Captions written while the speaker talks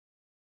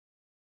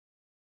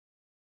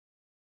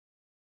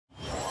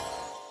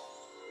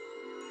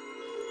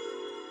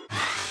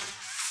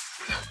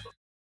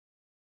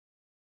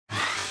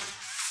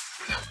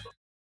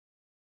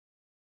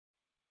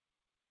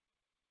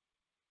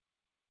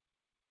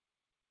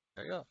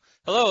There you go.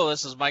 Hello,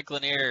 this is Mike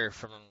Linner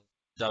from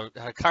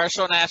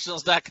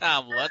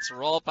CarShowNationals.com. Let's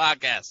roll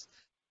podcast.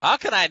 How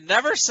can I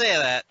never say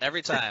that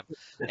every time?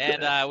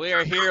 And we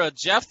are here with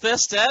Jeff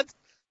Thisted,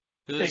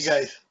 who's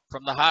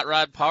from the Hot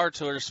Rod Power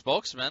Tour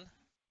spokesman.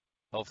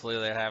 Hopefully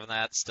they're having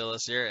that still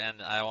this year, and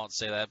I won't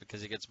say that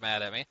because he gets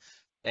mad at me.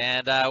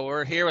 And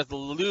we're here with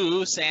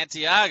Lou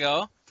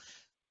Santiago,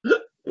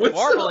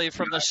 formerly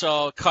from the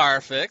show Car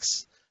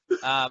Fix.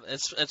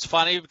 It's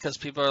funny because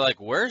people are like,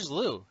 "Where's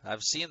Lou?"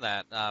 I've seen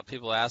that.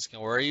 People asking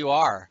where you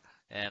are,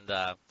 and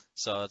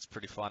so it's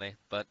pretty funny.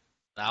 But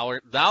now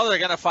they're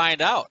gonna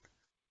find out.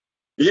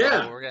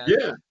 Yeah, so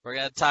we're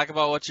gonna talk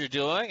about what you're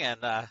doing, and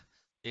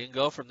you can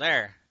go from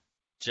there.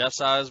 Jeff's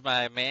always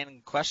my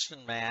main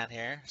question man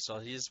here, so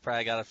he's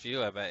probably got a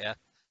few, I bet you.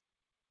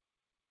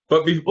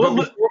 But before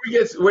we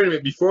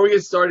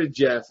get started,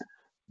 Jeff,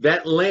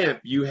 that lamp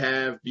you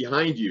have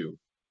behind you.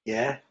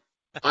 Yeah.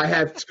 I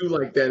have two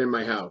like that in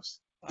my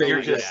house.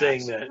 You're just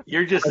saying that.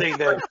 You're just saying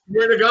that.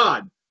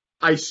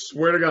 I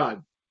swear to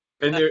God.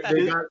 And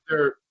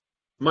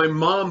my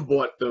mom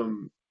bought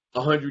them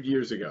 100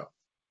 years ago.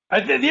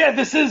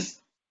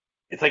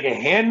 It's like a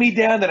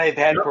hand-me-down that I've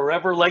had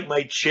forever, like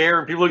my chair.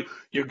 And people are like,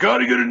 you got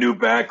to get a new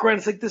background.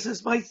 It's like, this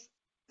is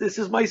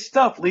my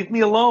stuff. Leave me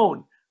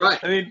alone. Right.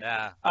 I mean,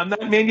 I'm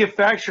not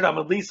manufactured. I'm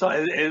at least,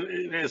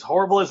 as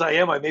horrible as I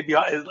am, I'm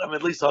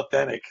at least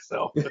authentic.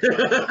 So, you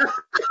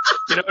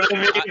know what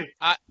I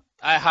mean?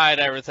 I hide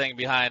everything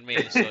behind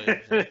me.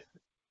 So.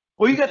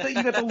 Well, you got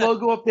the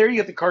logo up there. You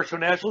got the Car Show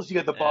Nationals. You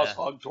got the Boss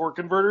Hog torque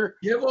converter.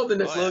 You have all the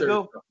necessary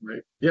stuff,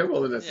 right? You have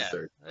all the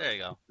necessary. Yeah, there you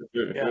go.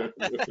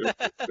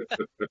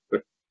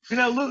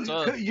 Now,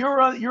 Lou,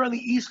 you're on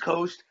the East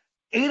Coast,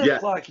 8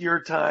 o'clock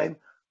your time,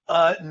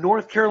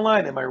 North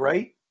Carolina. Am I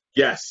right?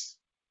 Yes.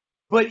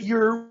 But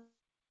you're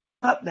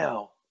up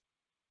now.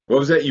 What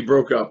was that? You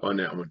broke up on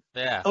that one.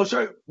 Yeah. Oh,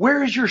 sorry.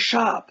 Where is your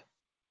shop?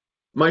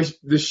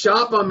 The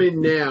shop I'm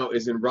in now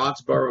is in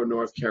Roxborough,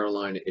 North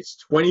Carolina. It's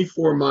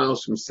 24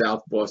 miles from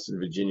South Boston,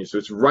 Virginia. So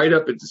it's right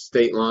up at the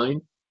state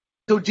line.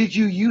 So did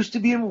you used to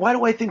be in? Why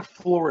do I think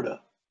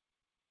Florida?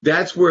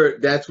 That's where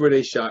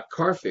they shot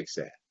Car Fix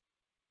at.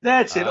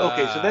 That's it.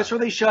 Okay, so that's where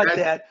they shot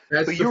that.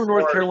 But you're in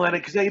North Carolina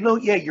because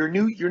your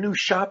new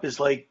shop is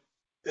like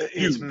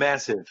it's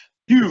massive.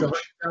 Huge. It's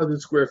 100,000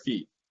 square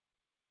feet.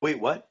 Wait,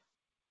 what?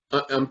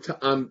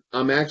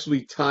 I'm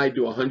actually tied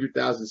to a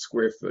 100,000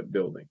 square foot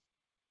building.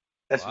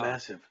 That's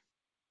massive.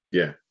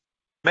 Yeah.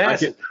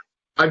 Massive.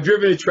 I've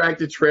driven a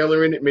tractor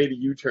trailer in it, made a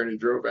U-turn, and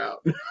drove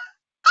out.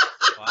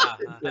 Wow.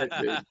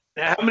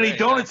 Now, how many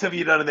donuts have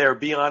you done in there?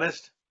 Be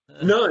honest.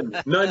 None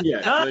yet. None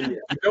yet.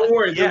 Don't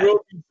worry. Yeah.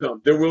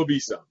 There will be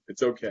some.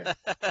 It's okay.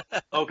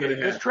 Okay.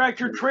 This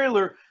tractor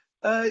trailer.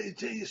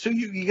 So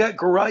you got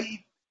garage.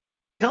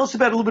 Tell us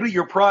about a little bit of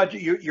your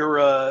project,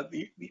 your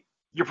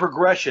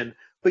progression.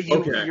 But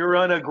you're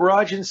on a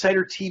Garage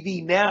Insider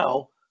TV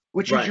now,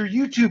 which is your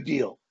YouTube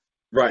deal.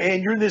 Right.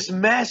 And you're in this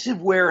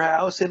massive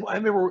warehouse. And I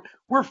remember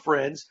we're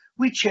friends.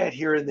 We chat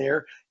here and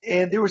there.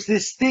 And there was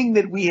this thing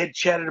that we had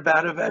chatted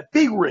about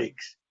big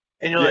rigs.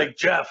 And you're like,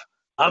 Jeff,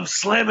 I'm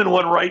slamming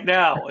one right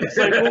now. It's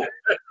like, well,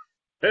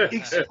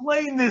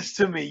 explain this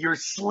to me. You're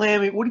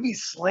slamming. What do you mean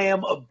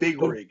slam a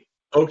big rig?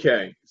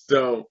 Okay.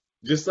 So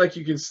just like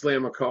you can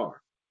slam a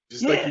car.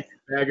 Just like you can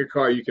bag a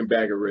car, you can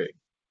bag a rig.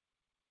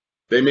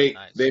 They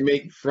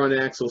make front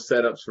axle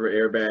setups for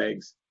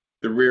airbags.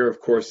 The rear,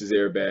 of course, is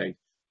airbag.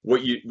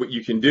 What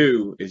you can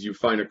do is you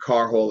find a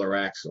car hauler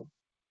axle.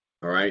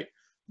 All right.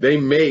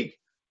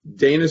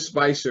 Dana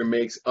Spicer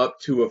makes up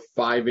to a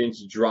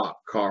 5-inch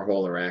drop car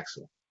hauler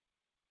axle.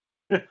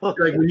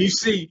 Like when you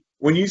see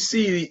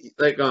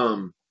like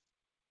one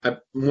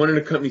of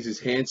the companies is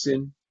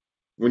Hanson.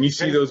 When you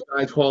see those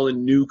guys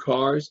hauling new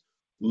cars,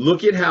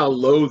 look at how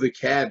low the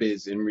cab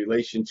is in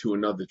relation to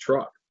another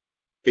truck.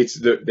 It's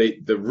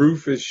the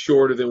roof is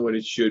shorter than what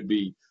it should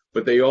be,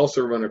 but they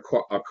also run a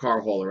car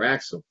hauler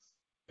axle.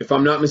 If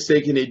I'm not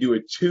mistaken, they do a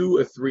 2,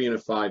 a 3, and a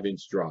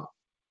 5-inch drop.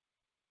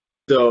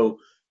 So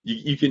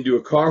you can do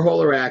a car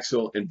hauler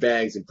axle and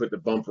bags and put the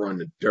bumper on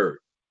the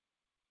dirt.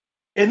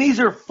 And these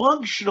are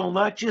functional,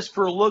 not just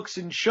for looks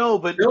and show,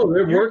 but no,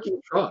 they're working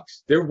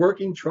trucks. They're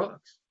working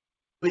trucks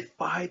with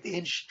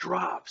 5-inch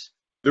drops.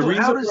 The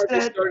reason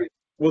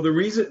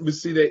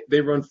was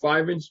they run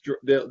 5-inch.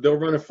 They'll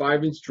run a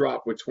 5-inch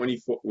drop with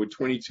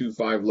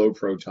 22.5 low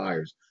pro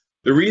tires.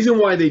 The reason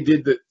why they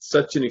did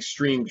such an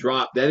extreme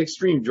drop, that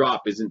extreme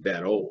drop isn't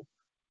that old.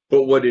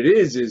 But what it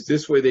is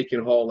this way they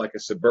can haul like a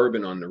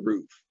Suburban on the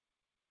roof.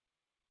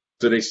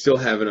 So they still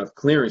have enough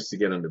clearance to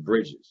get under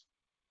bridges.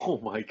 Oh,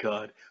 my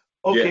God.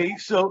 Okay,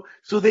 so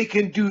they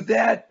can do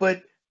that,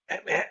 but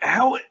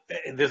how –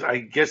 I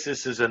guess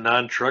this is a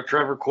non-truck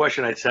driver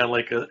question. I sound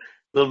like a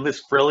little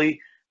Miss Frilly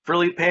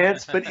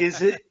Pants, but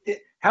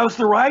how's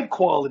the ride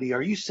quality?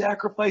 Are you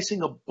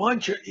sacrificing a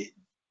bunch of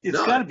 –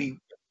 it's got to be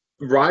 –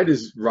 Ride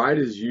is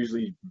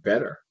usually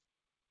better.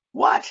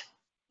 What?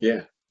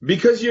 Yeah,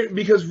 because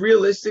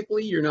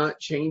realistically you're not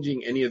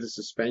changing any of the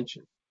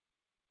suspension.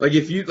 Like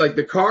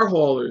the car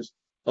haulers,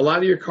 a lot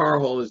of your car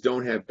haulers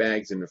don't have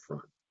bags in the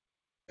front.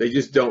 They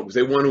just don't, because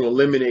they want to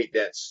eliminate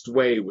that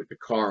sway with the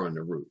car on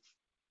the roof.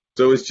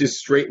 So it's just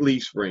straight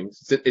leaf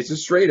springs. It's a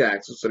straight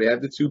axle, so they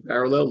have the 2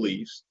 parallel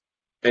leaves,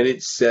 and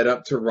it's set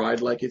up to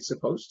ride like it's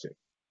supposed to.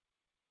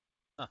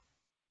 Huh.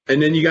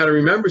 And then you got to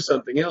remember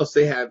something else.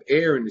 They have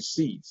air in the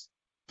seats.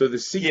 So the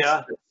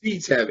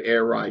seats have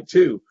air ride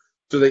too,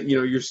 so that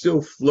you're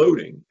still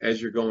floating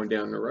as you're going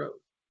down the road.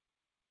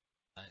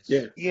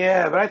 Nice.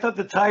 Yeah, but I thought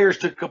the tires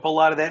took up a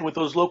lot of that with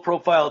those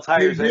low-profile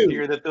tires. I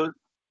hear that those.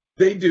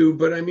 They do,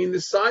 but I mean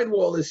the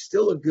sidewall is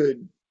still a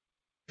good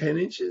 10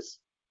 inches.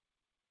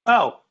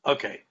 Oh,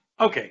 okay,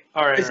 all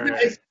right.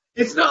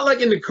 It's not like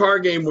in the car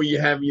game where you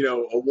have a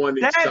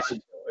 1-inch sidewall.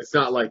 It's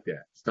not like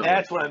that.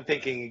 That's what I'm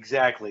thinking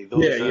exactly. Those,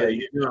 no,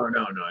 it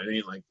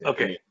ain't like that.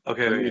 Okay.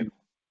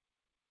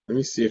 Let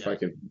me see if I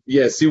can.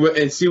 Yeah, see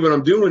what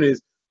I'm doing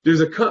is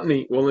there's a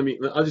company. Well,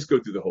 I'll just go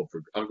through the whole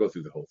thing.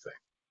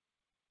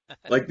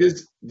 Like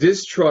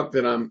this truck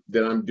that I'm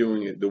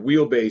doing it. The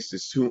wheelbase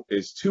is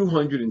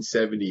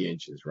 270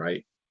 inches,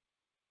 right?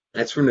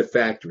 That's from the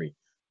factory.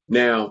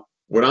 Now,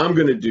 what I'm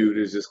going to do,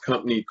 there's this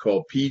company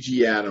called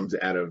PG Adams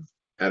out of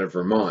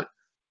Vermont.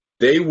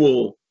 They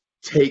will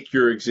take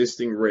your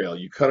existing rail.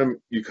 You cut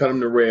them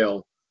the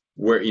rail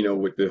where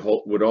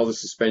with all the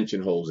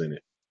suspension holes in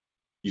it.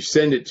 You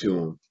send it to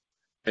them,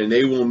 and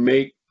they will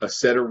make a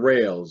set of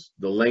rails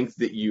the length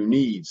that you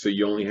need, so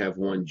you only have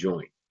one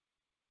joint.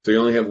 So you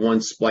only have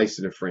one splice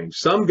in the frame.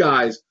 Some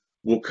guys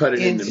will cut it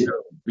in the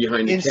middle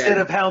behind the instead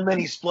of how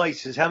many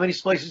splices? How many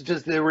splices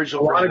does the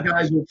original? A lot of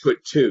guys will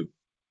put 2.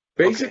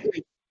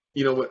 Basically,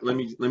 you know what? Let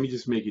me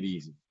just make it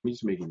easy.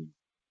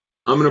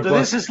 I'm gonna. So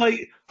this is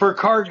like for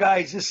car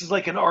guys. This is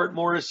like an Art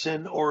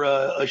Morrison or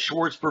a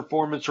Schwartz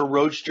Performance or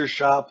Roadster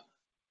Shop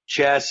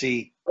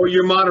chassis. Or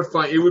you're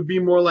modifying. It would be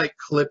more like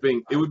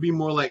clipping. It would be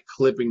more like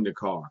clipping the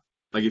car.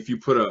 Like if you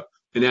put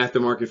an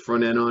aftermarket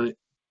front end on it.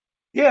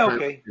 Yeah.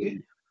 Okay.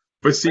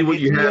 But see, like what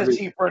you have is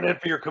front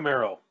end for your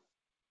Camaro.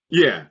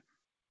 Yeah.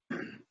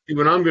 See,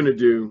 what I'm gonna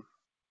do.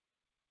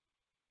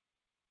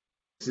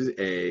 This is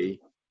A.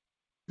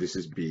 This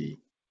is B.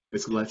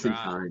 It's less than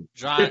time.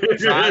 He's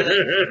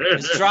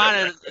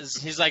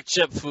like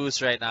Chip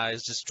Foose right now.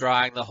 He's just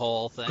drawing the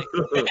whole thing.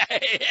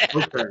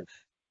 Okay.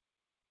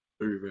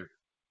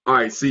 All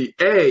right. See,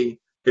 A,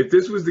 if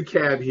this was the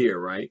cab here,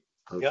 right?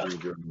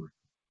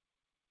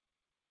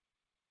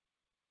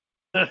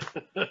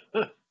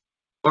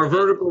 Our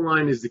vertical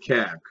line is the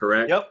cab,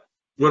 correct? Yep.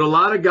 What a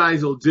lot of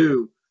guys will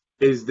do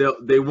is they'll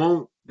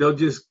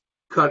just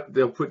cut.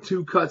 They'll put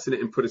 2 cuts in it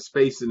and put a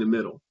space in the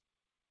middle.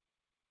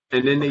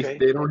 And then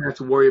they don't have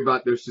to worry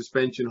about their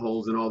suspension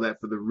holes and all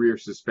that for the rear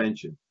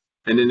suspension.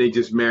 And then they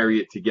just marry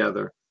it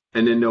together.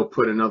 And then they'll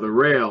put another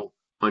rail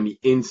on the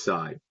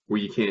inside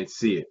where you can't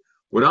see it.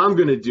 What I'm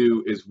going to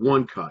do is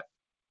 1 cut.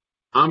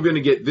 I'm going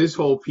to get this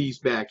whole piece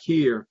back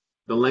here,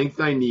 the length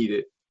I need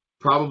it,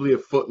 probably a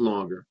foot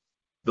longer,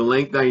 the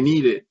length I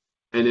need it,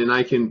 and then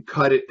I can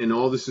cut it and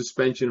all the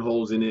suspension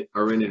holes in it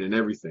are in it and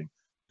everything.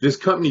 This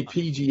company,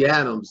 PG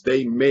Adams,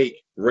 they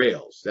make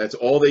rails. That's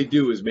all they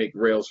do is make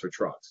rails for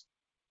trucks.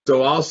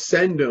 So I'll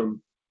send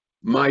them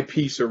my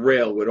piece of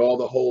rail with all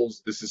the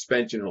holes, the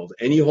suspension holes.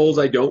 Any holes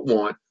I don't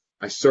want,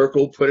 I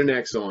circle, put an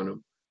X on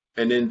them,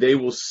 and then they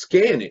will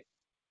scan it.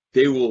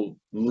 They will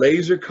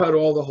laser cut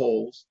all the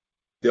holes.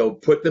 They'll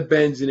put the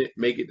bends in it,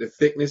 make it the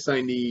thickness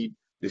I need.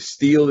 The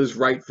steel is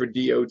right for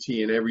DOT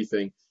and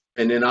everything.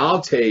 And then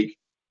I'll take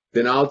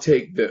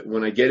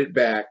when I get it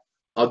back,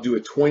 I'll do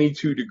a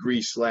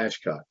 22-degree slash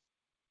cut.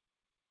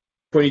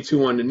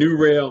 22 on the new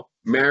rail.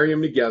 Marry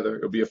them together.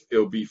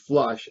 It'll be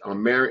flush.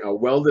 I'll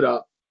weld it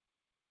up,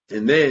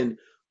 and then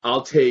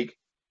I'll take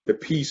the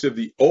piece of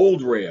the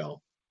old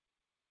rail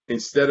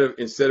instead of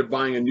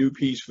buying a new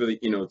piece for the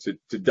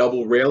to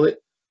double rail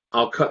it.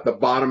 I'll cut the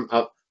bottom.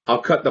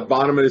 I'll cut the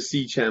bottom of the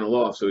C channel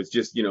off, so it's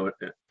just an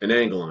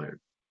angle iron,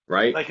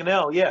 right? Like an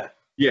L, yeah.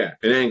 Yeah,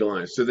 an angle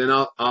iron. So then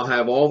I'll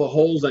have all the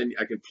holes.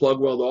 I can plug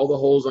weld all the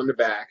holes on the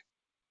back,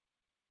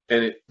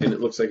 and it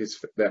looks like it's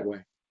that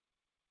way.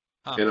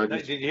 Huh.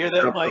 Did you hear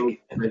that,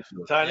 Mike? It's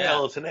not an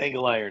L, it's an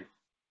angle iron.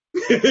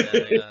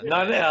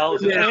 Not an L,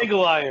 it's an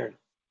angle iron.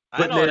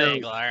 I know what an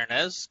angle iron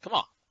is. Come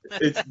on.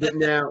 But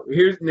now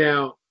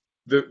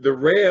the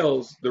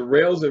rails. The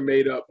rails are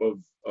made up of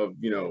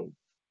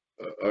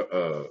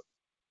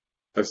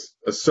a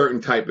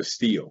certain type of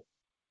steel.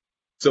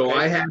 So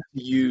I have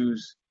to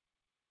use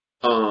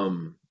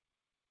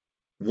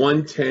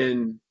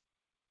 110.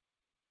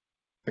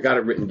 I got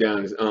it written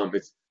down. It's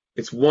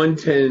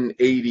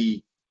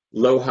 110/80.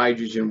 Low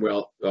hydrogen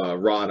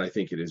rod, I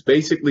think it is.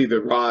 Basically,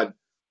 the rod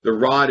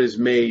is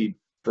made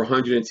for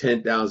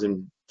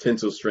 110,000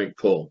 tensile strength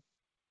pull.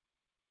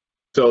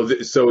 So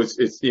it's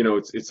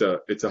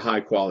a high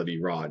quality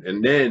rod.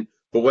 And then,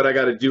 but what I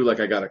got to do, I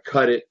got to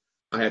cut it.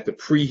 I have to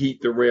preheat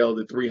the rail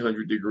to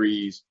 300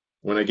 degrees.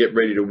 When I get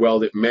ready to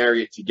weld it,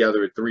 marry it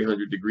together at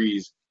 300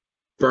 degrees,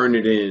 burn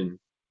it in,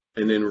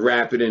 and then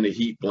wrap it in a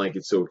heat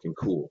blanket so it can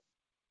cool.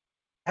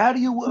 How do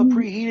you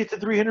preheat it to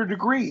 300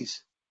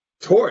 degrees?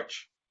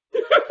 Torch.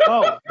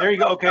 Oh, there you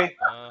go. Okay.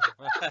 All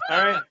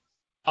right.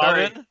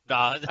 Oven? No.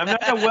 I'm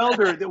not a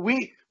welder.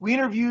 We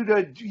interviewed,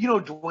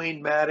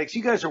 Dwayne Maddox.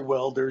 You guys are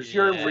welders.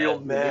 You're real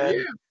men.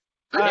 Yeah.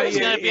 He was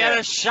going to be at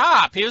a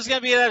shop. He was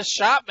going to be at a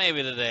shop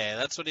maybe today.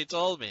 That's what he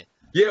told me.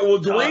 Yeah, well,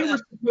 Dwayne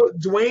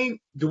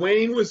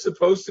was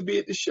supposed to be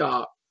at the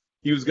shop.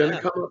 He was going to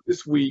come up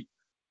this week,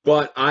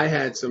 but I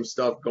had some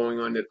stuff going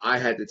on that I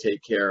had to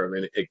take care of,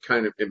 and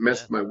it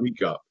messed my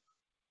week up.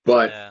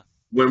 But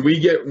when we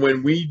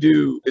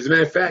do, as a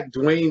matter of fact,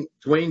 Dwayne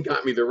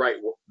got me the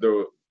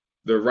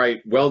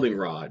right welding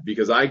rod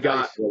because I'm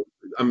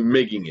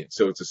MIGging it,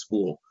 so it's a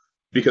spool.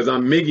 Because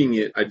I'm MIGging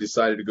it, I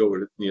decided to go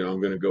with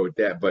I'm going to go with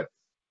that. But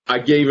I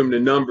gave him the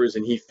numbers,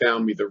 and he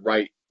found me the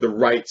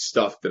right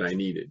stuff that I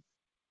needed.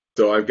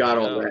 So I've got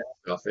all that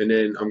stuff, and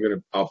then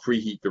I'll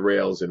preheat the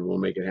rails and we'll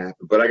make it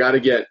happen. But I got to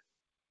get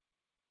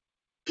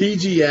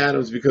PG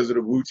Adams because of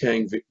the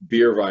Wu-Tang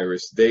beer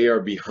virus. They are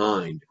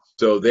behind.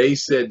 So they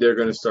said they're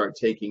going to start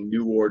taking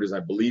new orders.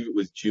 I believe it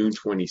was June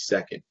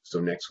 22nd,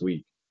 so next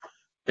week.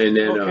 And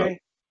then,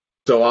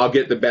 so I'll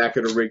get the back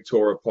of the rig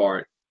tore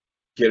apart,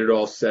 get it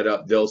all set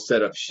up. They'll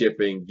set up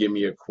shipping, give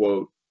me a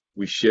quote.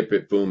 We ship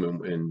it,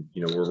 boom, and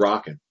we're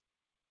rocking.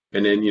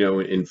 And then,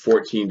 in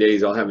 14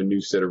 days, I'll have a new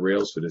set of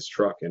rails for this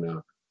truck.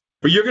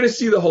 But you're going to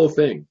see the whole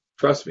thing.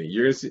 Trust me.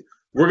 You're going to see.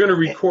 We're going to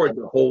record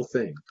the whole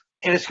thing.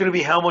 And it's going to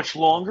be how much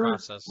longer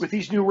with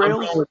these new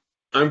rails?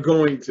 I'm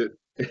going to.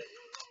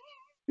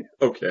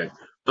 Okay.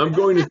 I'm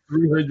going to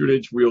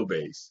 300-inch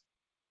wheelbase.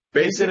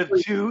 Instead of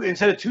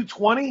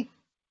 220?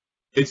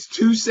 It's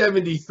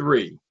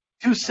 273.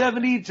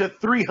 270 to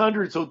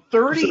 300, so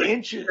 30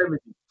 inches.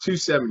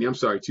 270. I'm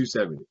sorry,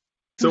 270.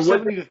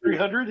 270 to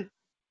 300?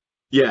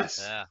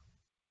 Yes. Yeah.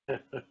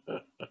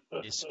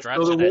 He's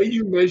stretching so the way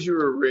you measure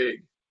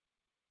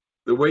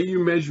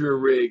a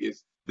rig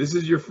is this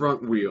is your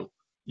front wheel.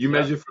 You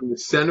measure from the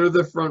center of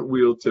the front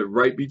wheel to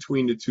right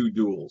between the two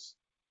duals,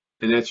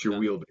 and that's your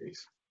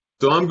wheelbase.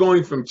 So I'm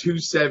going from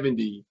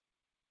 270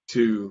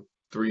 to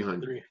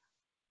 300.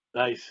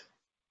 Nice.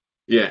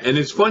 Yeah, and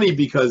it's funny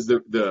because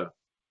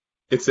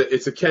it's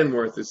a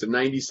Kenworth. It's a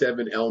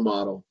 97 L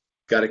model.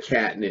 Got a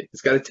cat in it.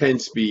 It's got a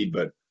 10-speed,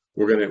 but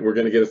we're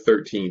gonna get a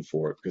 13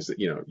 for it because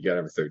you gotta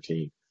have a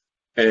 13.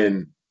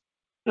 And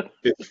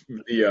it's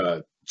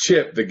the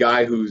Chip, the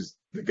guy who's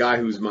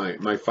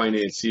my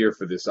financier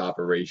for this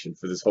operation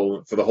for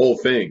the whole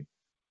thing.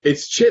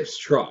 It's Chip's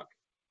truck.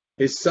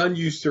 His son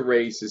used to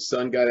race. His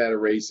son got out of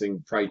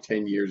racing probably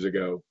 10 years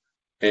ago,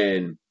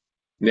 and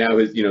now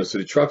so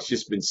the truck's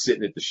just been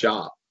sitting at the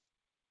shop.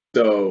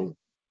 So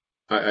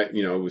I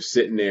was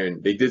sitting there,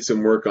 and they did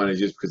some work on it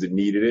just because it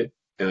needed it.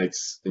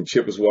 And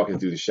Chip was walking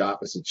through the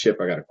shop. I said,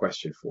 Chip, I got a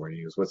question for you.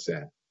 He goes, what's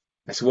that?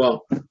 I said,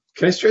 well,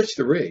 can I stretch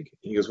the rig?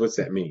 He goes, what's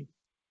that mean?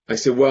 I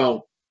said,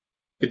 well,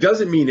 it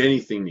doesn't mean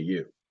anything to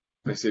you.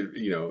 I said,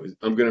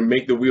 I'm going to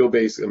make the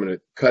wheelbase. I'm going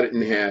to cut it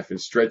in half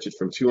and stretch it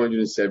from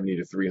 270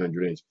 to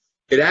 300 inch.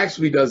 It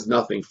actually does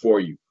nothing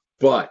for you,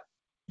 but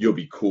you'll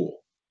be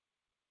cool.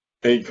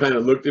 And he kind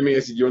of looked at me. I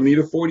said, you'll need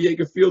a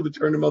 40-acre field to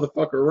turn the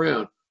motherfucker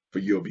around,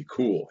 but you'll be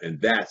cool.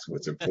 And that's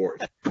what's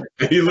important.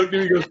 And he looked at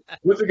me and goes,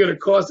 what's it going to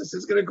cost? I said,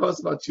 it's going to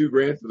cost about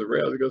 $2,000 for the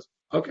rails. He goes,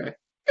 okay.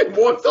 And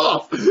walked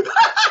off. There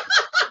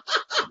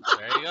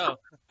you go.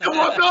 And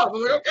walked off. I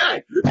was like,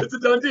 okay, it's a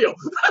done deal.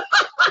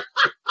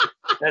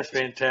 That's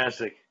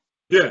fantastic.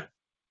 Yeah.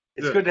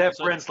 It's good to have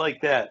friends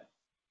like that.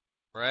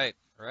 Right.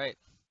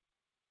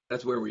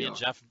 That's where we are.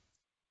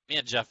 Me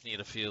and Jeff need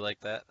a few like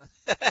that.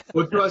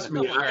 Well, trust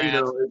me,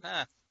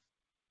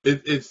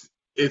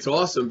 it's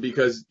awesome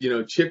because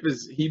Chip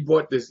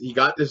he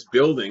got this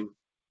building,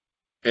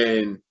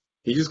 and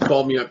he just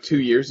called me up 2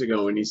 years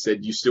ago and he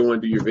said, "You still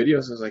want to do your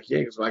videos?" I was like, "Yeah."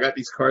 He goes, "Well, I got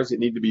these cars that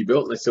need to be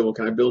built," and I said, "Well,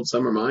 can I build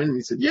some of mine?" And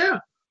he said, "Yeah."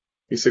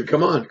 He said,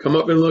 "Come on, come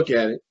up and look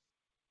at it."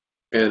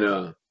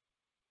 And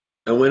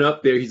I went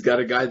up there. He's got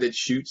a guy that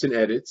shoots and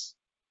edits.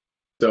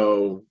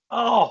 So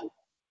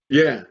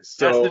yeah,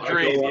 so that's the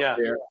dream.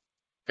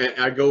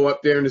 I go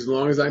up there, and as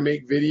long as I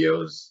make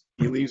videos,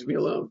 he leaves me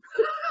alone.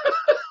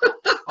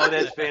 Oh,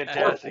 that's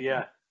fantastic!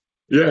 Yeah.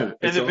 Yeah.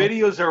 And the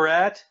videos are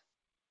at?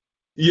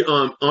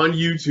 On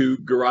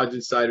YouTube, Garage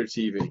Insider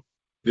TV.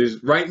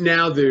 Right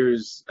now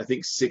there's I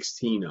think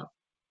 16 up.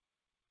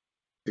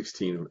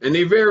 16 of them, and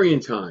they vary in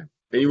time,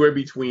 anywhere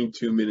between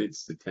 2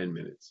 minutes to 10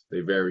 minutes.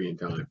 They vary in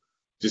time,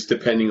 just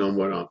depending on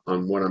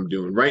what I'm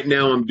doing. Right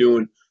now, I'm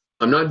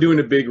not doing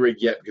a big rig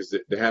yet because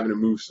they're having to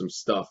move some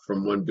stuff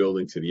from one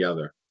building to the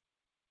other.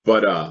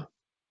 But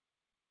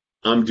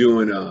I'm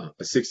doing a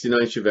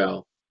 69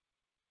 Chevelle,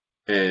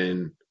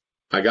 and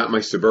I got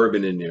my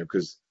Suburban in there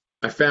because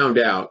I found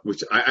out,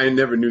 which I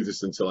never knew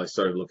this until I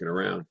started looking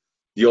around,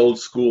 the old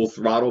school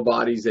throttle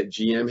bodies that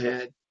GM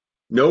had,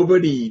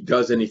 nobody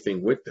does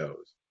anything with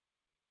those.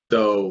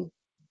 So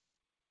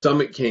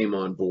Summit came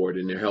on board,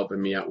 and they're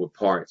helping me out with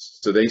parts.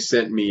 So they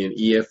sent me an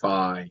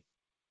EFI,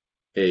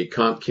 a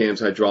Comp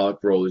Cams hydraulic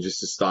roller,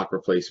 just a stock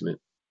replacement,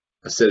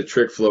 a set of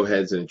trick flow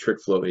heads, and a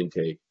trick flow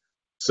intake.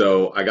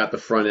 So I got the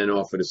front end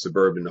off of the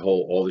Suburban,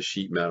 all the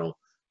sheet metal,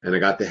 and I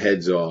got the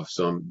heads off.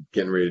 So I'm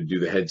getting ready to do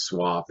the head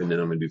swap, and then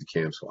I'm going to do the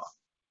cam swap.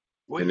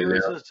 What year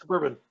is the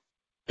Suburban?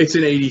 It's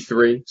an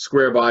 83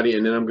 square body,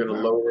 and then I'm going to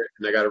lower it,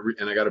 and I got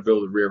to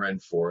build a rear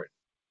end for it.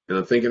 And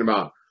I'm thinking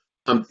about.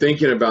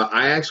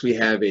 I actually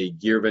have a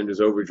gear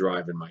vendor's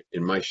overdrive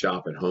in my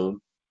shop at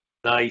home.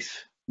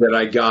 Nice. That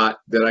I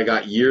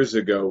got years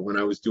ago when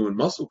I was doing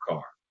muscle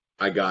car.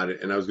 I got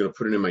it, and I was going to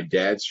put it in my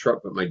dad's truck,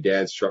 but my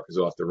dad's truck is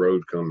off the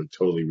road. Come and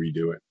totally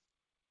redo it.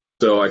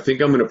 So I think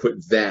I'm going to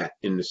put that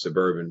in the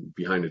Suburban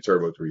behind the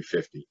Turbo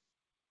 350,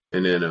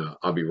 and then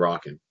I'll be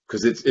rocking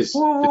because it's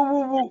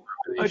whoa.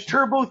 A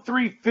Turbo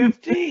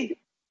 350?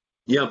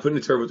 Yeah, I'm putting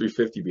the Turbo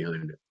 350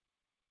 behind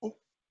it.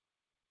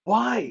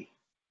 Why?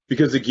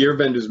 Because the gear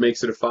vendors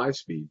makes it a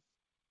 5-speed.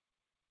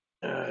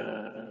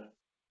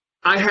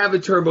 I have a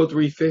Turbo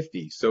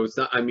 350, so it's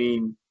not. I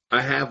mean,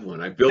 I have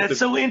one. I built. That's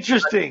so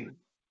interesting.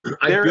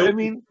 I built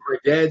my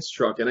dad's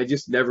truck, and I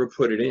just never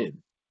put it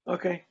in.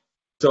 Okay.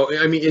 So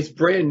I mean, it's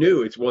brand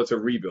new. It's a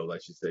rebuild, I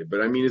should say.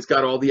 But I mean, it's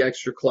got all the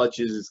extra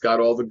clutches. It's got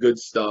all the good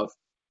stuff.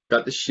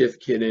 Got the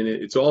shift kit in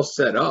it. It's all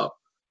set up.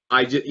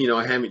 I just,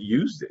 I haven't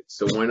used it,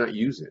 so why not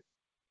use it?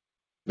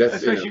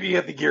 Especially if you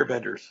have the gear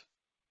vendors.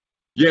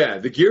 Yeah,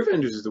 the gear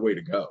vendors is the way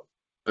to go.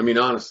 I mean,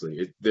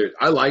 honestly,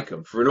 I like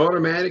them. For an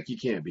automatic, you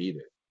can't beat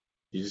it.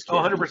 You just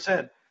can't.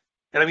 100%.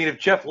 And I mean, if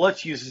Jeff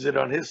Lutz uses it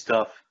on his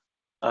stuff,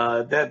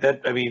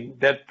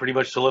 that pretty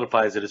much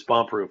solidifies it as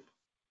bomb-proof.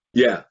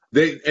 Yeah,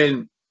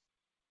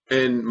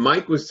 and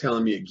Mike was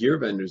telling me at gear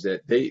vendors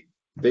that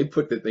they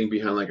put the thing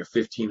behind like a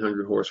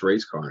 1,500 horse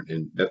race car,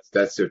 and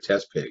that's their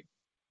test pig.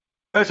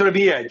 That's what I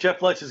mean. Yeah,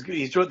 Jeff Lutz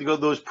he's trying to go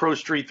those Pro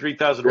Street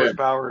 3,000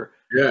 horsepower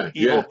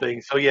evil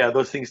things. So yeah,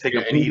 those things take a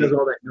beating. And he does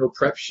all that no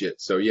prep shit.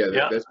 So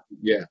yeah, that's.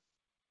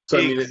 So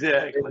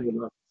exactly.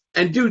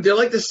 And dude, they're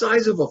like the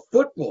size of a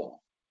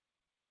football.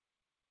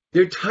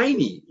 They're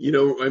tiny.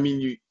 I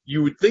mean,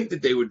 you would think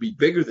that they would be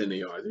bigger than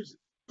they are.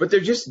 But they're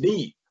just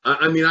neat.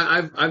 I mean,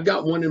 I've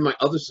got one in my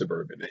other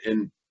Suburban,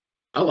 and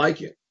I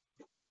like it.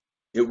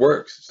 It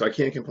works, so I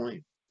can't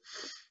complain.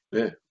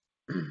 Yeah.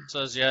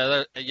 So is your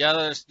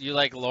other you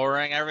like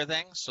lowering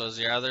everything? So is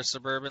your other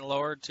Suburban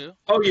lowered too?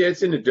 Oh yeah,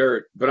 it's in the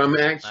dirt. But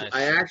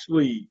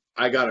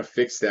I gotta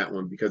fix that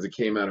one because it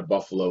came out of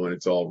Buffalo and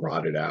it's all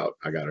rotted out.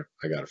 I gotta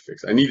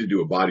fix it. I need to do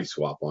a body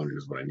swap on it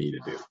is what I need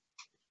to do.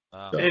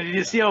 And did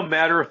you see how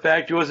matter of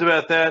fact he was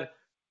about that?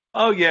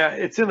 Oh yeah,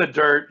 it's in the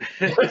dirt.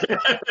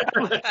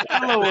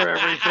 I lower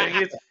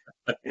everything.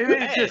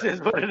 It just is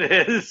what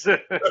it is.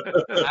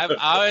 I've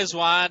always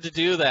wanted to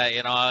do that,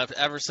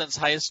 ever since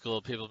high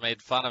school. People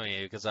made fun of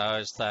me because I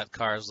always thought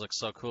cars looked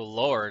so cool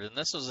lowered, and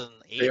this was in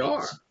the 80s. They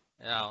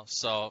are.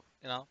 So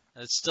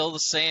it's still the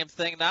same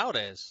thing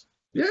nowadays.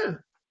 Yeah.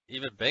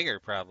 Even bigger,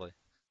 probably.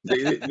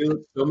 They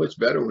look so much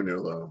better when they're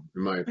low,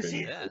 in my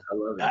opinion. Yeah. I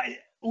love it.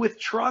 With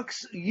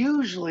trucks,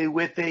 usually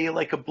with a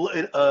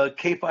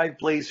K5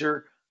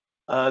 Blazer,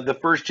 the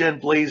first gen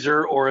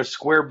Blazer or a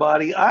square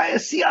body,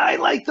 I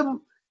like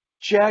them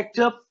jacked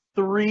up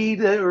 3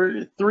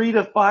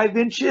 to 5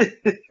 inches.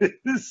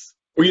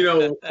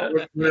 Well,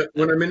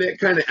 when I'm in that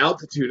kind of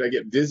altitude, I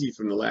get dizzy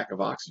from the lack of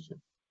oxygen.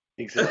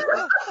 Exactly.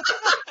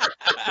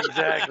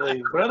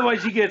 Exactly. But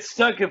otherwise, you get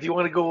stuck if you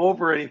want to go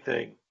over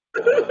anything.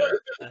 You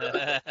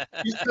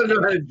still know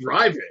how to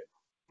drive it,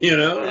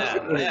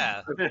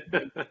 Yeah.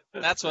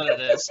 That's what it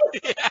is.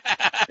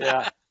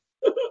 Yeah.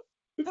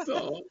 That's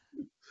all.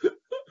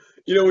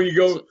 When you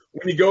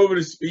go over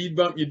the speed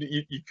bump, you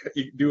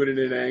do it at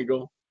an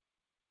angle.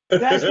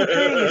 That's the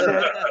thing is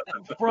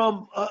that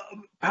from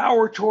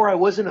Power Tour, I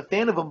wasn't a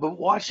fan of them, but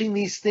watching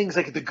these things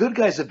like at the Good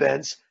Guys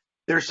events,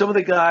 there's some of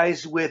the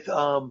guys with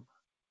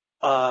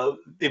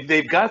if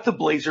they've got the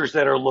Blazers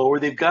that are lower,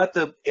 they've got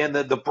the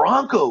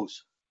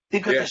Broncos.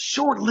 They've got the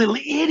short little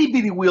itty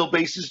bitty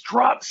wheelbases,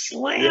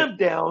 slam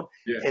down,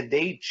 and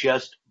they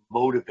just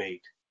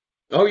motivate.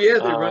 Oh yeah,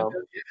 they run down.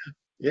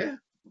 Yeah.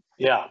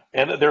 Yeah,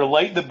 and they're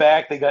light in the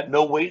back. They got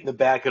no weight in the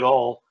back at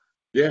all.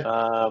 Yeah.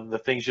 The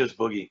thing's just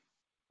boogie.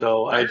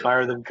 So I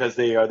admire them because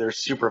they're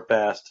super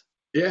fast.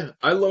 Yeah,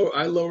 I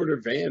lowered a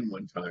van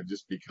one time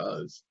just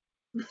because.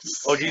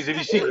 Oh geez,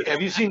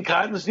 have you seen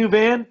Cotton's new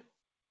van?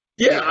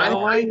 Yeah,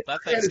 that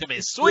thing's gonna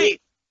be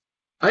sweet.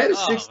 I had a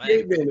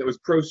 '68 van that was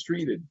pro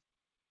streeted.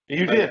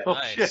 You did?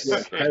 Nice.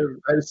 Yeah, I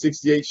had a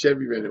 '68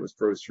 Chevy van that was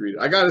pro streeted.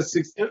 I got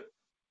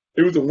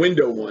it was a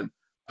window one.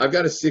 I've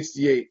got a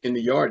 '68 in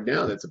the yard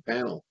now. That's a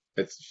panel.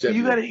 That's Chevy.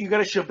 You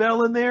got a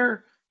Chevelle in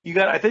there.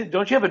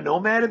 Don't you have a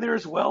Nomad in there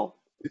as well?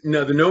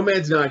 No, the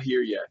Nomad's not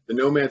here yet. The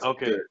Nomad's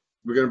okay.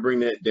 We're gonna bring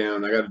that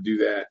down. I got to do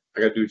that. I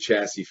got to do a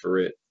chassis for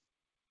it.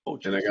 Oh,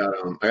 and I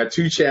got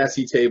 2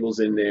 chassis tables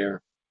in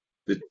there.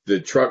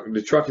 The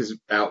truck is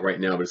out right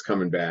now, but it's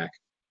coming back.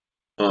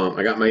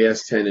 I got my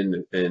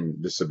S10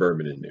 and the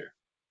Suburban in there.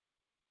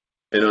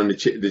 And on the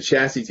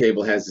chassis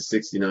table has the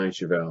 '69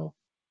 Chevelle.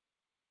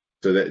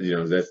 So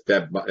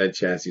that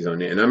chassis is on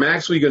there. And I'm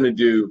actually gonna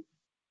do.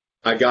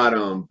 I got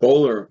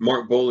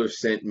Mark Bowler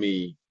sent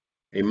me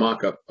a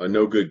mock-up, a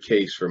no good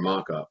case for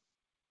mock-up.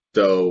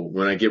 So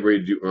when I get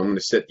ready to I'm going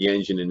to set the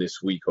engine in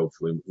this week,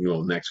 hopefully,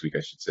 next week I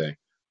should say.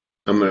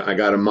 I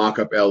got a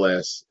mock-up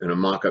LS and a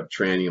mock-up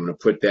tranny. I'm going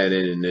to put that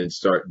in and then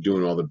start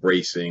doing all the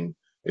bracing,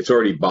 It's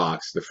already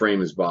boxed. The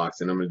frame is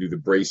boxed, and I'm going to do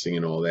the bracing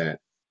and all that,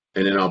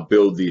 and then I'll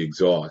build the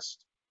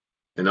exhaust,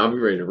 and I'll be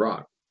ready to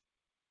rock.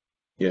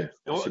 Yeah.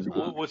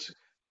 What's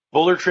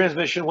Bowler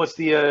transmission? What's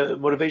the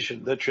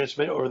motivation? The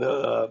transmit or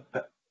the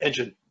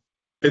engine?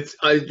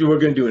 We're going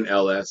to do an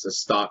LS, a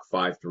stock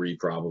 5.3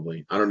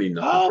 probably. I don't need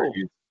nothing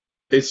crazy.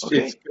 It's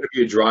going to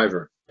be a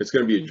driver. It's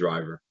going to be a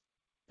driver.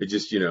 It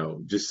just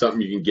just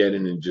something you can get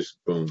in and just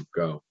boom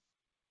go.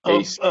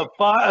 A stock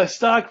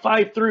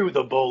 5.3 with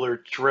a Bowler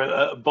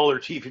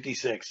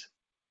T56.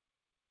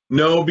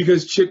 No,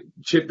 because Chip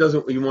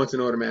doesn't. He wants an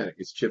automatic.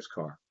 It's Chip's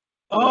car.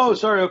 Oh,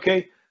 sorry.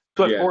 Okay.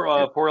 So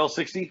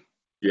 4L60.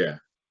 Yeah.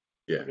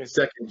 Okay.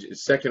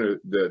 Second,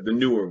 the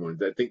newer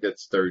ones. I think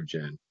that's 3rd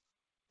gen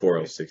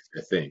 4L60.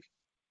 I think.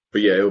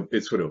 But yeah,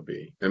 it's what it'll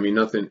be. I mean,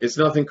 nothing. It's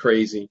nothing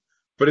crazy,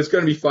 but it's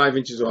going to be 5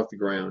 inches off the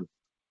ground,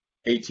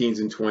 18s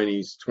and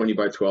 20s, 20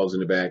 by 12s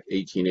in the back,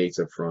 18/8s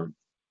up front.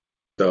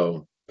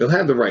 So they'll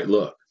have the right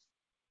look.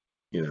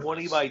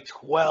 20 by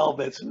 12.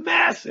 That's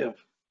massive.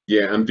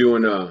 Yeah, I'm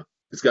doing.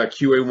 It's got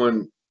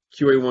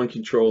QA1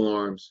 control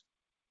arms.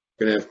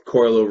 Gonna have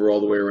coilover all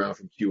the way around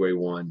from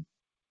QA1,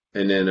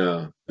 and then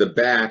the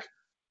back.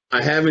 I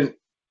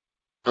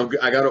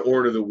got to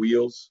order the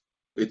wheels.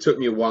 It took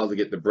me a while to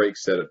get the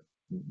brakes set up,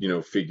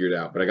 figured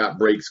out, but I got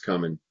brakes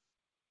coming,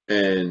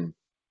 and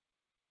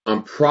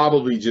I'm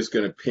probably just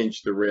gonna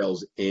pinch the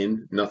rails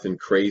in, nothing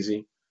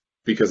crazy,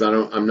 because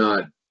I'm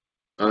not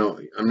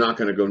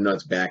gonna go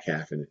nuts back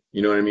half in it.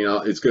 You know what I mean?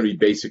 It's gonna be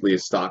basically a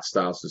stock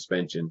style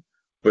suspension,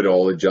 but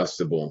all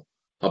adjustable.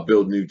 I'll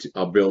build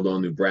all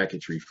new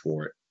bracketry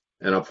for it,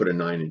 and I'll put a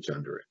 9-inch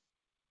under it.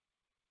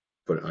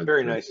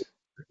 Very nice.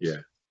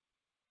 Yeah,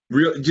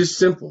 just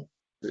simple,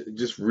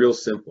 just real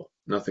simple.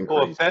 Nothing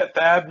crazy.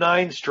 Fab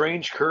 9,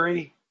 Strange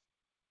Curry.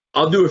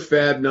 I'll do a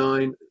Fab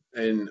 9,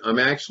 and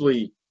I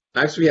actually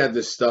have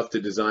this stuff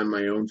to design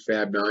my own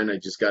Fab 9. I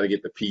just got to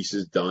get the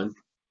pieces done,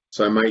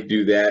 so I might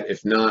do that.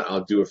 If not,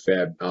 I'll do a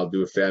Fab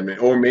 9,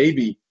 or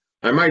maybe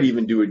I might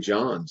even do a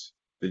John's.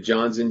 The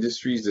John's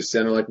Industries, the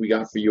center like we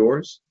got for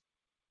yours.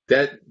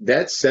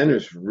 That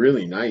center's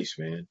really nice,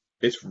 man.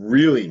 It's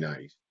really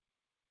nice.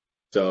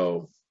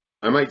 So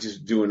I might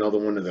just do another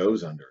one of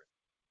those under it.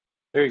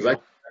 There you go. I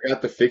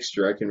got the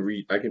fixture. I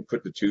can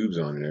put the tubes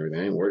on and everything.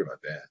 I ain't worried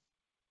about that.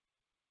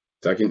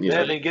 So I can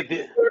get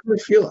the whatever I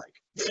feel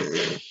like.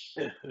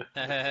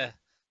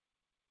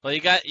 Well, you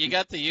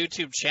got the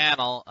YouTube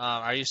channel.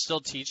 Are you still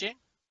teaching?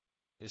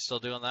 Are you still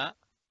doing that?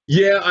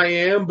 Yeah, I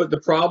am, but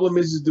the problem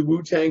is the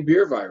Wu-Tang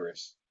beer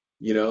virus.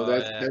 That's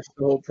the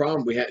whole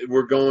problem.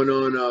 We're going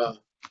on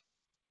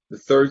the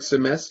 3rd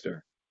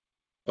semester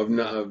of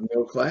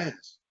no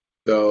class.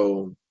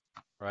 So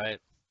right.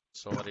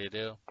 So what do you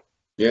do?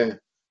 Yeah,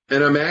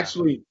 and I'm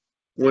actually,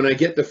 when I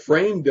get the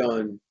frame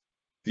done,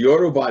 the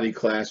auto body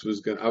class I was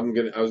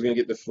gonna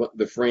get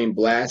the frame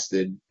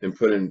blasted and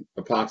put in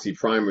epoxy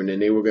primer, and then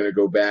they were gonna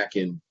go back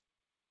and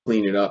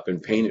clean it up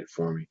and paint it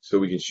for me so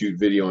we can shoot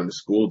video on the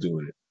school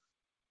doing it.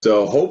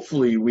 So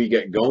hopefully we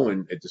get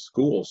going at the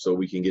school so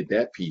we can get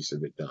that piece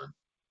of it done.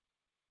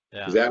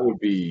 Yeah. 'Cause that would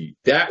be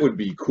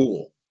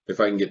cool if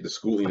I can get the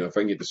school, if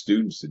I can get the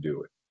students to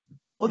do it.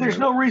 Well, there's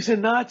no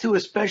reason not to,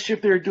 especially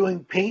if they're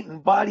doing paint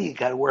and body. You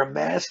got to wear a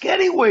mask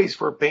anyways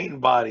for paint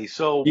and body.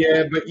 So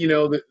yeah, but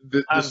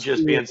I'm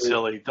just being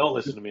silly. Don't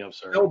listen to me. I'm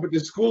sorry. No, but the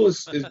school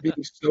is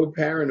being so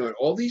paranoid.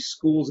 All these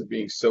schools are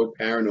being so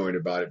paranoid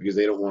about it because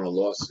they don't want a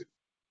lawsuit.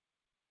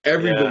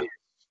 Everybody is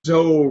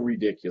so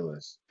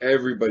ridiculous.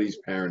 Everybody's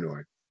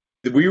paranoid.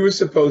 We were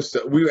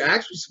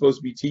actually supposed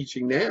to be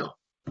teaching now.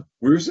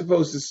 We were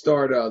supposed to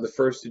start the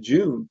 1st of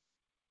June,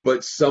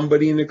 but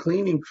somebody in the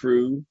cleaning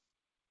crew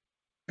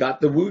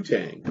got the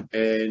Wu-Tang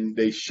and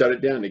they shut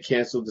it down. They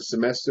canceled the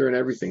semester and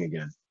everything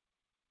again.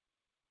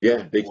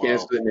 Yeah, they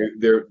canceled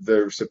it.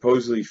 They're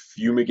supposedly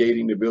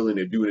fumigating the building.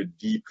 They're doing a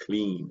deep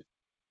clean.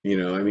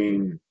 I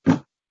mean,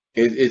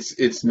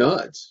 it's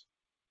nuts.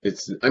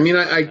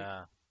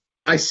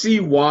 I see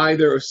why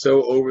they're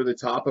so over the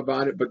top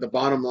about it, but the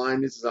bottom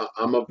line is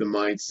I'm of the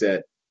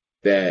mindset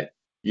that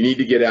you need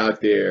to get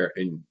out there,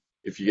 and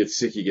if you get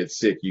sick, you get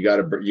sick. You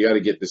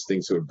gotta get this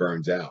thing so it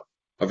burns out.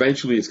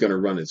 Eventually, it's going to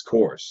run its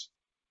course.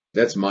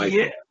 That's my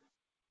thought.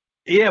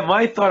 Yeah,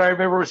 my thought. I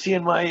remember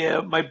seeing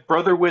my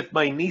brother with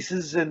my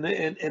nieces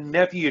and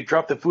nephew. You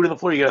drop the food on the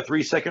floor. You got a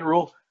 3-second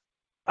rule.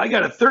 I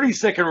got a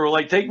 30-second rule.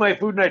 I take my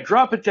food and I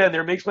drop it down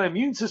there. It makes my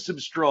immune system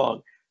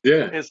strong.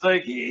 Yeah, it's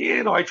like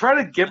I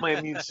try to get my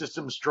immune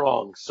system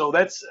strong. So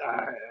that's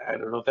I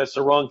don't know if that's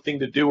the wrong thing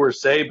to do or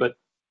say, but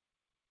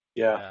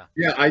yeah.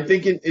 I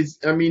think it's.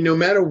 I mean, no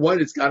matter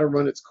what, it's got to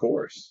run its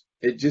course.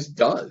 It just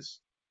does.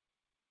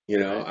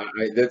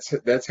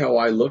 That's how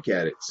I look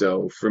at it.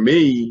 So for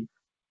me,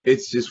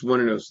 it's just one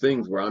of those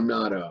things where I'm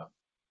not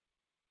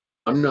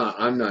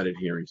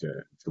adhering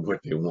to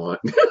what they want.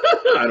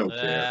 I don't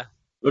care.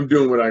 I'm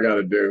doing what I got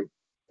to do.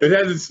 It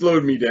hasn't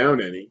slowed me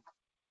down any.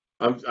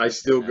 I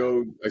still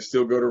go to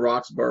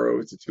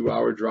Roxborough. It's a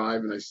 2-hour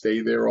drive, and I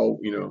stay there all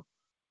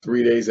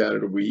 3 days out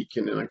of the week,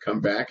 and then I come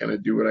back and I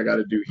do what I got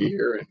to do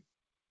here, and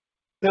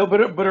No,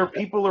 but are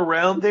people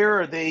around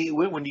there? Are they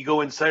when you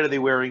go inside? Are they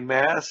wearing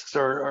masks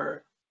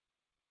or?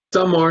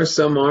 Some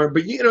are,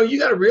 but you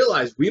got to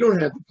realize we don't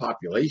have the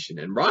population,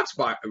 and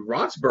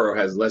Roxborough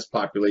has less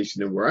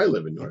population than where I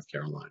live in North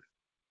Carolina.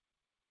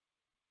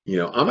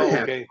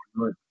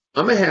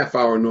 I'm a half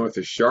hour north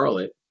of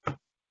Charlotte,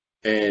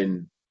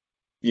 and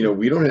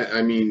we don't have.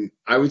 I mean,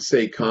 I would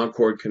say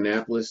Concord,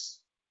 Kannapolis,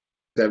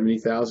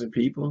 70,000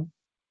 people.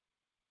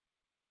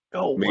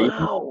 Oh, maybe,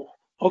 wow.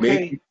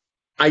 Okay.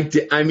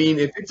 Maybe. I mean,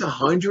 if it's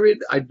 100,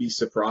 I'd be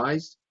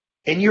surprised.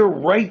 And you're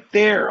right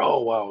there.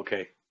 Oh, wow.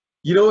 Okay.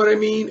 You know what I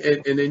mean?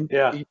 And then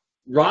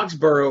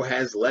Roxborough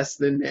has less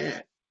than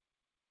that.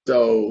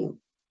 So,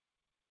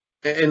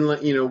 and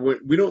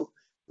we don't.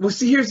 Well,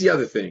 see, here's the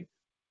other thing.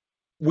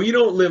 We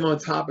don't live on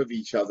top of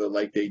each other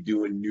like they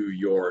do in New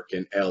York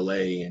and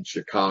LA and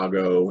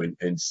Chicago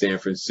and San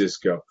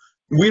Francisco.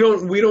 We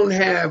don't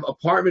have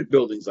apartment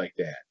buildings like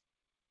that.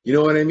 You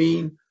know what I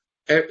mean?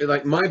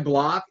 Like my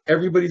block,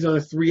 everybody's on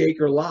a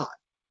 3-acre lot.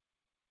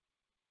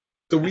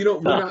 So we're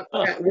not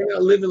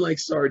living like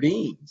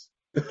sardines.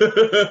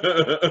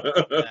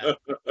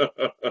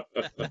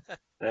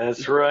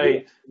 That's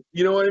right.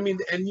 You know what I mean?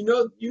 And you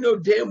know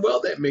damn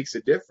well that makes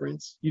a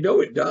difference. You know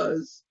it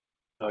does.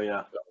 Oh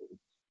yeah.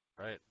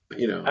 Right.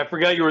 I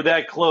forgot you were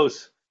that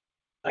close.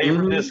 I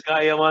remember this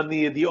guy. I'm on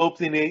the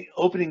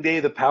opening day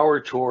of the Power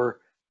Tour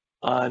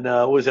on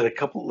was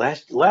it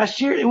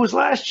last year? It was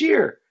last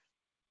year.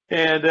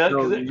 And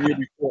no, the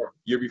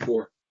year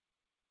before.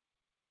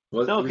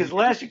 No, because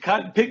last year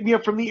Cotton picked me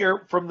up from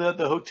the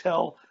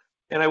hotel,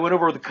 and I went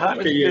over to the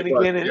Cotton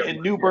again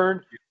in New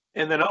Bern,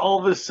 and then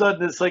all of a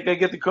sudden it's like I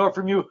get the call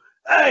from you.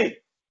 Hey,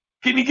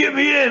 can you get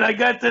me in? I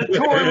got the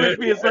tour with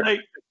me. It's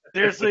like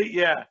seriously,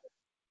 yeah.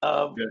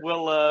 I'll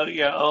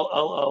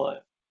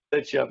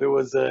set you up. It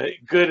was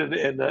good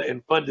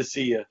and fun to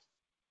see you.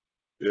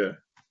 Yeah.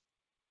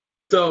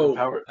 So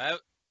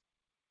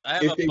I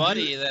have a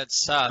buddy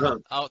that's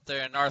out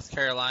there in North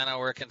Carolina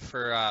working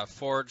for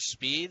Forge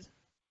Speed.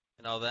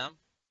 You know them?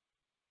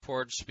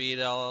 Forge Speed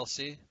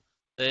LLC.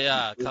 They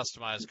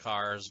customize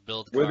cars,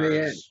 build cars. Where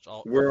they at?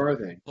 Where are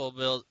they? Full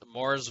build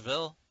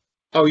Mooresville.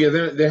 Oh yeah,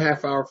 they're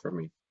half hour from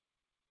me.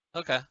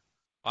 Okay.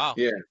 Wow.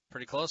 Yeah.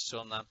 Pretty close to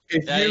him then.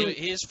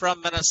 He's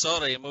from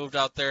Minnesota. He moved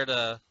out there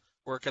to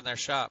work in their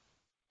shop.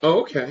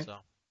 Oh, okay. So,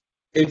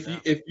 if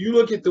you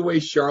look at the way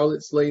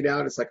Charlotte's laid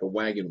out, it's like a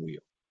wagon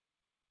wheel.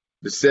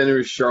 The center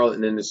is Charlotte,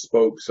 and then the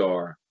spokes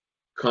are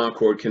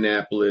Concord,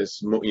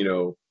 Kannapolis,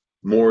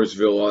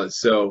 Mooresville. All that.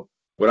 So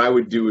what I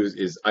would do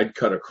is I'd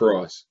cut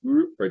across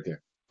right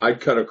there. I'd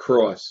cut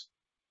across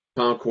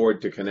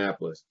Concord to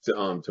Kannapolis to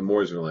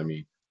Mooresville. I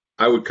mean,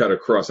 I would cut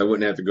across. I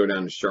wouldn't have to go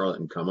down to Charlotte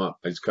and come up.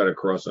 I just cut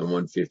across on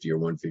 150 or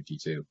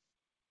 152.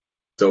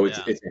 So it's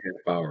a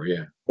half hour,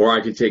 yeah. Or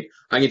I can take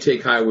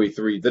Highway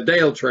 3, the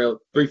Dale Trail,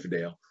 3 for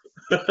Dale.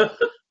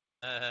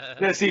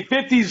 Yeah, see,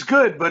 50's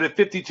good, but if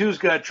 52's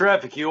got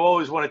traffic, you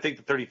always want to take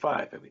the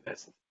 35. I mean,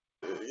 that's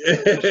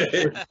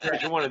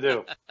what you want to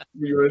do.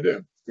 You want to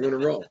do. You want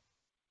to roll.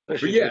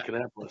 Especially in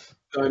Kannapolis.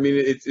 I mean,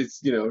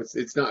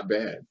 it's not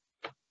bad.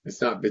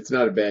 It's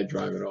not a bad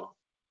drive at all.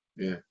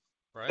 Yeah.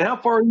 Right. And how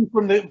far are you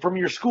from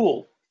your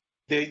school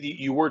that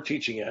you were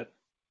teaching at?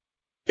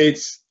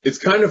 It's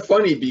kind of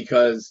funny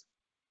because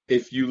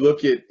if you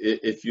look at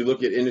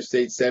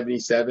Interstate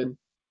 77,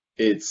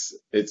 it's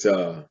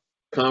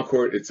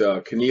Concord, it's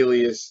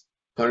Cornelius,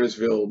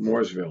 Huntersville,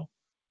 Mooresville.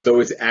 So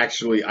it's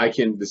actually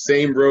the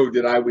same road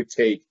that I would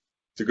take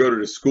to go to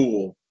the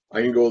school,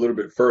 I can go a little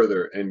bit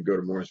further and go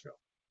to Mooresville,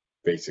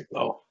 basically.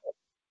 Oh,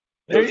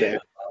 there you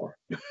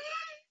go.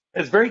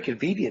 It's very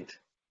convenient.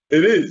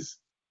 It is.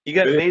 You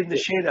got it made in the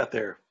shade out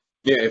there.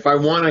 Yeah, if I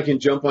want, I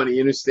can jump on the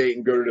interstate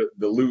and go to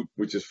the loop,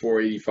 which is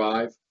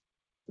 485,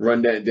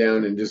 run that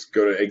down and just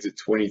go to exit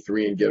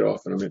 23 and get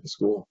off, and I'm at the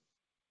school.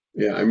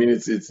 Yeah, I mean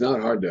it's not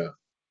hard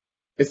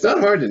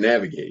to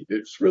navigate.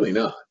 It's really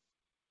not.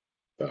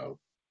 So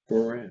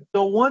where we're at.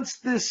 So once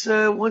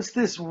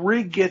this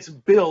rig gets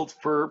built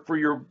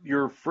for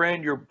your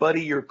friend, your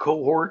buddy, your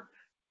cohort,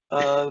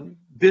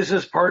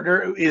 business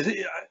partner,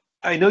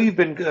 I know you've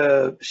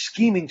been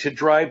scheming to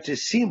drive to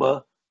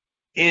SEMA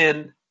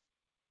in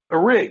a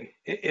rig,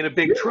 in a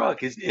big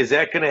truck. Is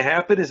that going to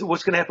happen?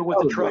 What's going to happen with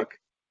the truck?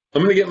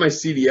 I'm going to get my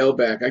CDL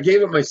back. I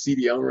gave up my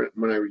CDL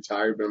when I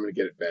retired, but I'm going to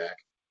get it back.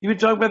 You've been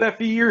talking about that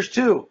for years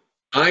too.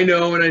 I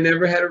know, and I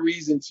never had a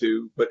reason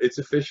to, but it's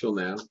official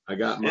now. I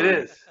got mine. It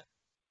is.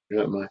 I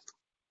got mine.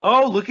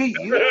 Oh, look at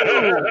you.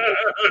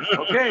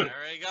 Okay. There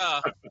we go.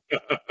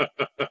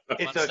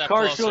 It's a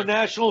Car Show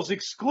Nationals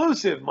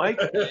exclusive, Mike.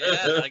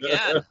 Yeah,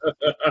 again.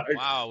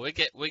 Wow, we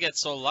get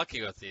so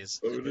lucky with these.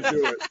 I'm gonna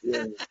do it.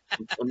 Yeah,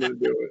 I'm gonna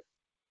do it.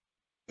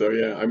 So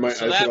yeah, I might.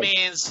 So that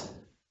means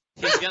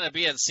he's gonna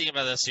be in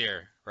SEMA this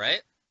year,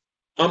 right?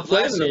 I'm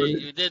planning on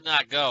it. You did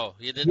not go.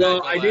 You did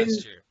not go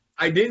last year.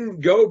 I didn't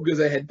go because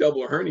I had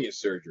double hernia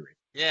surgery.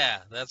 Yeah,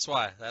 that's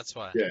why.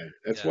 Yeah,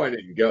 that's why I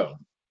didn't go.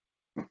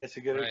 It's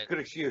a good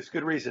excuse,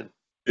 good reason.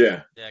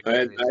 Yeah, I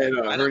had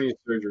a hernia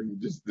surgery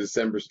just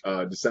December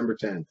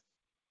 10th.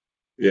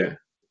 Yeah.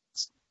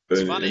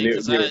 It's funny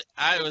because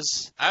I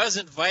was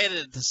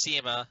invited to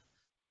SEMA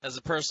as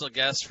a personal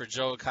guest for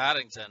Joe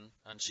Coddington,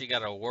 and she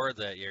got an award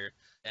that year,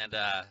 and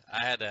I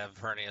had to have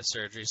hernia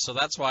surgery, so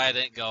that's why I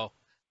didn't go.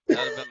 That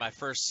would have been my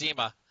first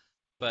SEMA,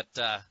 but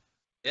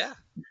yeah,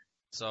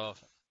 so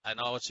I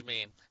know what you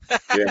mean.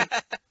 Yeah,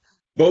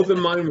 both of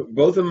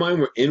mine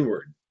were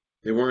inward;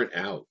 they weren't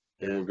out;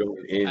 they were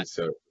going in. It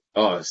sucked.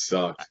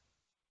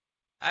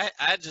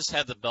 I just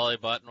had the belly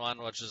button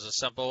one, which is a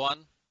simple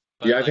one.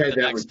 But yeah, I've had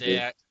that one too.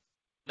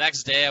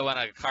 Next day I went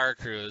on a car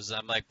cruise.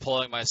 I'm like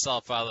pulling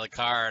myself out of the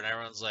car, and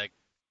everyone's like,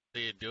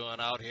 "What are you doing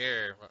out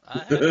here?" I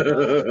had a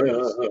belly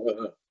cruise.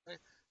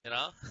 You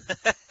know?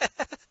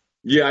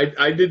 Yeah, I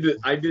had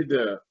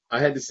the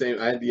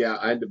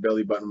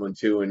belly button one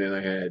too, and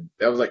then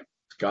that was like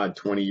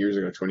 20 years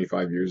ago,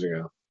 25 years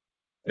ago,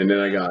 and then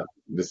I got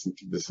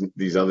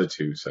these other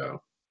two,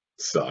 so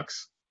it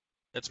sucks.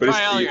 It's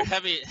probably all your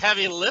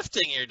heavy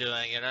lifting you're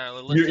doing, you're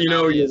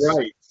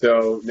right.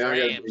 So now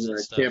I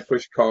can't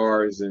push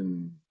cars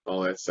and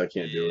all that stuff. I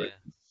can't do it.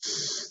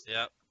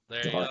 Yep,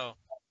 there you go.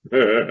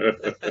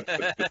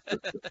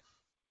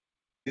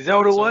 Is that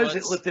what it was?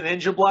 It lifted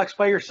engine blocks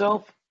by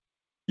yourself?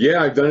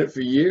 Yeah, I've done it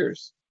for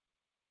years.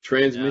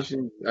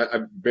 Transmission,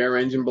 bare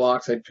engine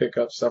blocks. I'd pick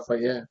up stuff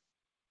like that.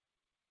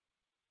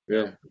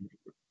 Yeah.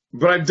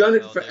 But I've done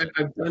it.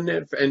 I've done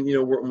that, and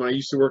when I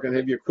used to work on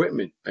heavy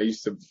equipment, I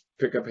used to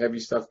pick up heavy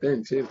stuff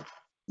then too.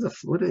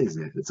 What is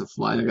it? It's a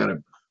fly. I got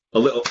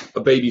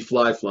a baby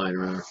fly flying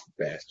around,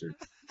 bastard.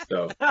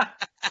 So,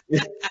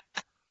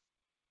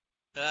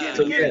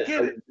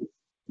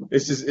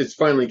 it's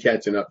finally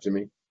catching up to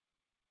me.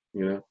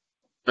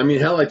 I mean,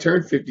 hell, I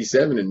turned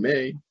 57 in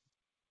May.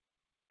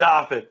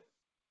 Stop it.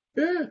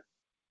 Yeah.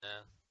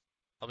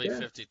 I'll be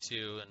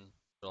 52 in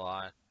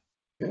July.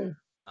 Yeah.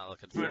 Not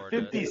looking forward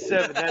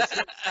 57, to it.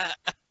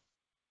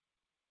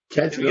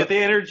 that's you got the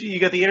energy. You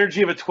got the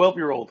energy of a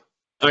 12-year-old.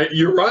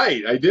 You're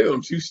right. I do.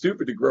 I'm too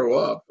stupid to grow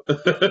up.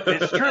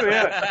 It's true.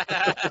 Yeah.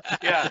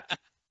 Yeah.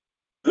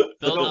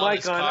 So,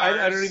 Mike,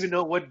 I don't even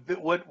know what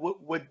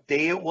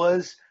day it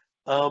was,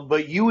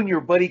 but you and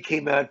your buddy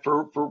came out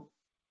for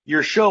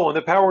your show on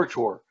the Power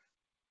Tour,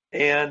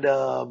 and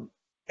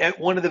at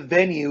one of the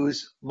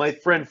venues, my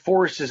friend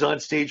Forrest is on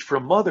stage for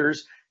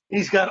Mothers.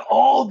 He's got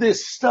all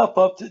this stuff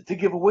up to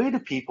give away to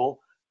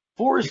people.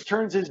 Forrest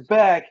turns his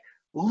back.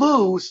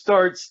 Lou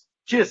starts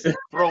just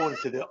throwing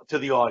to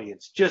the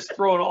audience, just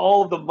throwing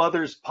all of the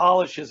Mother's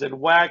polishes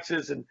and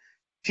waxes and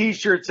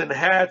T-shirts and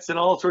hats and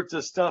all sorts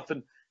of stuff.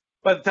 And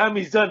by the time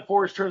he's done,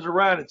 Forrest turns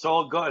around. It's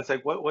all gone. It's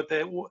like, what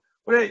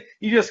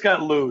you just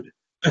got lewd.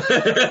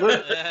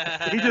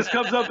 He just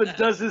comes up and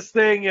does this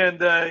thing,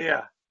 and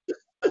yeah.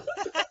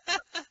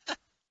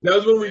 That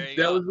was when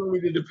we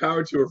did the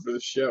Power Tour for the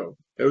show.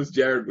 That was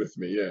Jared with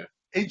me, yeah.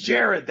 Hey,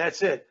 Jared,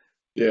 that's it.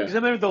 Yeah. Because I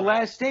remember the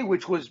last day,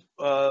 which was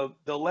at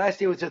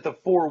the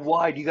 4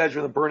 wide. You guys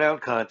were in the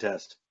burnout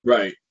contest.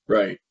 Right,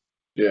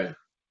 yeah.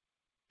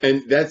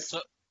 And the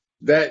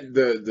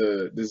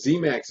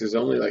Z-Max is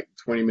only like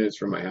 20 minutes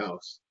from my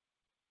house.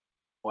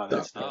 Wow,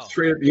 that's nice.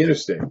 Straight up the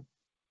interstate.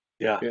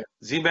 Yeah.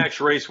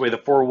 Z-Max Raceway, the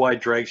 4 wide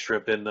drag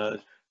strip in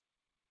not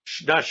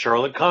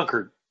Charlotte,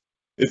 Concord.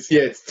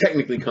 It's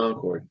technically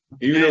Concord.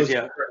 Even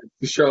though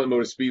the Charlotte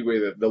Motor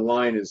Speedway, the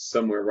line is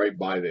somewhere right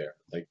by there.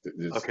 Like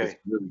it's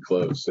really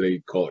close, so they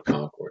call it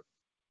Concord.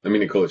 I mean,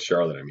 they call it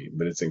Charlotte.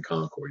 But it's in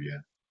Concord, yeah.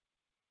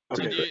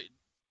 Okay.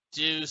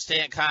 Do you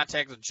stay in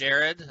contact with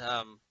Jared?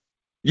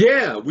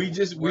 Yeah, we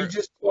just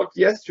talked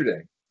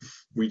yesterday.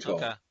 We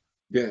talked. Okay.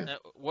 Yeah.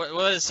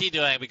 What is he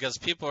doing? Because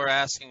people are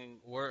asking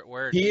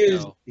where he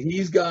is. Go?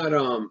 He's got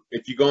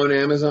if you go on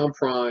Amazon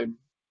Prime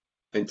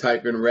and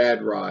type in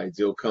Rad Rides,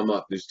 it'll come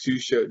up. There's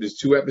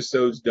 2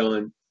 episodes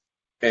done,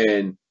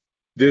 and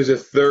there's a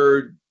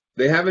third.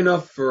 They have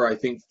enough for, I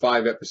think,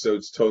 5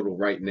 episodes total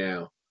right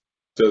now.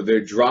 So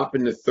they're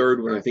dropping the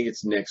third one. I think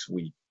it's next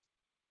week.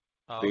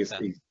 Oh,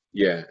 okay.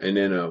 And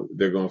then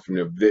they're going from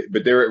there.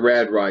 But they're at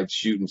Rad Rides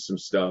shooting some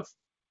stuff,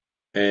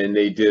 and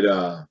they did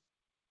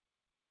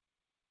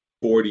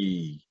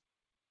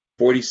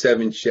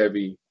 47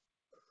 Chevy.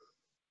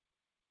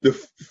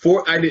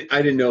 I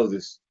didn't know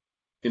this.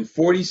 In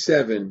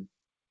 47,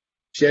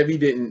 Chevy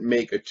didn't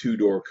make a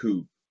 2-door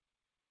coupe.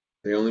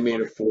 They only made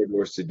a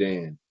 4-door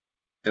sedan.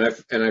 And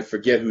I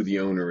forget who the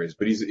owner is,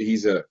 but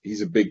he's a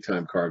big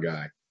time car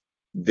guy.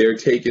 They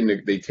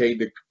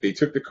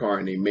took the car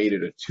and they made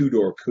it a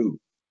 2-door coupe.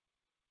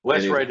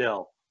 Wes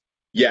Rydell.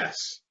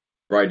 Yes,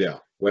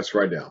 Wes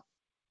Rydell.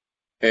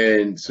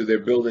 And so they're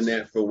building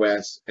that for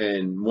Wes.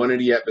 And one of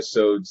the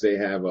episodes they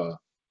have a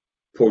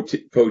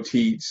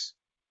Potteet's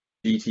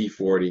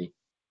GT40.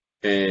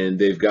 And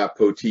they've got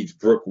Potteet's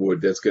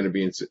Brookwood that's going to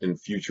be in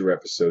future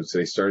episodes. So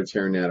they started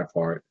tearing that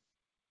apart.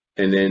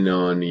 And then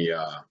on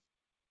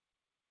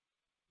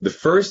the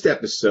first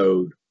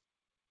episode,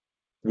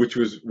 which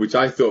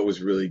I thought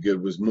was really good,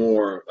 was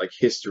more like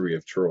history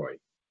of Troy.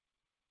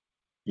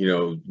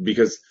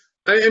 Because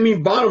I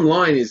mean, bottom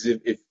line is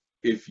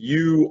if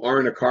you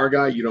aren't a car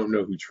guy, you don't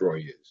know who Troy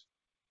is.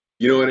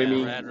 You know what I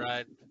mean?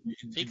 Right.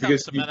 He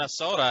comes to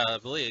Minnesota, I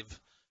believe.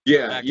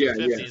 Yeah, back yeah, in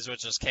the yeah. 50s,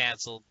 which is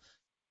canceled.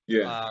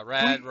 Yeah.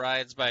 Rad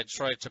Rides by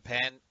Troy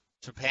Trepanier.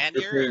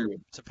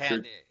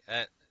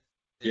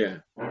 Yeah.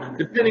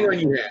 Depending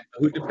on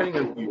depending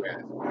on who you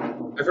ask.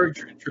 I've heard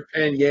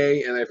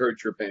Trepanier and I've heard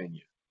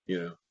Trepanier, you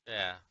know.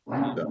 Yeah.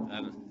 So,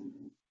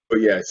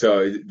 but yeah,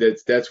 so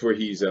that's where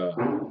he's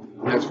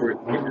that's where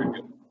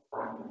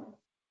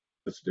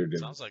that's what they're doing.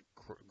 Sounds like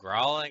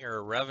growling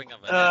or revving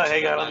of an engine.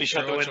 Hang on, let me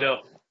shut the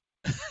window.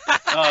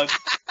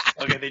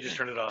 Okay, they just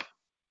turned it off.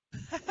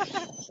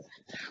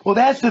 Well,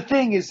 that's the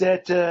thing is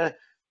that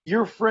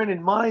your friend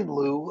and mine,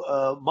 Lou,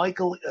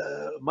 Michael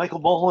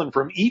Mulholland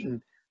from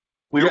Eaton,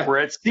 we're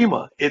at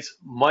SEMA. It's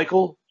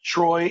Michael,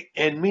 Troy,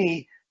 and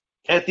me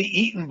at the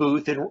Eaton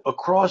booth, and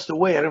across the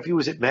way, I don't know if he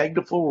was at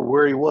Magnaflow or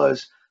where he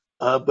was,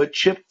 but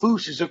Chip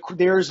Foose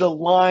there's a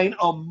line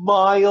a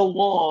mile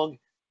long.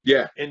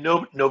 Yeah. And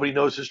nobody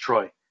knows it's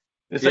Troy.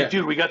 It's like,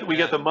 dude, we got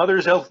the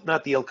Mothers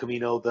not the El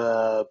Camino,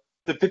 the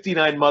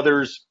 59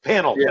 Mothers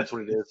panel. Yeah. That's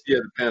what it is. Yeah,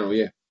 the panel.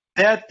 Yeah.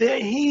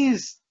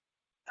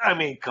 I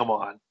mean, come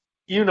on.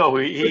 You know who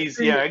he's.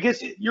 Yeah, I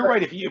guess you're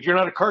right. If you're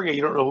not a car guy,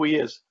 you don't know who he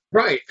is.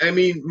 Right. I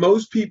mean,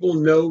 most people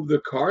know the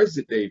cars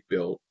that they've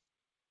built,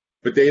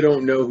 but they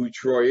don't know who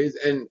Troy is.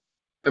 And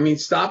I mean,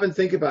 stop and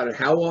think about it.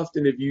 How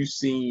often have you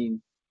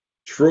seen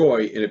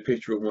Troy in a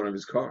picture of one of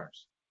his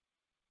cars?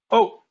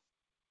 Oh,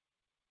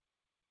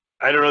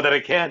 I don't know that I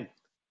can.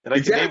 That I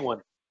can name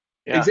one.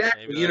 Yeah.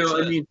 Exactly. You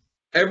know, I mean,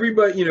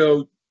 everybody, you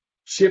know,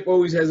 Chip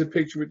always has a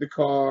picture with the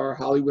car,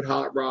 Hollywood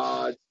Hot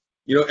Rod.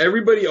 You know,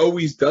 everybody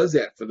always does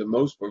that for the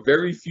most part.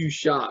 Very few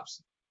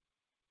shops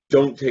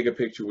don't take a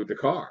picture with the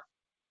car.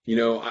 You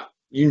know,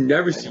 you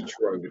never see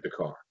Troy with the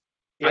car.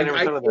 Yeah, I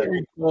can't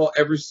recall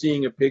ever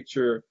seeing a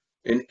picture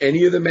in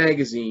any of the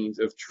magazines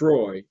of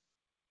Troy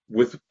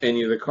with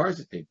any of the cars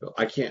that they built.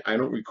 I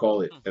don't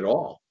recall it at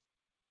all.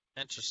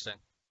 Interesting.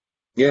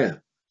 Yeah.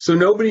 So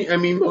nobody, I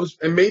mean,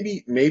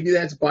 maybe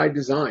that's by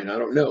design. I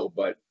don't know,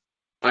 but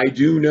I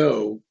do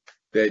know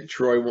that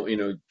Troy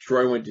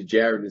went to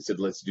Jared and said,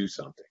 let's do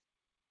something.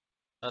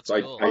 That's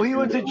cool. He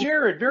went to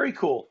Jared. Very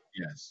cool.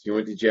 Yes. He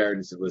went to Jared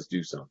and said, let's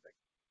do something.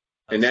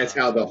 And that's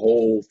how the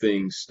whole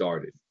thing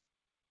started.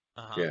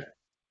 Yeah.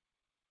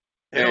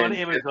 And on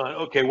Amazon.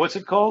 Okay. What's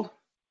it called?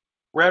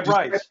 Rad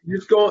Rides.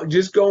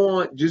 Just go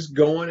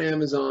on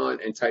Amazon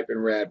and type in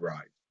Rad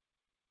Ride.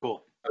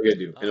 Cool. All you gotta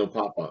do, and it'll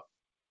pop up.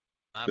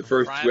 I'm a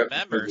Prime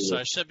member, so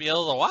I should be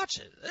able to watch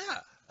it.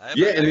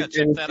 Yeah. And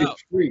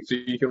it's free, so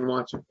you can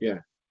watch it. Yeah.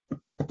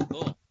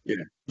 Cool. Yeah.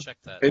 Check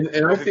that. And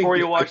I think before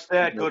you watch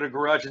that, go to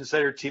Garage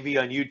Insider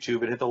TV on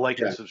YouTube and hit the like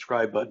and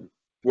subscribe button.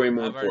 Way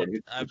more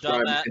important. I've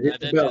done that. I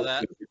did do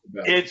that.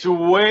 It's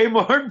way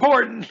more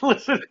important.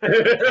 Listen.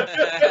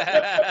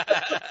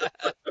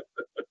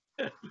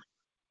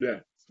 Yeah,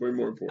 it's way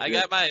more important. I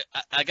got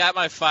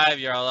my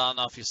 5-year-old. I don't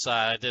know if you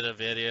saw it. I did a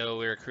video.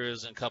 We were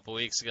cruising a couple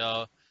weeks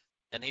ago,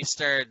 and he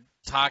started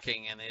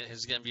talking, and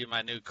he's gonna be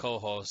my new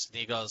co-host. And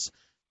he goes,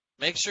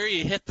 "Make sure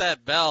you hit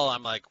that bell."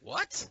 I'm like,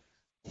 "What?"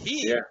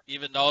 He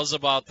even knows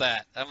about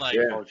that. I'm like,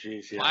 "Oh,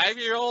 geez,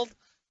 5-year-old."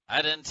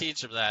 I didn't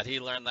teach him that.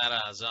 He learned that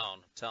on his own.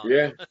 I'm telling you.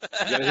 You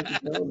gotta hit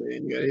the bell,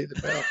 man. You gotta hit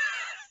the bell.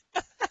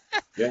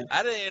 Yeah.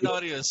 I didn't even know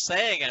what he was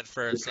saying at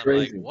first. I'm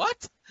like,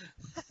 what?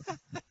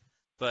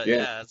 But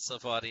it's so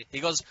funny. He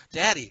goes,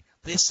 "Daddy,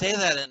 they say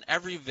that in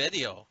every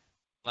video."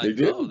 I'm like,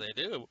 they do. Oh, they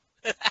do.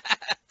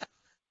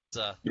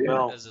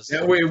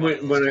 That way,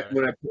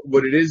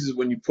 what it is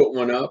when you put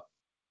one up,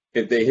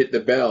 if they hit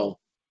the bell,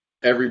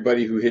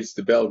 everybody who hits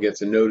the bell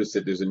gets a notice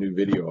that there's a new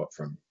video up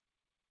from you.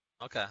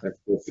 Okay.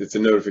 It's a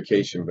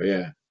notification, but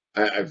yeah,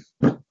 I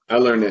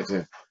learned that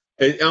too.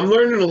 I'm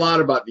learning a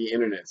lot about the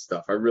internet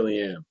stuff. I really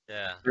am.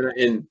 Yeah.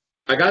 And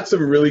I got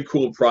some really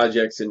cool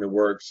projects in the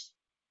works.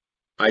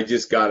 I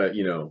just gotta,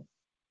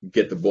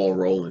 get the ball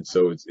rolling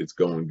so it's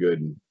going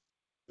good, and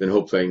then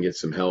hopefully I can get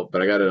some help.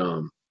 But I got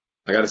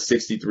a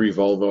 63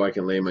 Volvo I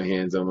can lay my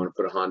hands on. I want to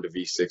put a Honda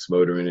V6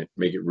 motor in it,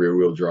 make it rear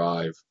wheel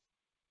drive.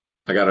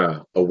 I got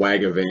a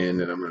Wagavan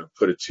that I'm gonna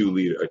put a 2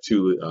 liter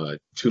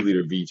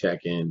VTEC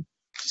in.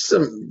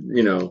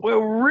 Well,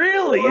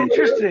 really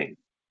interesting.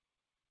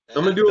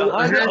 I'm gonna do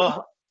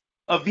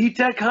a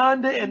VTEC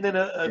Honda and then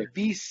a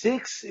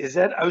V6. Is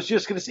that? I was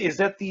just gonna say, is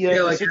that the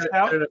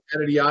 6000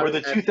 or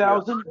the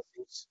 2000?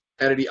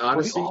 Out of the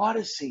Odyssey. Oh, the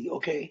Odyssey.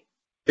 Okay.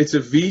 It's a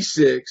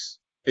V6.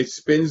 It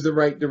spins the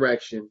right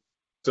direction.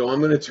 So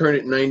I'm gonna turn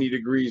it 90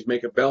 degrees,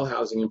 make a bell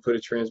housing, and put a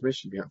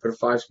transmission behind. Put a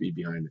 5-speed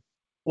behind it.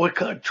 What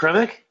kind?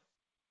 Tremec?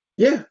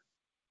 Yeah.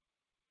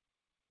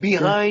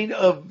 Behind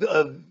a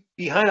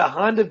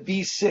Honda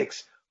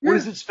V6. What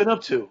does it spin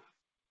up to?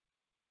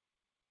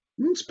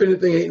 You can spin the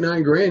thing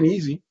 $8-9 grand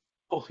easy.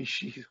 Holy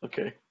shit!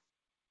 Okay.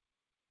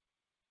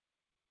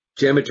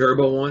 Jam a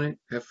turbo on it.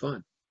 Have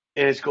fun.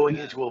 And it's going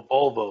into a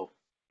Volvo.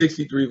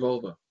 63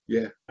 Volvo.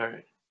 Yeah. All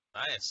right.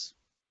 Nice.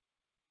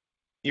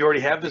 You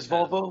already have this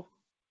Volvo?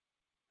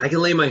 I can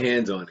lay my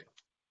hands on it.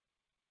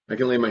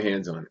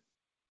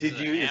 Did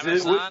you?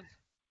 Amazon?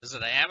 Is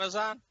it an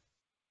Amazon?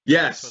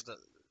 Yes.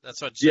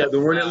 That's what the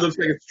one that looks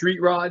like a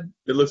street rod.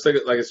 It looks like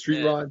a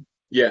street rod.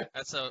 Yeah.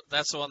 That's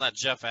the one that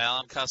Jeff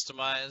Allen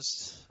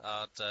customized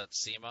out at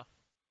SEMA.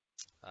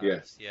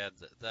 Yeah. Yeah,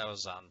 that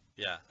was on.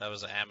 Yeah, that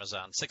was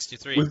Amazon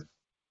 63.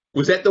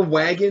 Was that the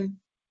wagon?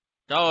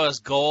 No, it was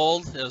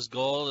gold. It was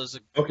gold. It was a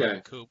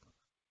Okay. coupe.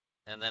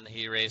 And then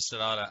he raced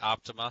it out at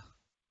Optima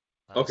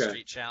Okay.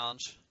 Street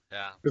Challenge.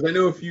 Yeah. Because I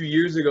know a few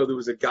years ago there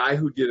was a guy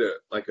who did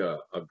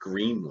a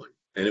green one,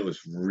 and it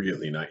was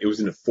really nice. It was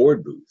in a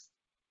Ford booth,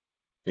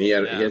 and he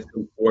had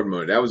some Ford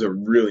motor. That was a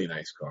really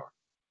nice car.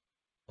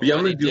 But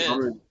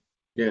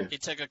yeah, he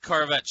took a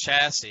Corvette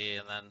chassis,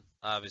 and then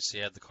obviously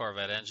he had the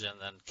Corvette engine.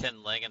 Then Ken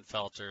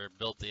Langenfelter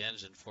built the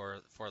engine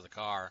for the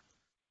car,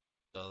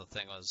 so the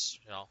thing was,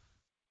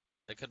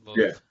 it could move.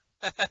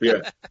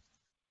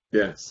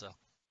 Yeah. So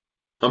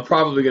I'm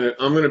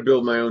gonna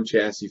build my own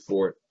chassis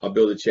for it. I'll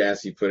build a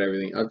chassis, put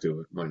everything. I'll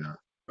do it. Why not?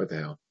 What the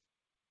hell?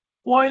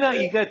 Why not?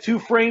 You got 2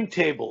 frame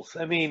tables.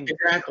 I mean,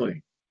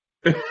 exactly.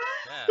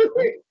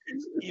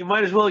 You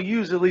might as well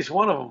use at least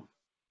one of them.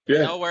 We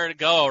know where to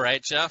go,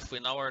 right, Jeff? We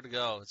know where to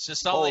go. It's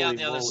just only on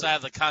the other side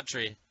of the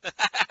country.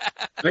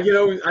 I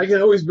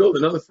can always build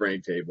another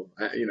frame table.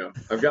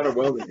 I've got a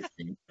welding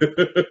machine. There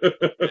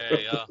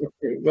you go.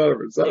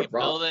 It's not a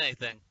problem. Build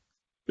anything.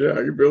 Yeah, I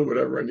can build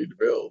whatever I need to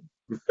build.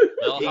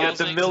 You got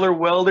the Miller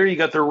welder. You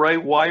got the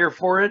right wire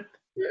for it.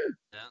 Yeah.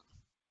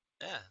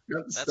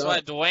 That's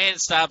why Dwayne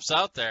stops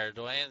out there.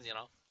 Dwayne,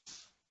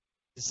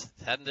 he's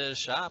heading to his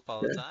shop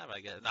all the time. I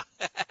guess.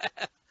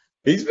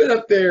 He's been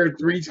up there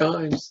 3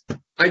 times.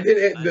 I did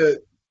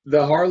it,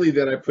 the Harley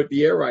that I put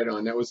the air ride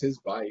on. That was his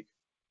bike.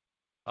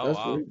 Oh,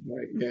 wow.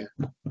 Yeah.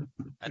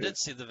 I did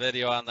see the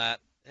video on that.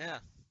 Yeah.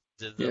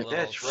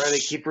 That's right. I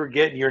keep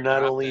forgetting you're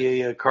not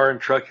only a car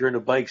and truck, you're into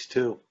bikes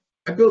too.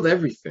 I build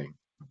everything.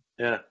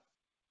 Yeah.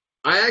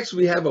 I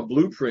actually have a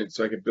blueprint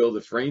so I could build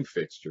a frame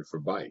fixture for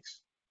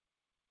bikes.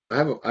 I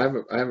have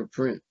a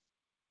print.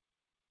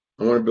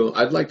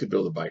 I'd like to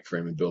build a bike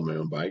frame and build my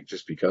own bike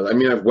just because. I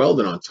mean, I've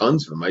welded on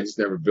tons of them. I just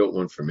never built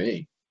one for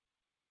me.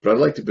 But I'd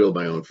like to build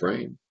my own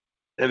frame.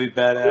 That'd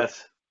be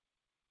badass.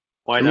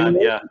 Why not?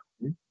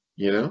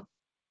 Yeah.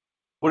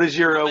 What's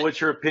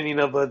your opinion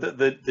of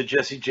the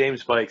Jesse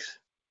James bikes?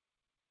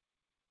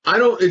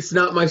 It's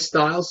not my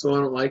style, so I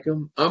don't like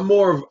them. I'm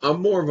more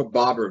of a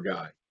bobber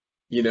guy.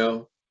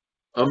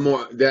 I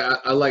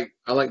like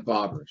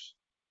bobbers.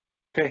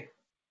 Okay.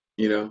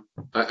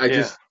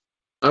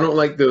 I don't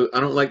like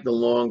the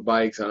long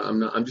bikes.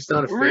 I'm just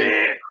not a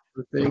fan of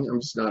the thing.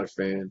 I'm just not a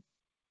fan.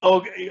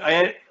 Oh, I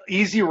had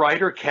Easy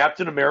Rider,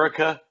 Captain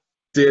America.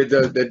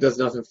 That does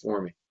nothing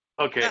for me.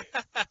 Okay.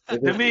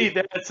 To me, you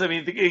get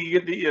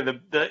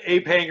the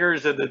ape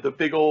hangers and the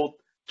big old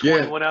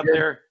 21 out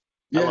there.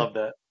 I love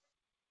that.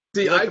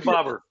 See, the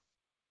bobber.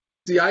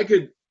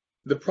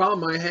 The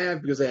problem I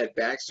have, because I had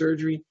back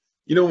surgery,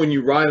 when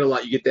you ride a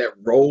lot, you get that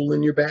roll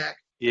in your back.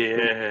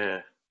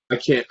 Yeah. I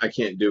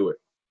can't do it.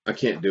 I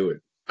can't do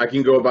it. I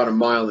can go about a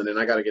mile and then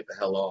I got to get the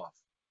hell off.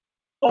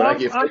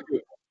 But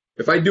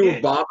if I do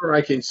a bobber,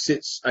 I can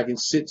sit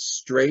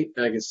straight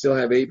and I can still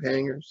have ape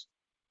hangers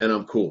and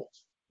I'm cool.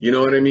 You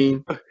know what I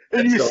mean?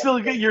 And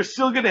you're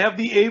still going to have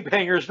the ape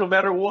hangers no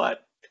matter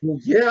what. Well,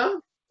 yeah.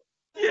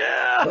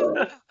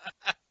 Yeah.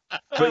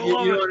 But you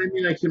know what I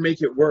mean? I can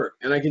make it work,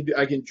 and I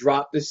can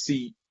drop the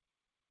seat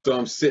so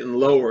I'm sitting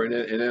lower, and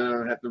then I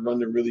don't have to run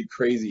the really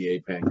crazy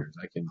ape hangers.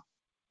 I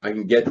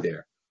can get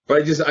there,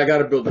 but I got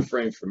to build a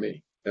frame for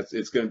me.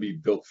 It's going to be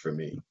built for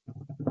me.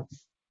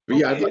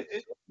 But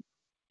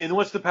and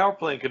what's the power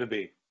plant going to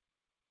be?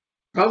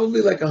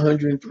 Probably like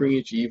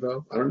 103-inch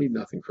Evo. I don't need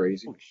nothing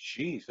crazy. Oh,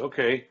 jeez.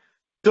 Okay.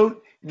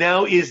 So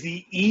now is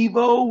the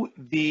Evo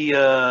the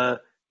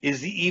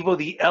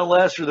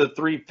LS or the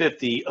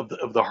 350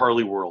 of the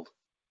Harley world?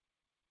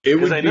 It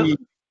would be.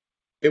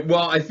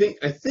 Well, I think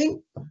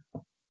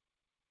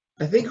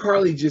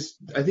Harley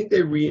I think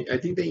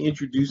they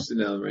introduced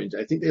another range.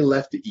 I think they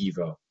left the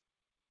Evo.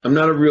 I'm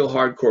not a real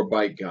hardcore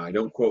bike guy.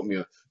 Don't quote me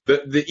on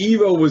the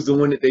Evo was the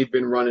one that they've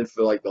been running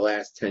for like the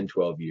last 10,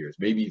 12 years,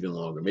 maybe even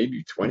longer,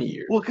 maybe 20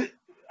 years. Well,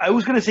 I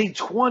was going to say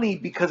 20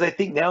 because I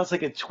think now it's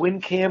like a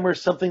twin cam or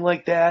something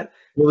like that.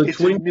 Well, the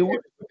twin cam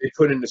they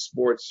put in the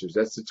Sportsters.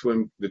 That's the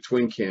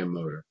twin cam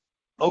motor.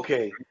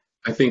 Okay.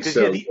 I think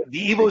so. Yeah,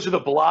 the Evos are the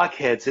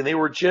blockheads, and they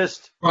were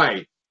just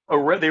right.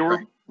 They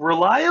were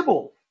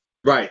reliable.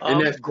 Right,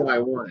 and that's why I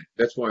want it.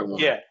 That's why I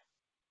want it.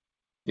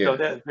 Yeah. So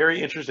that's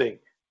very interesting.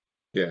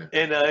 Yeah.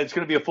 And it's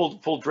going to be a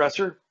full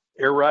dresser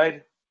air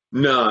ride.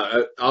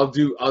 No, I'll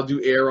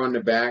do air on the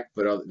back,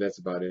 but that's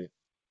about it.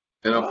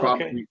 And I'll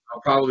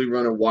probably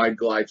run a wide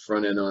glide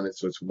front end on it,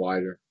 so it's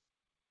wider.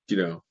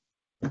 Do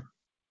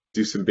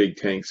some big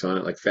tanks on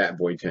it, like Fat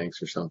Boy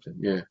tanks or something.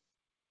 Yeah.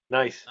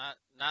 Nice.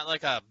 Not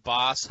like a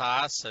Boss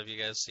Haas. Have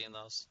you guys seen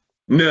those?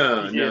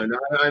 No,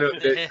 I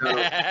don't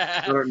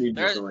need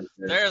something like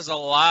that. There's a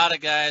lot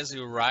of guys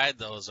who ride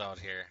those out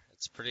here.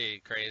 It's pretty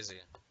crazy.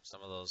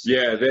 Some of those.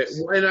 Yeah,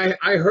 and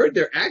I heard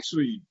they're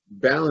actually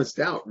balanced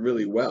out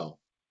really well.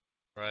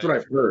 Right. That's what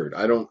I've heard.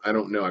 I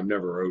don't know. I've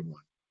never rode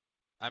one.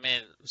 I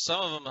mean,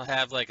 some of them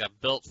have like a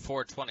built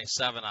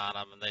 427 on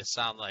them, and they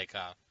sound like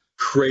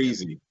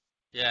crazy.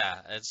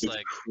 Yeah, it's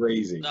like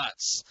crazy,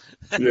 nuts.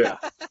 Yeah,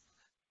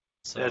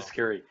 so. That's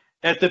scary.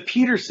 At the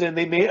Peterson,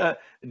 they made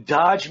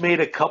Dodge made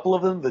a couple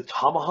of them. The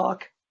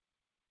Tomahawk.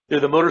 They're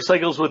the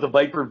motorcycles with the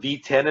Viper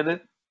V10 in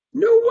it.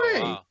 No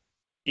way. Wow.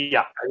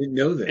 Yeah, I didn't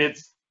know that.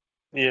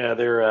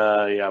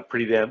 They're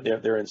pretty damn.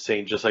 They're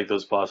insane, just like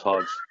those Boss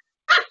Hogs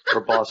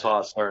or Boss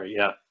Hoss. Sorry,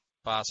 yeah.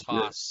 Boss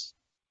Hoss.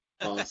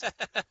 Awesome.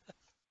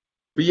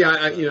 But yeah,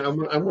 I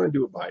want to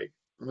do a bike.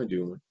 I'm gonna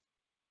do one.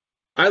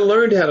 I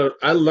learned how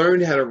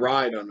to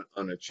ride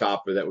on a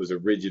chopper that was a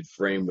rigid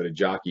frame with a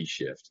jockey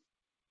shift.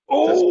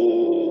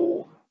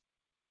 Oh.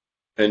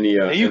 And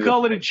you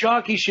call it a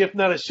jockey shift,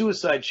 not a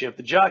suicide shift.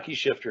 The jockey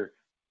shifter.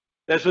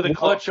 That's with a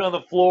clutch on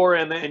the floor,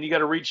 and you got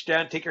to reach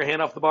down, take your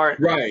hand off the bar.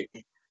 Right.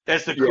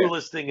 That's the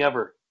coolest thing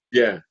ever.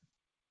 Yeah.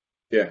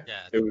 Yeah.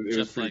 It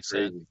was pretty like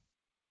crazy.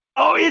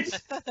 Oh,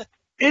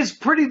 it's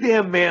pretty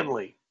damn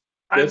manly.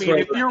 If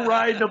you're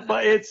riding a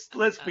bike,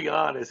 let's be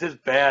honest, it's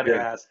badass.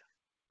 Yeah.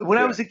 When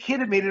I was a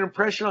kid, it made an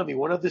impression on me.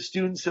 One of the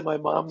students in my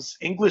mom's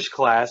English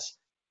class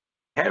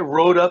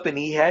rode up, and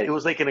it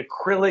was like an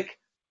acrylic,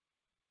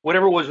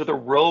 whatever it was, with a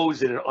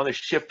rose in it on a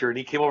shifter, and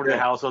he came over to the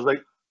house. I was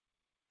like,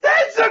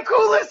 that's the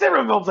coolest ever.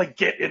 My mom's like,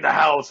 get in the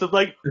house. I'm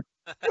like,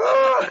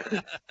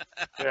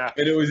 yeah.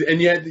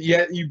 And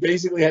you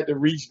basically had to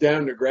reach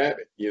down to grab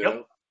it, you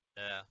know?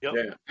 Yeah.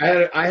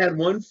 Yeah. I had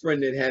one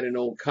friend that had an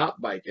old cop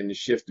bike, and the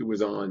shifter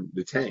was on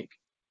the tank.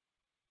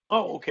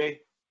 Oh, okay.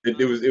 It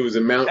was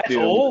a mount. That's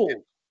old.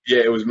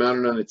 It was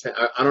mounted on the tank.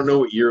 I don't know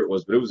what year it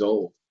was, but it was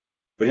old.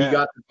 But he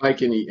got the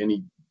bike and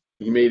he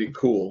made it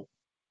cool,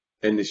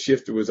 and the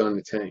shifter was on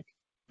the tank.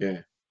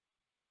 Yeah.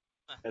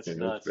 That's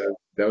nuts.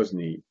 That was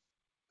neat.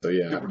 So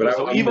yeah, but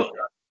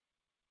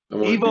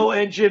Evo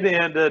engine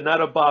and not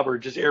a bobber,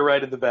 just air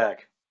ride in the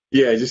back.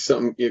 Yeah, just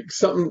something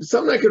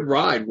I could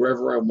ride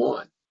wherever I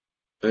want.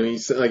 I mean,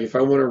 so, like if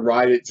I want to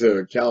ride it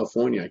to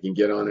California, I can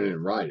get on it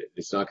and ride it.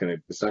 It's not gonna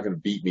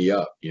beat me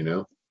up, you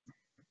know.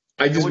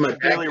 What's your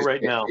daily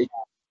right now?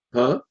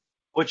 Huh?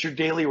 What's your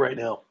daily right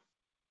now?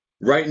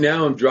 Right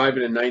now, I'm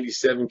driving a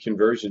 '97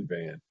 conversion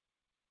van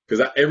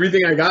because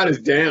everything I got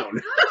is down.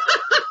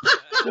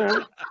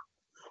 Yeah,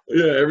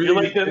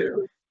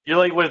 everything. You're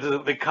like with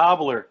the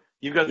cobbler.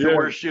 You've got the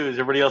worst shoes.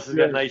 Everybody else has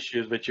got nice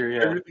shoes, but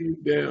everything's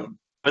down.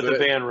 But the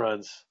van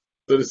runs.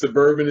 So the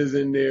Suburban is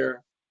in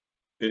there,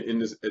 at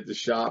the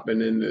shop, and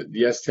then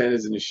the S10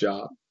 is in the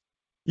shop.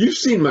 You've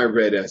seen my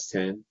red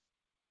S10,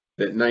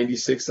 that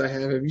 '96 I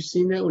have. Have you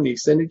seen that one, the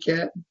extended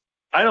cab?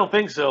 I don't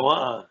think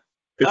so.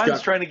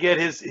 Don's trying to get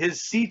his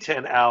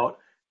C10 out.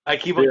 I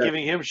keep on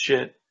giving him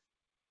shit.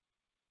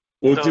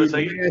 Well, so dude,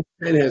 the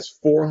S10 has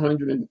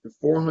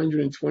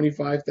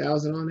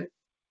 425,000 on it.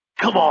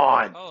 Come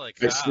on! Holy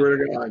cow. I swear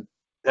to God.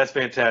 That's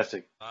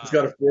fantastic. Wow. It's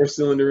got a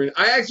 4-cylinder in it.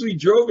 I actually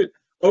drove it.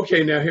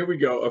 Okay, now here we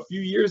go. A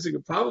few years ago,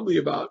 probably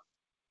about,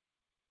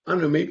 I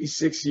don't know, maybe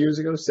 6 years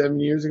ago, 7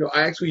 years ago,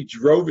 I actually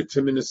drove it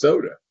to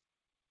Minnesota.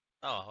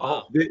 Oh,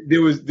 wow.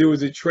 There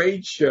was a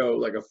trade show,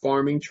 like a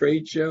farming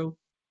trade show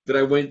that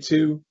I went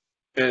to,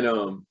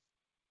 and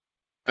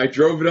I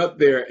drove it up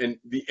there, and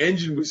the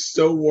engine was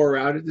so wore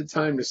out at the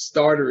time. The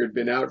starter had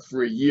been out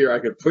for a year. I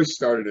could push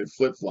start it in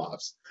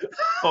flip-flops.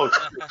 Oh,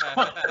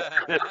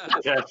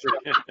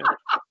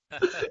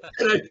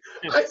 and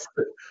I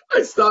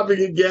stop and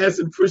get gas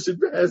and push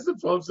it past the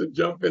pumps and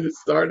jump in and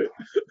start it.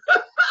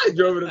 I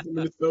drove it up to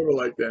Minnesota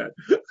like that.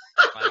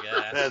 My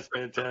gosh. That's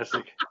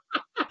fantastic.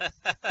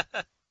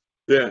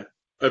 Yeah.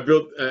 I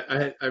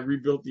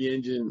rebuilt the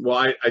engine. Well,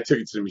 I took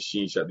it to the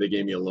machine shop. They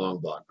gave me a long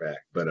block back,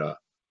 but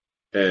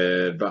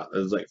it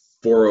was like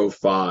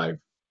 405.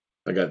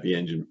 I had the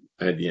engine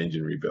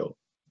rebuilt.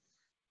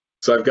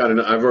 So I've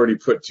already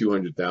put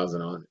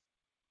 200,000 on it.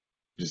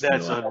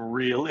 That's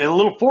unreal. And a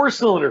little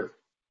 4-cylinder.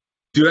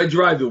 Dude, I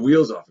drive the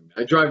wheels off of it.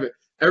 I drive it.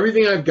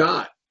 Everything I've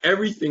got,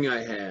 everything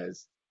I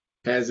has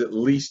at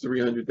least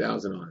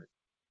 300,000 on it.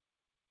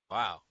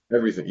 Wow.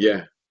 Everything.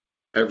 Yeah.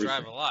 Everything. You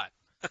drive a lot.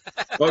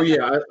 Oh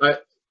yeah,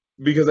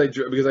 because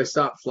I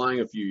stopped flying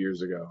a few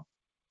years ago.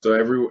 So I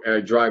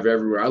drive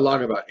everywhere. I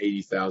log about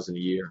 80,000 a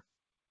year.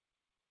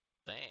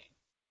 Dang.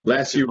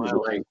 Last year was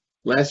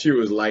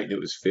light and it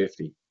was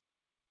 50.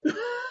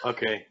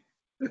 Okay.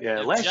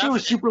 Yeah, last year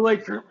was super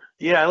light for.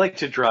 Yeah, I like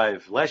to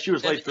drive. Last year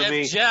was light for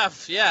me.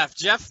 If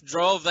Jeff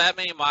drove that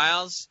many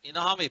miles, you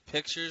know how many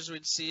pictures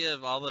we'd see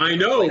of all the. I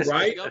know,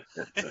 right?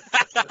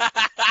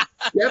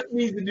 Jeff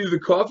needs to do the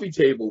coffee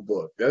table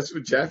book. That's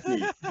what Jeff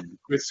needs.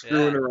 Quit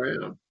screwing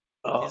around.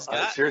 Oh,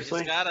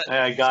 seriously?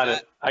 I got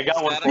it. I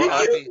got one for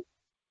you.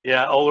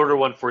 Yeah, I'll order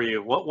one for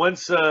you.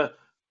 Once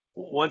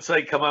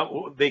they come out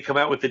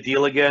with the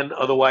deal again.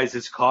 Otherwise,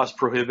 it's cost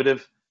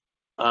prohibitive.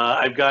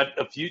 I've got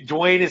a few.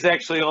 Dwayne is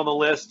actually on the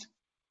list.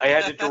 I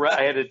had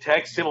to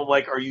text him. I'm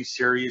like, "Are you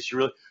serious? You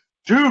really,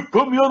 dude?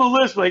 Put me on the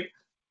list." I'm like,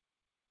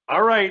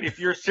 all right, if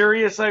you're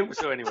serious.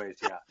 So, anyways,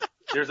 yeah.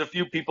 There's a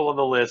few people on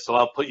the list, so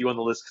I'll put you on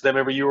the list because I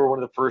remember you were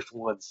one of the first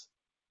ones.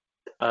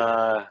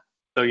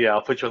 So yeah,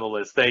 I'll put you on the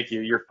list. Thank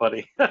you. You're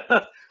funny.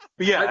 But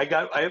yeah,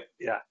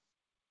 yeah.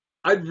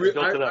 I'd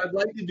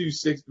like to do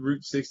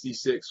Route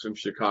 66 from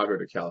Chicago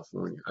to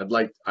California.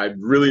 I'd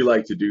really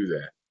like to do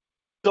that.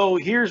 So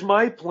here's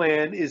my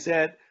plan: is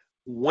that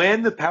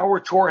when the Power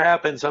Tour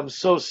happens, I'm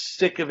so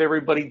sick of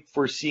everybody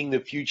foreseeing the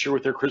future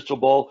with their crystal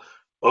ball.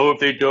 Oh, if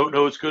they don't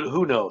know, it's good.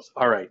 Who knows?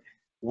 All right.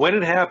 When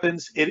it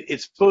happens,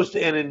 it's supposed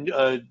to end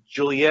in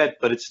Joliet,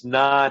 but it's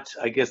not.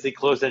 I guess they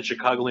closed down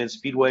Chicagoland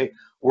Speedway.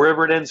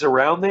 Wherever it ends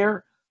around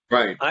there,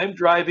 right? I'm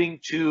driving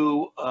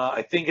to,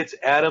 I think it's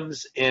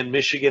Adams and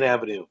Michigan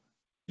Avenue,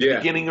 yeah.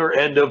 Beginning or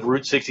end of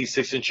Route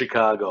 66 in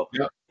Chicago.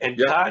 Yep. And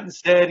Cotton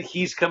said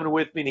he's coming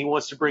with me and he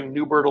wants to bring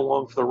Newbert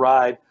along for the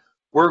ride.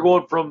 We're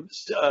going from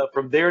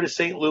there to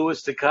St.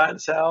 Louis to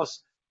Cotton's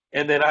house,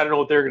 and then I don't know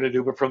what they're going to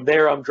do, but from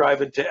there I'm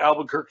driving to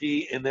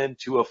Albuquerque and then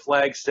to a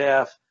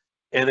Flagstaff,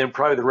 and then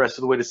probably the rest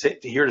of the way to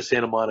here to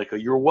Santa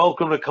Monica. You're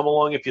welcome to come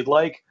along if you'd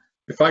like.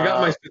 If I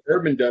got my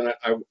Suburban done,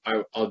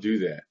 I'll do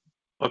that.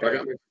 Okay. If I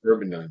got my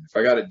Suburban done, if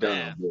I got it done,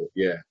 I'll do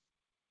it.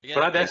 Yeah.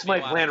 But that's my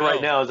plan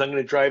right now. Is I'm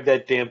going to drive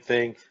that damn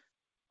thing.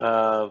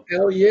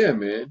 Hell yeah,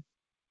 man.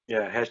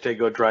 Yeah. Hashtag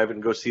go drive it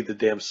and go see the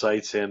damn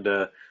sights and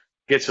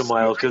get some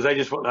miles because I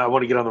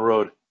want to get on the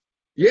road.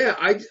 Yeah,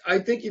 I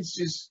think it's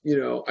just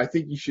I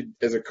think you should,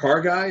 as a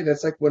car guy,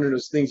 that's like one of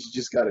those things you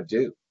just got to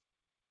do.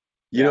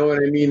 You know what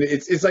I mean?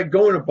 It's like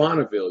going to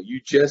Bonneville. You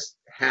just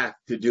have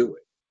to do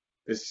it.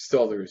 It's just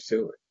all there is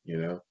to it.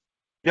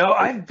 No,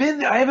 I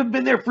haven't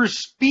been there for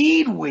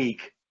Speed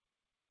Week.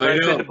 I've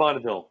been to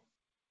Bonneville.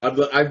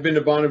 I've been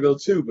to Bonneville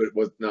too, but it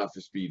was not for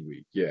Speed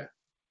Week. Yeah,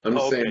 I'm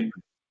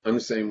the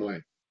same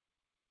way.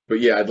 But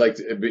yeah, I'd like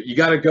to. But you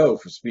got to go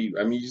for Speed.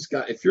 I mean, you just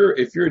got. If you're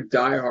a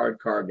diehard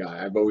car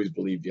guy, I've always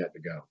believed you had to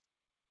go.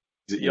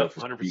 Yep,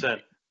 100%.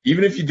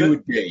 Even if you do a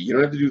day, you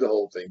don't have to do the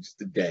whole thing.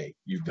 Just a day,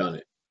 you've done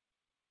it.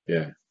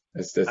 Yeah,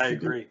 that's. I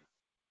agree.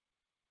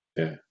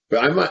 Yeah,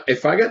 but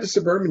if I got the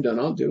Suburban done,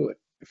 I'll do it.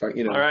 If I,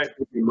 all right,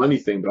 it's a money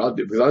thing, but I'll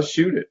do it because I'll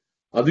shoot it.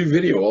 I'll do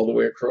video all the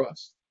way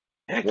across.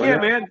 Heck yeah,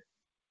 man.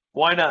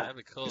 Why not? That'd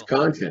be cool. It's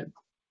content.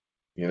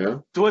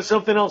 So what's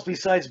something else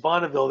besides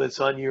Bonneville that's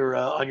on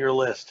your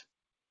list?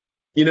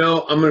 I'm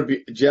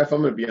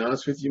gonna be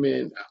honest with you,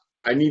 man.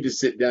 I need to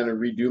sit down and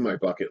redo my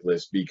bucket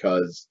list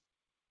because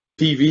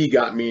TV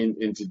got me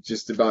into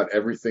just about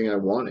everything I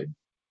wanted.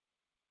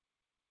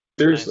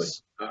 Seriously,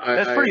 nice.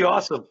 That's pretty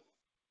awesome.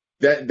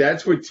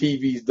 That's what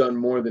TV's done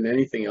more than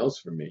anything else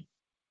for me.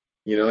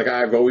 Like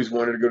I've always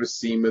wanted to go to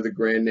SEMA, the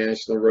Grand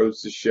National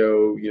Roadster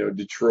Show,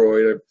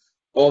 Detroit,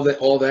 all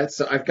that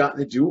stuff. I've gotten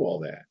to do all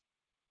that.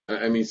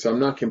 I mean, so I'm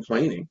not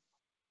complaining.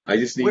 I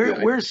just need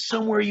where's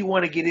somewhere you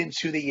want to get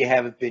into that you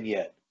haven't been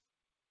yet?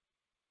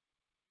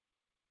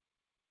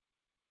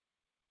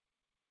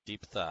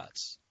 Deep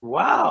thoughts.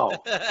 Wow.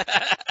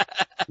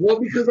 Well,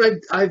 because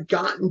I've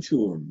gotten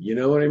to them. You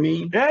know what I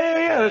mean?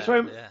 Yeah. That's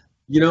right.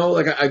 Yeah.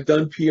 Like I've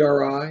done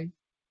PRI,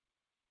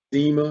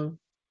 SEMA.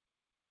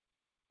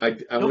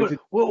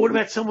 What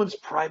about someone's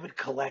private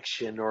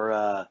collection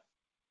or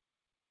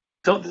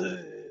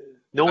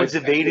no one's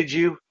evaded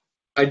you?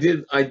 I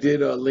did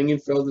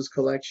Lingenfelder's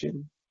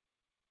collection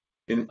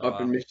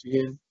up in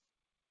Michigan.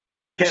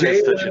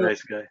 Kevin's such a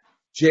nice guy.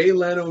 Jay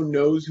Leno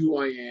knows who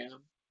I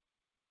am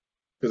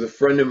because a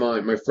friend of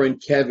mine, my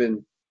friend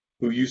Kevin,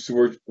 who used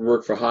to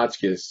work for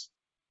Hotchkiss,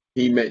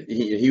 he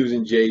was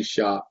in Jay's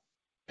shop,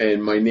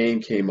 and my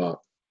name came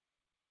up.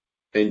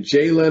 And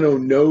Jay Leno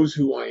knows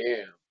who I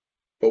am,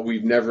 but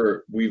we've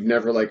never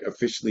like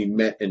officially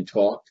met and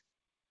talked.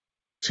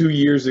 2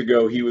 years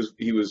ago, he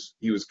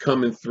was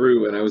coming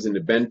through, and I was in the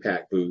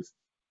BenPack booth,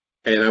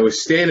 and I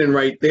was standing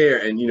right there,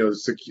 and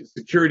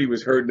security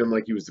was herding him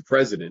like he was the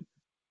president.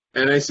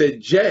 And I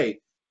said, Jay,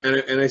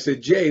 and I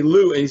said, Jay,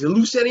 Lou, and he said,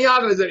 Lou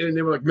Santiago, and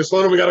they were like, Miss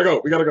Leno, we gotta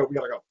go.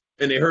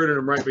 And they herded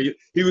him right, but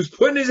he was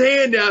putting his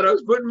hand out, I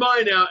was putting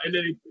mine out, and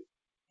then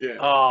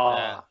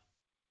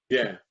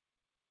yeah.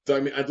 So I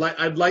mean,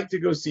 I'd like to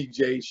go see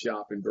Jay's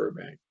shop in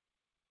Burbank,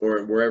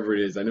 or wherever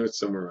it is. I know it's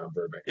somewhere around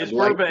Burbank. It's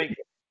Burbank.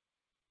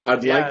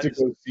 I'd like to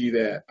go see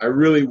that. I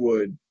really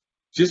would,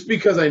 just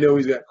because I know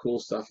he's got cool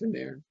stuff in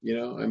there.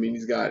 I mean,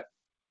 he's got.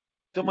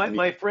 So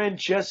my friend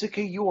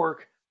Jessica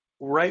York,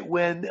 right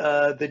when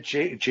the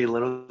Jay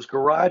Leno's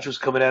Garage was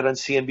coming out on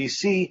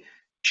CNBC,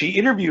 she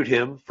interviewed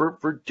him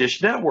for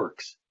Dish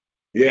Networks.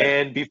 Yeah.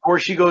 And before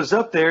she goes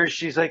up there,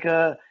 she's like,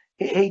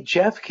 "Hey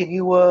Jeff, can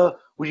you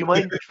would you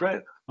mind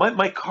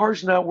my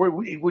car's not where?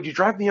 Would you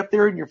drive me up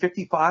there in your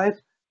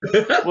 55?"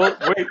 Well,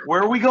 wait,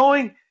 where are we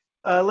going?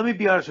 Let me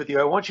be honest with you.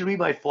 I want you to be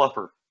my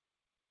fluffer.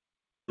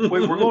 Wait,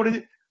 we're going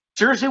to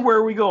seriously. Where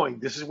are we going?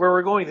 This is where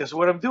we're going. This is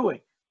what I'm doing.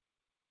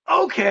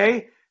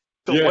 Okay.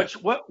 So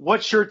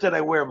what shirt did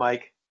I wear,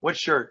 Mike? What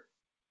shirt?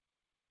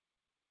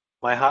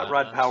 My Hot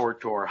Rod Power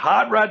Tour.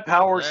 Hot Rod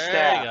Power there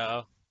staff. You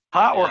go.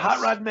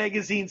 Hot Rod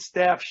Magazine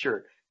staff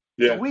shirt.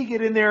 Yeah. So we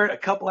get in there a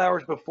couple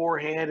hours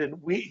beforehand,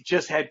 and we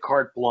just had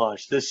carte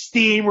blanche. The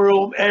steam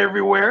room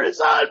everywhere.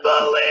 It's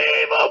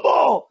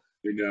unbelievable.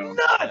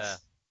 Nuts. Yeah.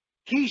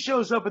 He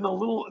shows up in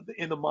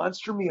the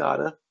Monster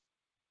Miata,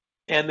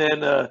 and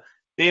then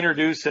they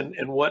introduce and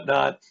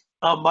whatnot.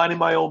 I'm minding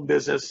my own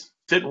business,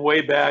 sitting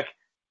way back.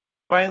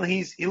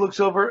 finally he looks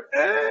over.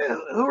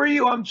 Who are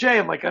you? I'm Jay.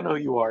 I'm like, I know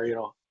who you are.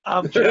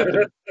 I'm Jeff.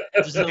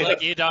 Just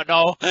like you don't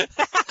know.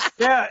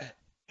 Yeah,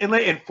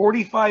 and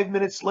 45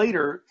 minutes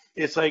later,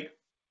 it's like,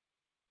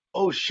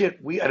 oh shit,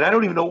 and I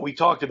don't even know what we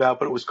talked about,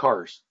 but it was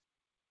cars.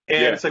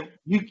 And it's like,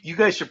 you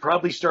guys should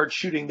probably start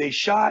shooting. They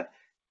shot,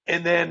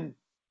 and then,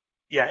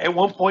 at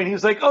one point he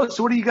was like, oh,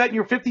 so what do you got in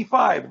your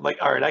 55? I'm like,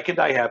 all right, I can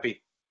die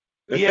happy.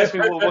 He asked me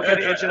what kind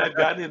of engine I've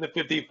gotten in the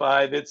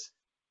 55.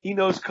 He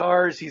knows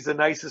cars. He's the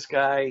nicest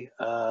guy.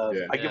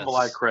 I give him a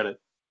lot of credit.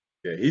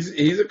 Yeah,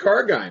 he's a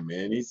car guy,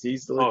 man.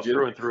 He's legit.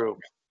 Through and through.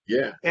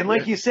 Yeah. And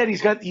like you said,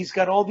 he's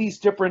got all these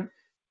different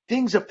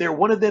things up there.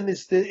 One of them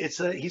is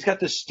he's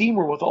got the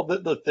steamer with all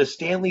the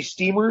Stanley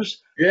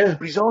steamers. Yeah.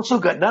 But he's also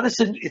got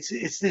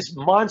it's this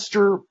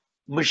monster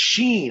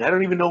machine. I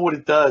don't even know what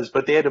it does,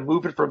 but they had to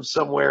move it from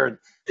somewhere, and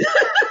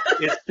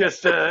it's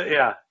just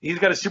he's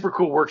got a super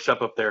cool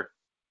workshop up there.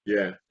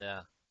 Yeah.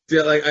 Yeah.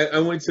 Yeah, like I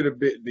went to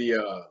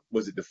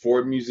was it the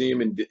Ford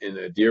Museum in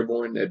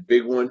Dearborn, that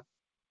big one?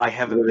 I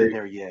haven't been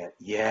there yet.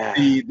 Yeah.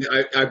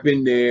 I've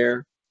been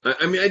there.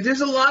 I mean,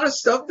 there's a lot of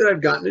stuff that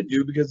I've gotten to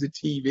do because of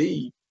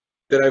TV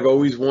that I've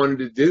always wanted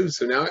to do.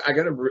 So now I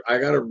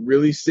gotta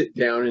really sit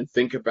down and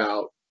think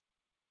about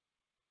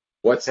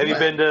what's. You've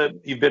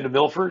been to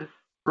Milford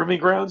Proving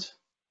Grounds?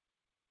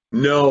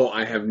 No,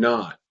 I have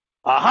not.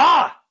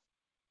 Aha!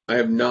 I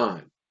have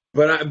not.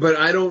 But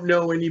I don't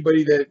know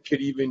anybody that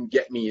could even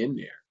get me in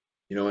there.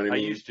 You know what I mean? I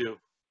used to.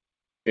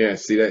 Yeah,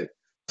 see that.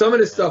 Some of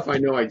the stuff I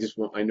know I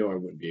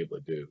wouldn't be able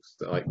to do.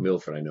 So like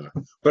Milford, I know.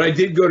 But I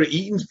did go to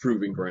Eaton's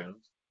Proving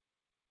Grounds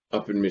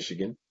up in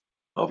Michigan.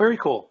 Oh, very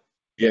cool.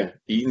 Yeah,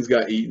 Eaton's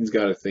got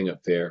a thing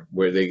up there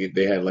where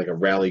they had like a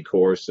rally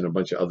course and a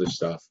bunch of other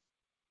stuff.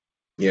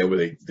 Yeah, where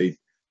they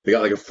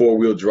got like a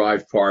 4-wheel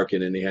drive park,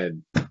 and then they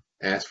had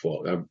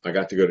asphalt. I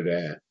got to go to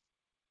that.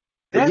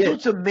 That's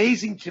what's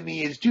amazing to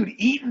me is, dude,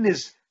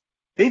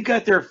 they've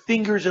got their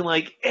fingers in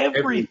like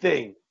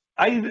everything.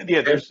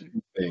 There's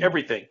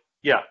everything.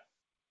 Yeah.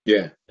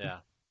 Yeah. Yeah.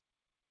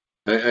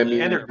 I mean,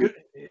 and they're good.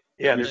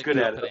 Yeah, they're good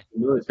at it.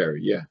 In the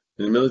military, yeah.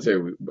 In the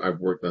military, I've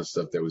worked on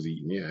stuff that was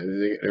Eaton. Yeah,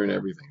 they're in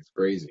everything. It's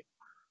crazy.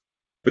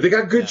 But they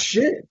got good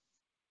shit.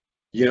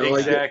 You know,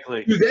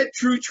 exactly. Like that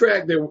true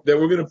track that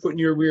we're gonna put in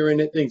your rear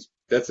end,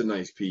 that's a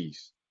nice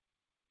piece.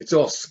 It's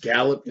all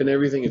scalloped and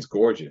everything. It's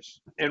gorgeous.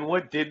 And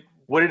what did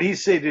he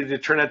say? Did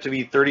it turn out to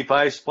be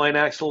 35 spline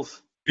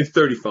axles? It's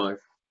 35.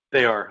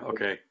 They are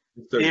okay.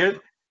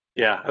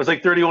 Yeah, I was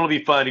like 31 will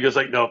be fine. He goes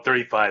like, no,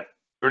 35.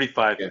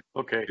 35. Yeah.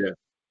 Okay.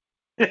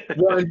 Yeah.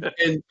 Well,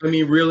 and I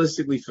mean,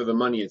 realistically, for the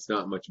money, it's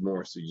not much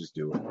more. So you just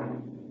do it.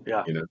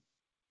 Yeah. You know,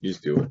 you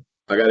just do it.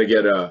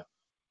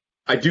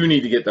 I do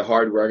need to get the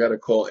hardware. I got to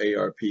call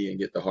ARP and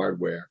get the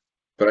hardware.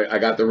 But I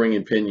got the ring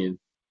and pinion.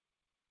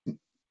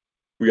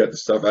 We got the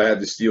stuff. I had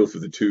the steel for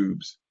the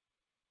tubes.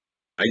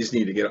 I just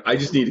need to get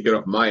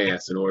off my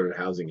ass and order the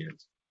housing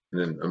ends,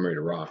 and then I'm ready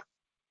to rock.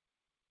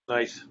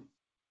 Nice.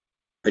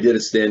 I did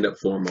a stand up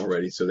for him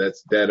already, so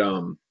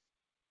that'll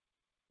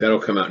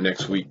come out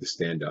next week. The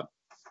stand up,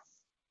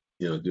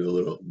 you know, did a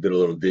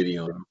little ditty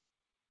on him.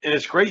 And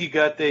it's great. You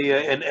got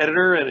an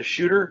editor and a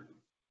shooter.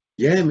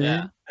 Yeah,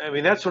 man. Yeah. I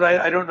mean, that's what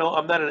I don't know.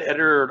 I'm not an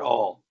editor at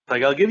all.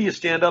 Like, I'll give you a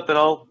stand up and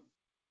I'll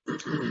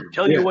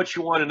tell you what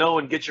you want to know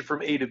and get you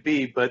from A to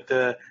B. But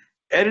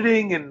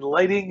editing and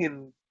lighting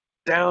and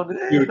sound,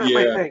 not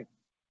my thing.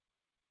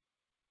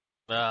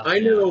 I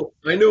know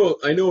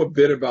a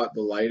bit about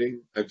the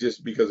lighting,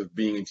 just because of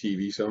being in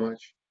TV so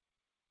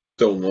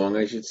long,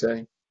 I should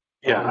say.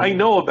 Yeah, I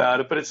know about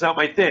it, but it's not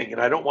my thing, and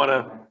I don't want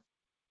to.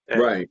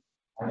 Right.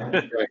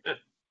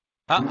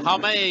 How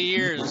many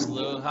years,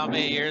 Lou? How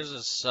many years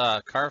is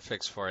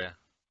Carfix for you?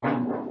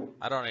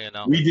 I don't even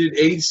know. We did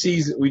 8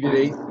 seasons. We did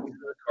 8 seasons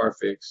of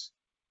Carfix,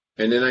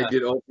 and then I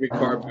did Ultimate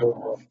Car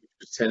Build, which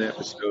was 10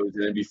 episodes,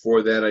 and then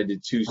before that, I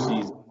did 2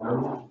 seasons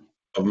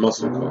of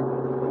Muscle Car.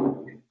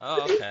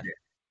 Oh, okay.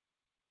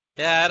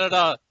 Yeah, I don't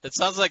know. It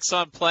sounds like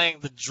someone playing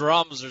the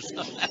drums or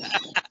something.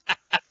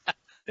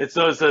 It's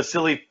those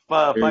silly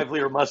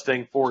 5-liter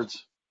Mustang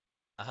Fords.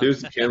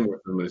 There's the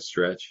Kenworth I'm going to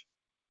stretch.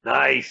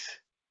 Nice.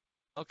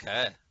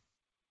 Okay.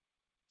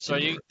 So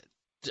do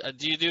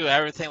you do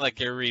everything like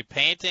you're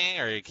repainting,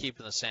 or are you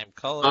keeping the same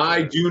color?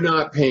 I do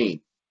not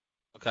paint.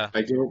 Okay.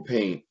 I don't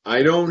paint.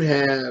 I don't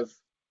have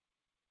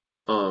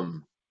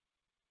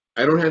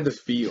the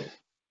feel,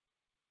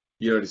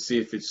 you know, to see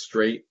if it's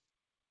straight.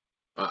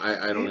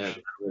 I don't have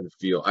the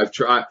feel. I've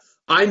tried.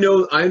 I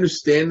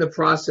understand the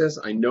process.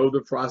 I know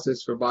the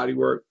process for body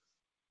work,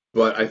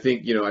 but I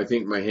think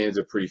my hands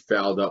are pretty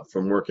fouled up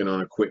from working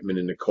on equipment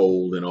in the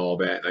cold and all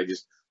that.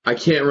 I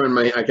can't run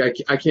my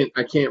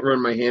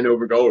hand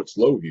over and go, oh, it's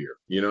low here.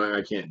 You know,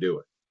 I can't do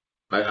it.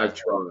 I've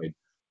tried.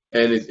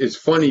 And it's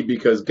funny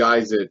because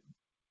guys that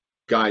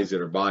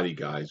are body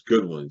guys,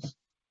 good ones,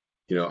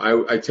 you know,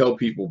 I tell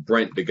people,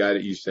 Brent, the guy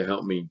that used to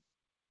help me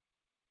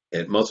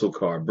at Muscle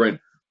Car,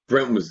 Brent's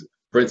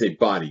a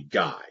body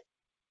guy.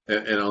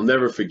 And I'll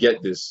never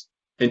forget this.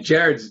 And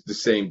Jared's the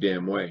same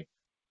damn way.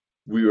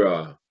 We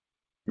were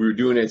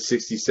doing that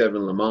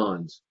 67 Le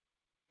Mans,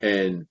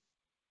 and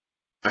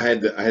I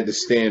had the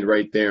stand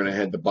right there, and I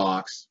had the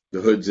box,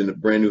 the hoods in the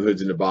brand new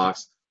hoods in the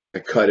box. I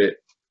cut it.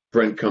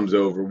 Brent comes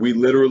over. We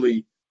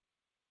literally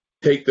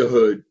take the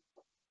hood,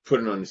 put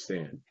it on the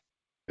stand.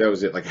 That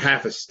was it, like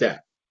half a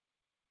step.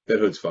 That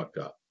hood's fucked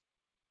up.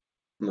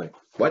 I'm like,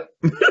 what?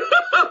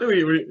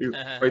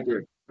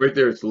 Right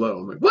there, it's low.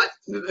 I'm like, what?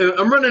 And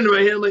I'm running to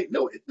my hand, like,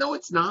 no,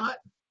 it's not.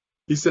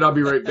 He said, I'll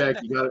be right back.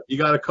 You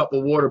got a cup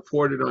of water,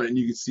 poured it on it, and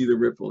you can see the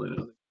ripple in it.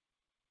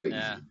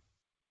 Yeah.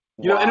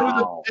 You know,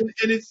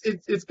 and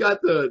it's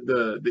got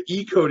the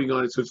E coating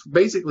on it, so it's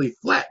basically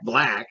flat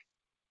black.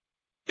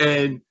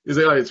 And he's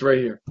like, oh, it's right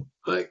here.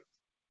 Like,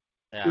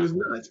 it was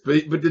nuts.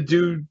 But the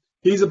dude,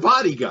 he's a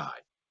body guy.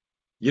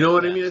 You know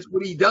what I mean? That's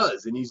what he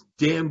does, and he's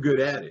damn good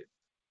at it.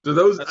 So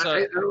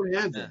I don't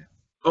have that.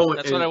 Oh,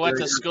 that's what I went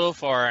to school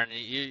for. And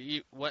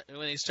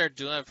when you start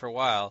doing it for a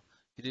while,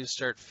 you do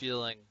start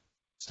feeling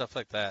stuff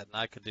like that.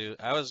 And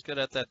I was good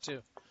at that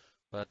too,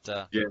 but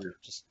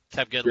just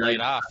kept getting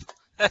laid off.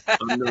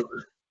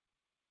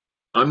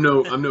 I'm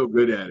no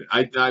good at it.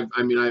 I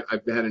mean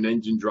I've had an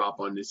engine drop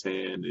on this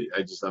hand.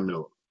 I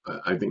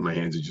think my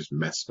hands are just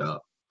messed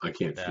up. I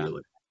can't feel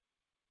it.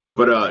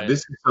 But this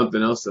is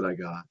something else that I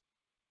got.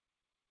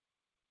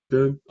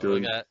 Dun,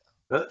 dun,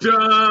 dun.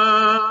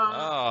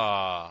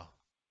 Oh.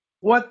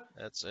 What?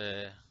 That's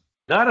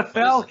not a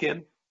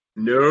Falcon.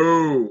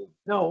 No.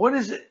 No, what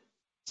is it?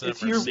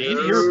 It's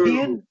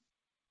European?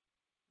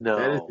 No.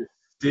 That is a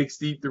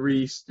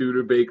 63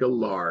 Studebaker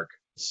Lark.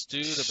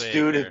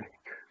 Studebaker.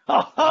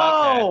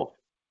 Oh!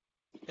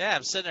 Okay. Yeah,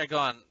 I'm sitting there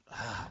going,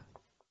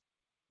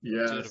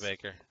 yes.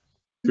 Studebaker.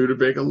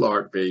 Studebaker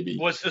Lark, baby.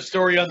 What's the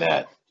story on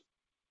that?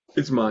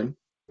 It's mine.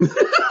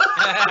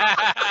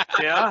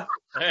 Yeah?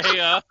 There you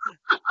go.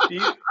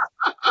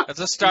 That's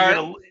a start.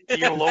 You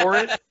gonna lower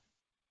it?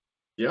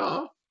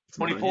 Yeah.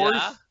 24s?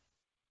 Yeah.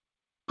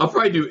 I'll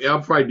probably do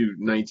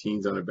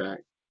 19s on the back.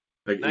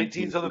 Like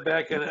 19s on the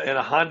back and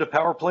a Honda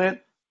power plant?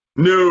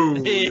 No.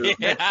 Yeah.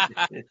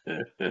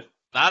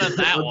 Not in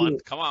that one.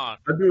 Come on.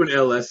 I'll do an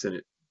LS in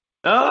it.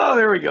 Oh,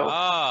 there we go.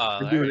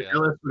 I'll do an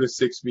LS with a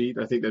 6-speed.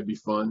 I think that'd be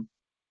fun.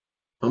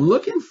 I'm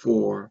looking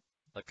for.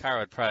 The car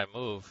would probably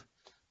move.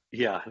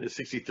 Yeah, the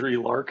 63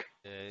 Lark.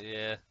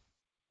 Yeah.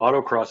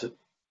 Autocross it.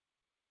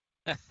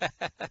 I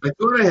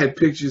thought I had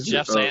pictures.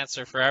 Jeff's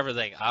answer for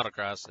everything: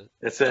 autocross it.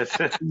 That's it.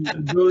 You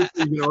can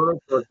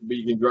autocross it, but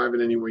you can drive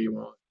it anywhere you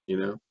want. You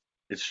know.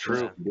 It's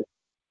true.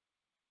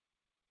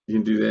 You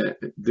can do that.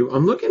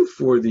 I'm looking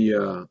for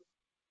the.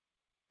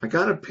 I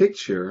got a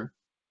picture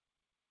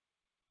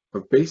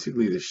of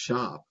basically the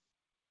shop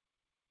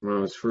when I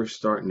was first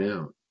starting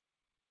out.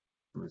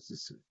 What's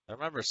this? I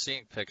remember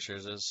seeing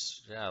pictures.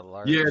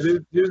 Large. Yeah,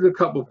 there's a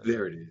couple.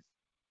 There it is.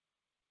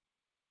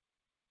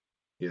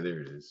 Yeah,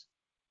 there it is.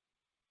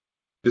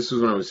 This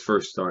was when I was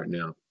first starting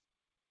out.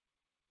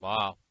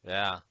 Wow.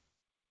 Yeah.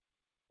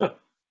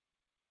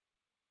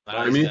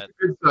 I mean,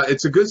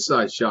 it's a good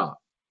size shop.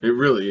 It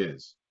really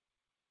is.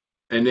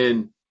 And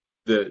then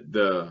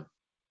that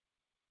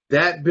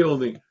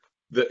building,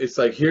 it's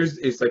like here's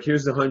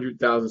the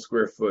 100,000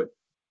 square foot.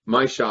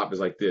 My shop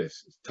is like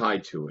this. It's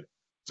tied to it.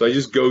 So I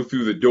just go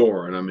through the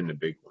door and I'm in the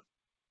big one.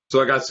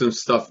 So I got some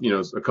stuff,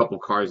 a couple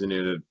cars in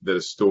there that are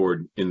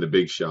stored in the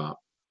big shop.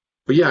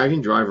 But yeah, I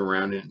can drive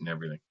around it and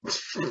everything.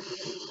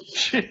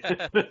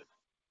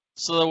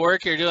 So the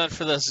work you're doing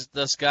for this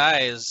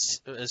guy is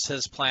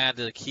his plan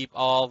to keep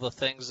all the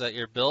things that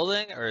you're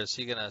building, or is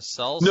he gonna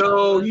sell?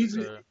 No, he's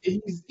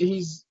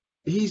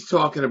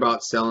talking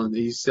about selling.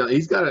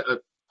 He's got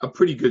a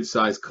pretty good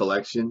sized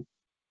collection.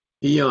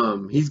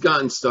 He's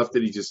gotten stuff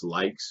that he just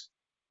likes.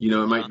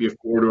 It might be a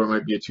 4-door, it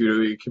might be a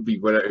 2-door, it could be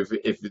whatever.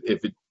 If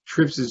it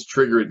trips his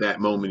trigger at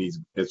that moment,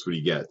 that's what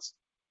he gets.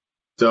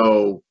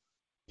 So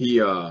he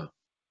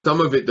some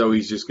of it though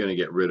he's just gonna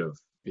get rid of.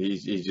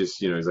 He's just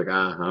he's like,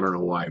 I don't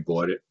know why I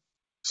bought it.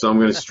 So I'm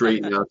gonna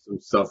straighten out some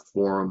stuff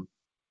for him.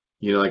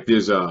 Like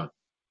there's a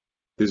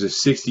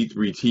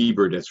 63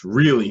 T-Bird that's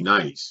really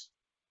nice,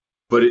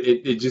 but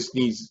it just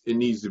needs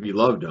to be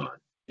loved on.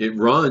 It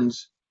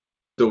runs.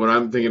 So what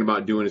I'm thinking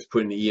about doing is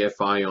putting the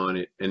EFI on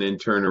it and then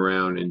turn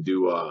around and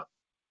do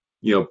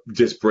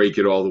just break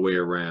it all the way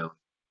around,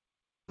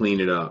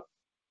 clean it up,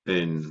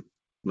 and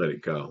let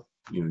it go.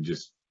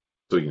 Just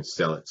so you can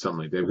sell it,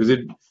 something like that. Because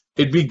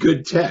it'd be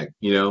good tech,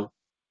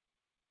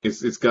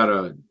 It's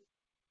got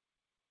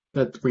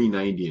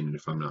 390 in it,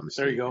 if I'm not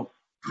mistaken. There you go.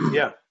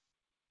 Yeah.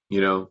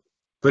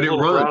 But it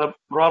runs.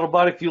 Throttle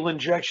body fuel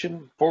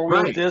injection,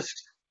 4-wheel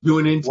discs. Do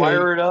an intake.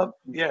 Wire it up.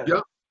 Yeah.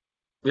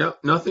 Yep.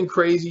 Nothing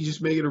crazy.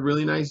 Just make it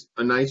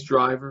a nice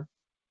driver,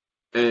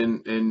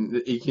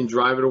 and he can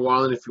drive it a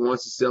while. And if he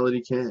wants to sell it,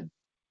 he can.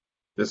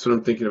 That's what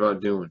I'm thinking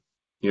about doing.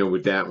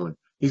 With that one,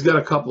 he's got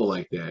a couple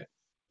like that.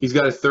 He's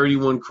got a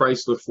 31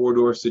 Chrysler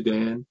 4-door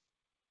sedan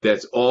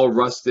that's all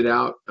rusted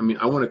out. I mean,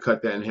 I want to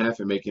cut that in half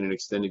and make it an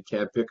extended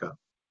cab pickup.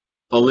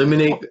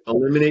 Eliminate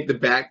the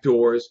back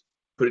doors,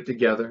 put it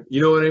together.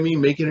 You know what I mean?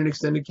 Make it an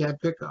extended cab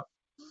pickup.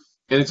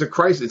 And it's a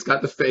Chrysler. It's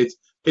got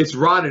it's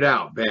rotted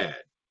out bad.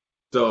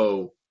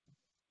 So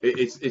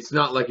it's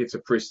not like it's a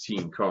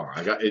pristine car.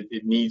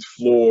 It needs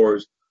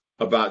floors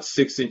about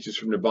 6 inches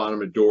from the bottom.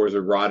 The doors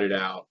are rotted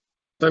out.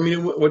 So, I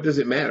mean, what does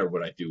it matter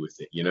what I do with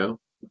it? You know,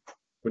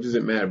 what does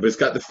it matter? But it's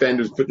got the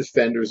fenders. Put the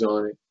fenders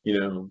on it. You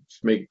know,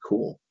 just make it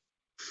cool.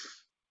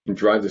 And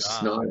drive the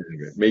snot out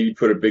of it. Maybe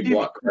put a big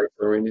block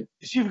Chrysler in it.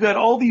 So you've got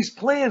all these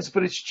plans,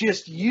 but it's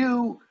just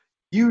you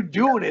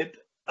doing it.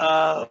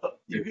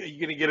 You're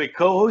gonna get a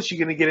co-host. You're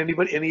gonna get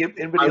anybody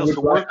else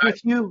to work with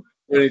you.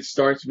 When it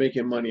starts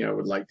making money, I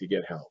would like to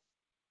get help.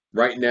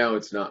 Right now,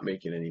 it's not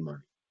making any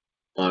money.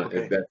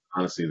 Honestly,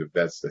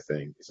 that's the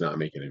thing. It's not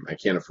making any. I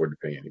can't afford to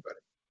pay anybody.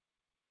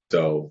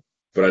 So,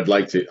 but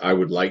I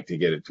would like to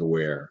get it to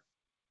where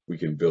we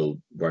can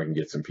build, where I can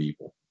get some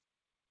people.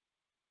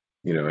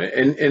 You know,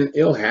 and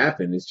it'll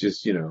happen. It's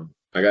just, you know,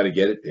 I got to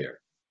get it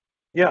there.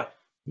 Yeah.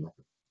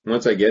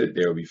 Once I get it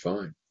there, it'll be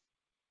fine.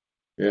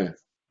 Yeah.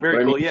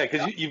 Very cool. Yeah,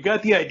 because you've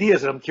got the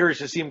ideas, and I'm curious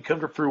to see them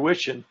come to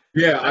fruition.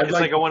 Yeah. I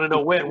want to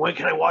know when. When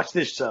can I watch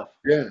this stuff?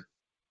 Yeah.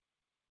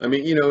 I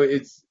mean, you know,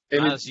 it's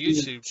on his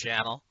YouTube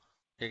channel.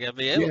 You're gonna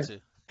be able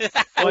to.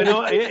 Well, I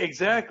know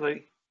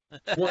exactly.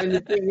 Well, and the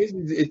thing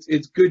is,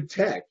 it's good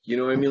tech. You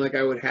know what I mean? Like,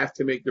 I would have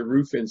to make the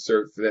roof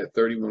insert for that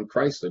 31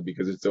 Chrysler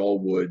because it's all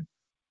wood.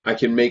 I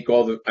can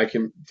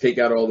take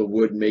out all the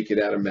wood and make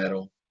it out of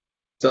metal.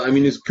 So, I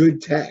mean, it's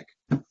good tech.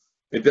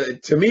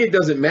 To me, it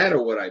doesn't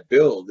matter what I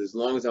build as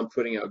long as I'm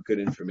putting out good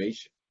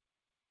information.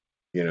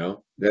 You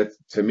know,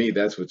 to me,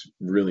 that's what's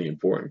really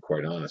important,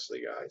 quite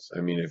honestly, guys.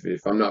 I mean,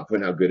 if I'm not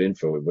putting out good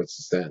info, what's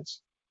the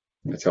sense?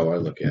 That's how I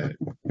look at it.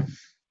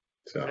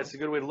 So that's a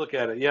good way to look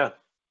at it. Yeah.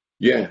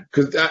 Yeah.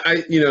 Because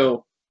you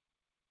know,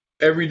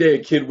 every day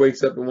a kid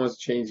wakes up and wants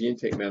to change the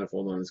intake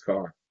manifold on his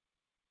car.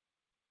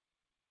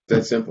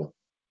 That simple.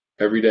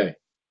 Every day.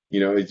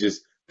 You know, it's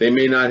just, they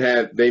may not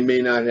have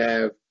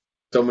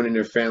someone in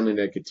their family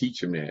that could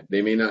teach him that.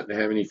 They may not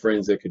have any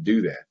friends that could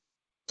do that.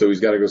 So he's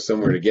got to go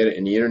somewhere to get it.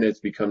 And the internet's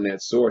become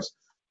that source.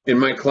 In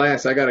my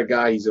class, I got a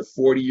guy, he's a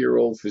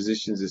 40-year-old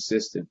physician's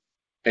assistant,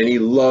 and he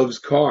loves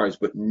cars,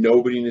 but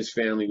nobody in his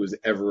family was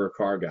ever a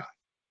car guy.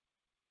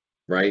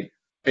 Right?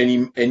 And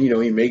you know,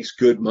 he makes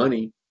good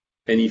money.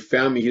 And he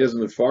found me, he doesn't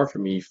live far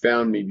from me. He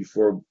found me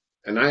before,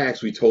 and I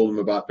actually told him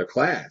about the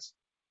class.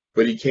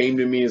 But he came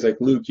to me and was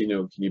like, Luke, you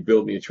know, can you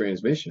build me a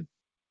transmission?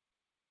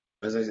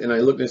 And I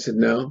looked and I said,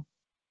 no.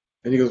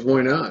 And he goes,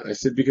 why not? I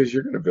said, because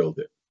you're going to build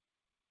it.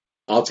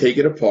 I'll take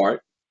it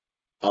apart.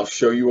 I'll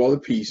show you all the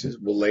pieces.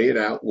 We'll lay it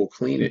out. We'll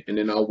clean it. And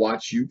then I'll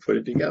watch you put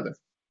it together.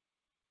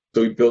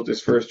 So he built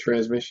his first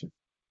transmission.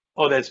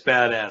 Oh, that's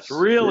badass.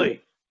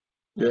 Really?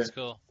 Yeah. That's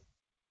cool.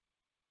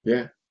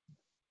 Yeah.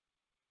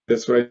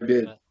 That's what I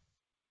did.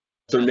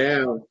 So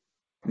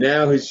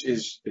now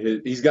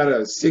he's got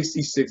a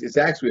 66. It's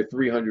actually a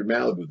 300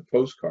 Malibu, the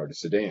postcard, a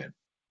sedan.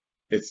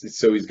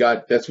 So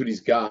that's what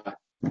he's got.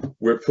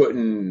 We're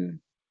putting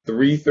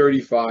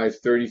 335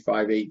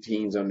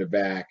 3518s on the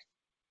back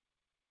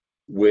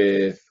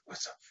with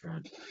what's up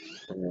front?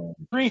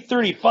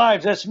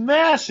 335s. That's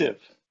massive.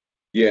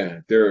 Yeah,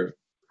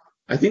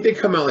 I think they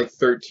come out like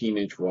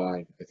 13-inch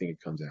wide. I think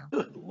it comes out.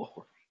 Good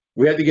Lord.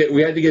 We had to get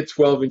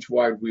 12-inch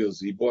wide wheels.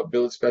 He bought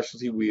Billet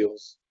Specialty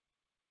wheels.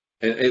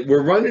 And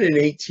we're running an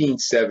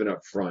 18.7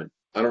 up front.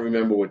 I don't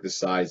remember what the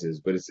size is,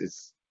 but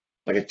it's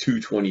like a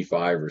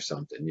 225 or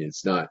something.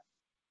 It's not.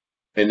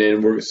 And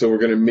then we're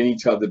going to mini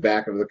tub the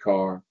back of the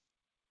car.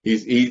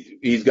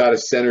 He's got a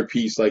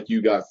centerpiece like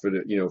you got for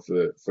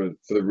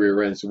the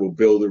rear end. So we'll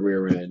build the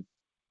rear end.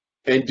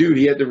 And dude,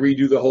 he had to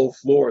redo the whole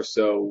floor.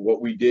 So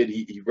what we did,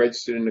 he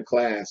registered in the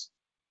class,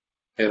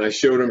 and I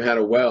showed him how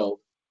to weld,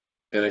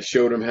 and I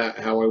showed him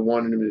how I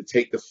wanted him to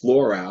take the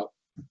floor out.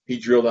 He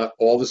drilled out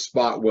all the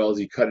spot welds.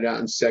 He cut it out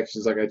in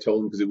sections like I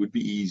told him because it would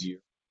be easier.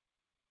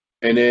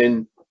 And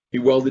then he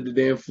welded the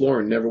damn floor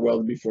and never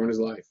welded before in his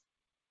life.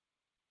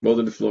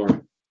 Welded the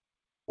floor.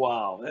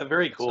 Wow,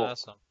 very cool.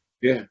 That's awesome.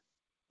 Yeah.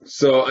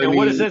 So I mean,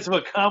 what a sense of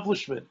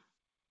accomplishment.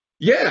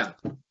 Yeah,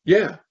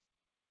 yeah.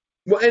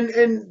 Well,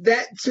 and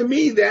that, to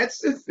me, that's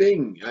the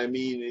thing. I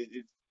mean,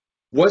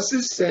 what's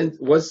the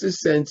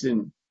sense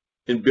in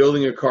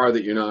building a car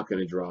that you're not going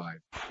to drive?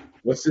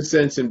 What's the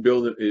sense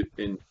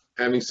in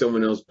having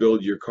someone else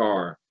build your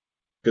car?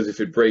 Because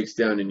if it breaks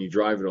down and you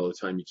drive it all the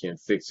time, you can't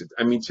fix it.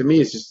 I mean, to me,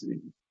 it's just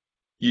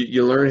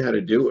you learn how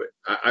to do it.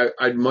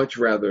 I'd much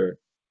rather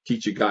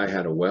teach a guy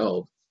how to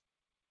weld,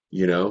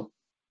 you know,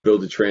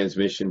 build a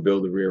transmission,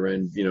 build a rear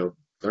end, you know,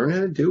 learn how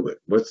to do it.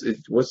 What's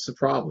the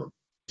problem?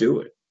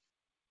 Do it.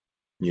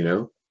 You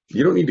know,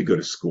 you don't need to go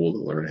to school to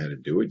learn how to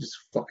do it. Just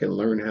fucking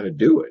learn how to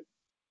do it.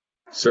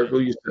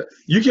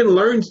 You can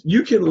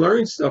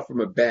learn stuff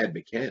from a bad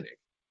mechanic.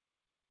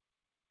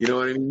 You know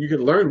what I mean? You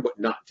can learn what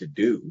not to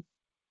do.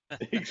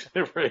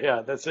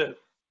 Yeah, that's it.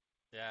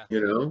 Yeah.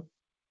 You know?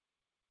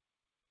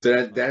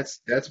 So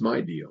that's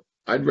my deal.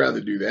 I'd rather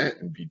do that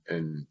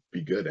and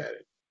be good at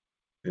it.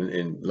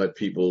 And let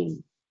people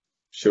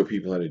show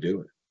people how to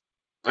do it.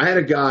 I had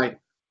a guy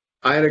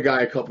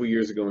a couple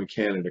years ago in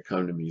Canada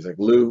come to me. He's like,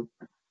 Lou,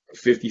 I'm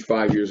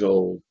 55 years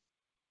old,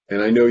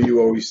 and I know you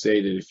always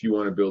say that if you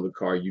want to build a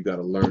car, you got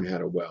to learn how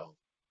to weld.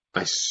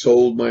 I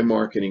sold my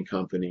marketing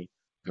company.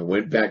 I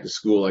went back to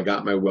school. I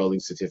got my welding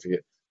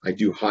certificate. I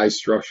do high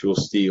structural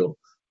steel,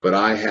 but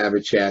I have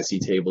a chassis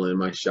table in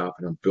my shop,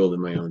 and I'm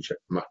building my own.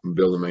 I'm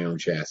building my own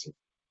chassis.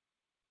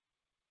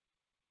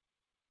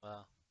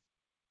 Wow,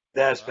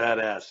 that's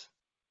badass.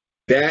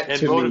 That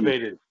and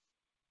motivated.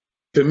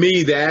 To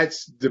me,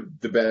 that's the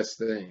best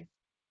thing,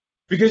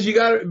 because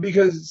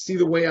see,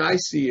 the way I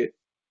see it,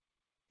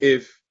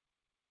 if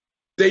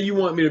say you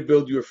want me to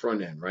build you a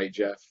front end, right,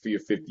 Jeff, for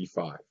your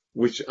 55,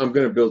 which I'm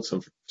going to build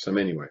some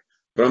anyway,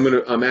 but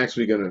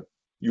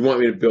you want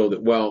me to build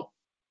it. Well,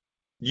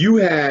 you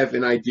have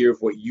an idea of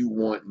what you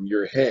want in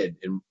your head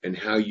and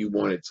how you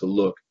want it to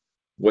look,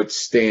 what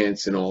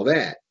stance and all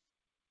that.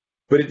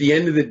 But at the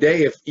end of the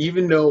day,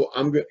 even though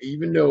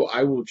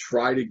I will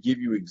try to give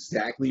you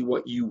exactly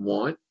what you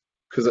want,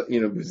 because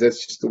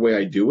that's just the way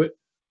I do it,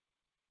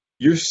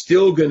 you're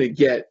still going to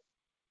get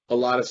a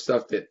lot of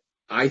stuff that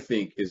I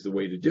think is the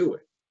way to do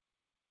it.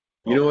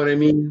 You know what I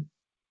mean?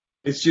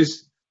 It's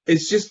just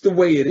the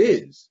way it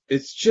is.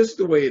 It's just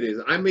the way it is.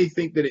 I may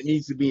think that it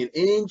needs to be an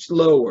inch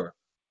lower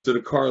so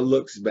the car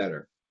looks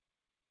better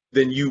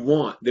than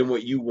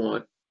what you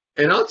want.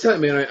 And I'll tell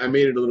you, man, I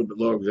made it a little bit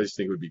lower because I just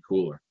think it would be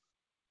cooler.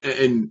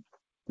 And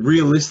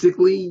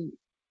realistically,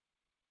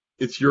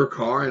 it's your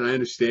car, and I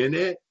understand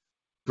that,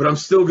 but I'm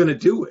still going to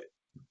do it.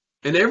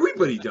 And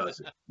everybody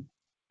does it.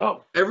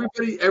 Oh,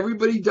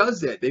 everybody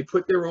does that. They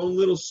put their own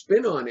little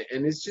spin on it,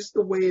 and it's just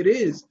the way it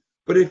is.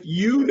 But if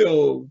you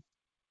know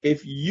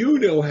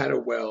how to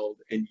weld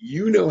and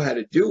you know how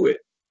to do it,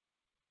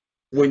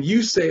 when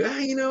you say,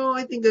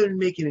 I think that would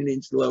make it an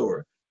inch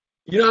lower,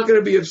 you're not going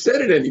to be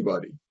upset at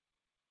anybody,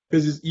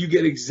 because you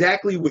get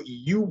exactly what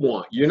you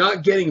want. You're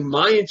not getting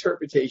my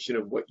interpretation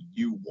of what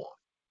you want.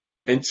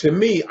 And to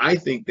me, I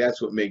think that's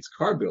what makes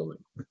car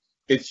building.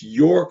 It's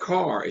your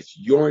car. It's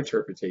your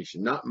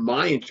interpretation, not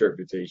my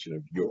interpretation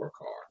of your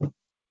car.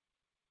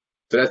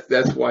 So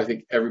that's why I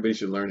think everybody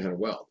should learn how to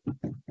weld.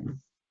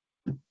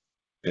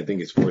 I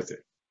think it's worth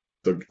it.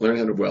 So learn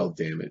how to weld,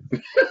 damn it.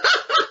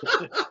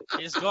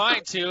 He's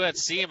going to at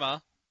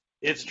SEMA.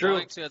 It's true.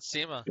 Going to at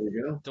SEMA. There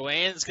you go.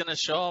 Dwayne's going to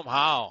show him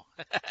how.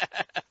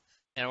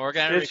 And we're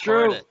going to record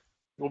true. it.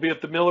 We'll be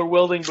at the Miller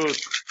welding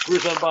booth.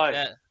 Cruise on by.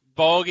 Yeah.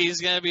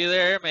 Bogey's going to be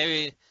there.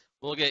 Maybe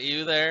we'll get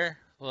you there.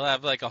 We'll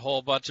have like a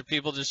whole bunch of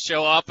people just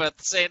show up at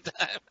the same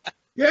time.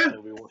 Yeah.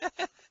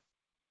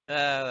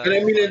 And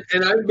I mean,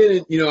 and I've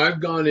been in, I've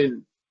gone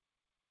in,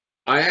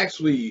 I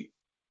actually,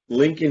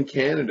 Lincoln,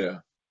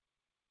 Canada,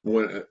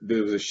 when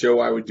there was a show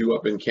I would do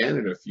up in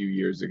Canada a few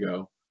years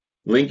ago,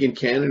 Lincoln,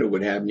 Canada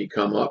would have me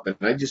come up, and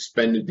I just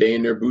spend a day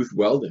in their booth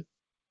welding.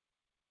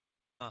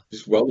 Huh.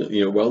 Just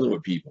welding, welding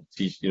with people,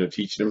 teaching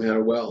them how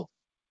to weld.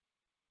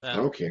 Yeah. I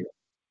don't care.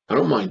 I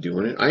don't mind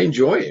doing it. I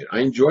enjoy it. I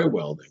enjoy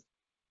welding.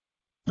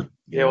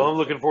 Yeah, well, I'm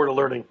looking forward to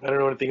learning. I don't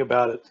know anything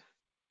about it.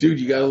 Dude,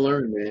 you got to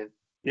learn, man.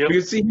 Yep.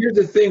 Because see, here's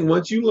the thing.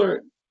 Once you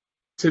learn,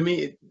 to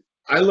me,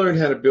 I learned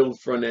how to build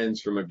front ends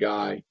from a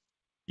guy,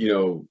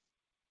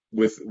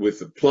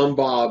 with plumb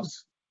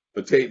bobs,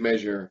 a tape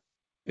measure,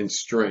 and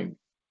string,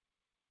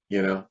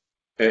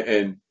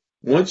 And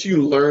once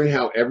you learn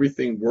how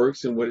everything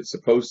works and what it's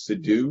supposed to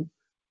do,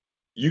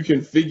 you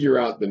can figure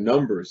out the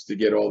numbers to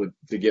get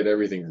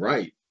everything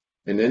right.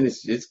 And then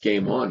it's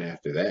game on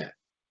after that.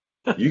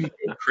 You can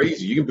go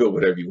crazy. You can build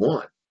whatever you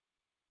want.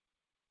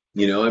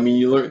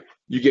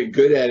 You get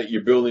good at it.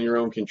 You're building your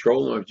own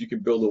control arms. You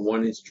can build a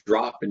 1-inch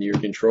drop in your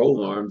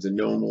control arms and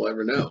no one will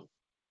ever know.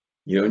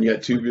 And you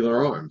got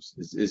tubular arms.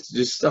 It's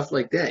just stuff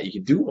like that. You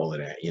can do all of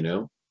that,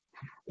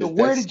 So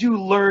where did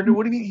you learn?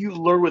 What do you mean you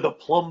learn with a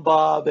plumb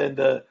bob and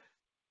a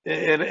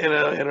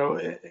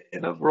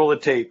roll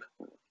of tape?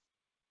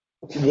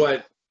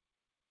 What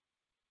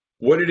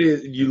it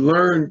is, you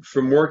learn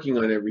from working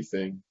on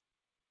everything.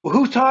 Well,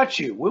 who taught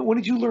you? When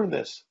did you learn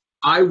this?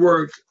 I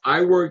worked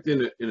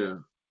in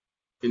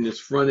this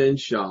front end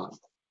shop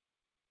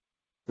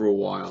for a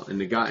while,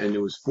 and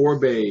there was 4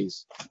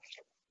 bays.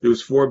 There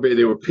was 4 bays.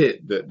 They were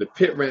pit. The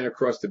pit ran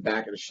across the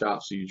back of the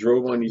shop, so you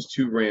drove on these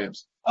 2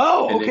 ramps.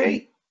 Oh,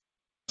 okay.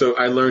 So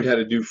I learned how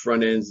to do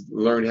front ends,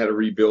 learned how to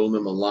rebuild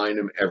them, align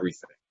them,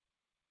 everything.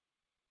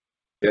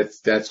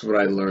 That's what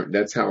I learned.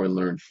 That's how I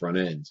learned front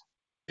ends.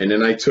 And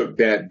then I took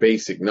that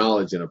basic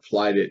knowledge and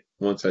applied it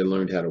once I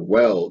learned how to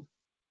weld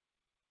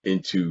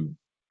into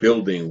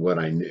building what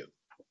I knew.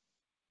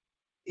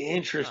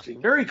 Interesting.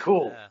 Very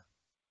cool. Yeah.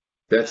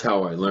 That's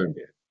how I learned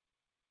it.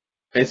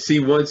 And see,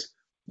 once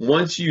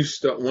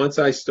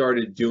I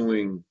started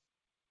doing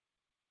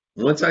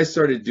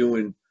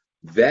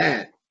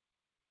that,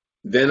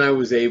 then I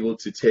was able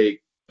to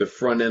take the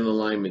front end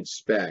alignment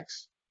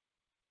specs,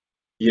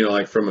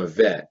 like from a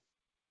vet.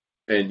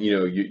 And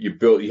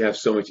you have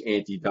so much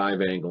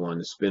anti-dive angle on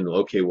the spindle.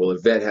 Okay, well, a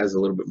vet has a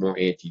little bit more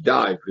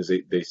anti-dive because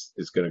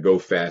it's going to go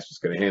fast. It's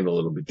going to handle a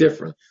little bit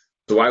different.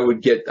 So I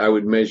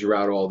would measure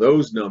out all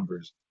those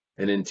numbers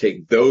and then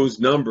take those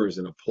numbers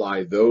and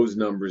apply those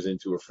numbers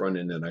into a front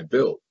end that I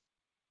built.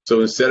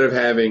 So instead of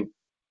having,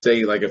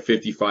 say, like a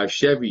 55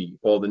 Chevy,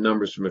 all the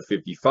numbers from a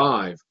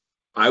 55,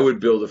 I would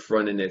build a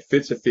front end that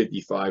fits a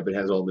 55 but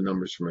has all the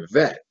numbers from a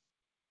vet.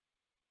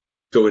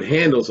 So it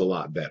handles a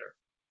lot better.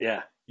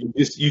 Yeah.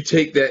 You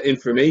take that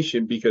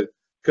information because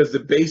the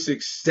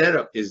basic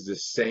setup is the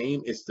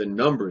same. It's the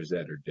numbers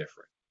that are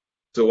different.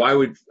 So I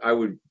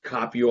would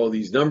copy all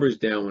these numbers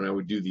down when I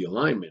would do the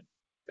alignment,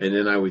 and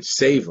then I would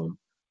save them,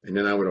 and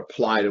then I would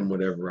apply them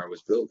whatever I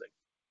was building.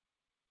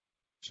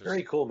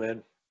 Very cool,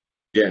 man.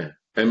 Yeah.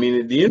 I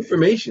mean, the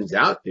information's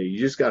out there. You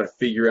just got to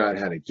figure out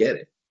how to get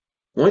it.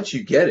 Once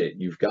you get it,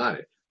 you've got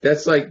it.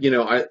 That's like,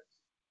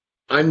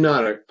 I'm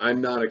not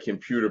a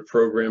computer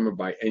programmer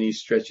by any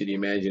stretch of the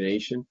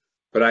imagination,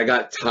 but I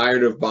got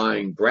tired of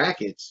buying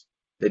brackets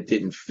that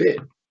didn't fit.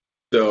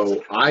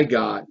 So I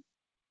got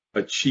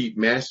a cheap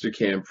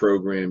Mastercam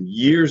program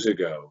years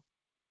ago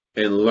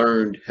and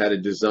learned how to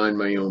design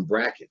my own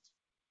brackets.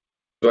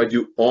 So I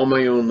do all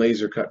my own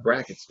laser cut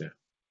brackets now.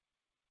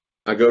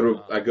 I go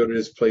to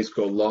this place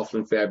called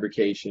Laughlin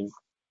Fabrication.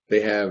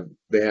 They had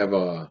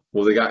 4.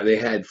 They got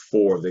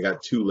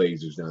 2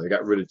 lasers now. They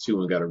got rid of 2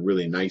 and got a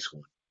really nice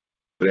one.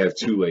 But they have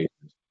 2 lasers.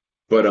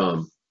 But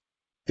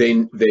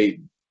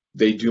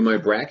they do my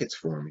brackets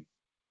for me.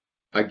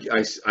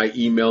 I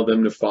email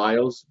them the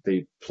files.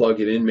 They plug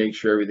it in, make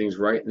sure everything's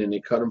right, and then they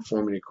cut them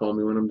for me. They call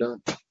me when I'm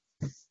done.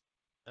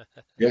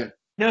 Yeah.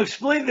 Now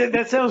explain that.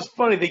 That sounds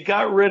funny. They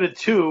got rid of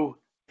 2.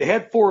 They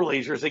had 4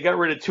 lasers. They got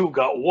rid of 2.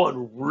 Got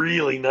 1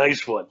 really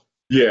nice one.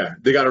 Yeah,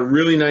 they got a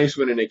really nice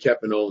one, and they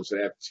kept an old, so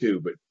they have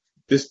 2. But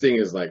this thing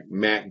is like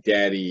Mac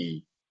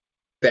Daddy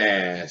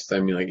fast. I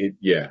mean, like it.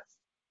 Yeah.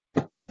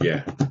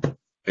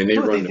 And they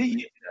run.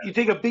 You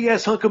take a big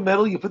ass hunk of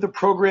metal, you put the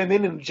program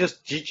in, and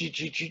just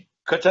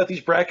cuts out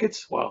these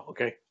brackets. Wow.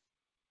 Okay.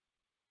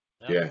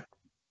 Yeah.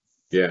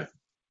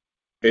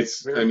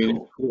 It's. Very I mean,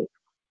 cool. It's cool.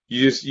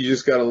 You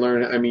just got to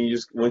learn. I mean,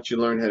 once you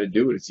learn how to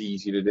do it, it's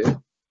easy to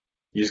do.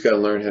 You just got to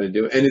learn how to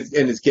do it, and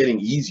it's getting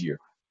easier.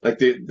 Like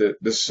the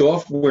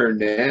software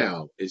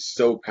now is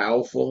so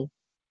powerful.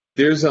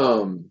 There's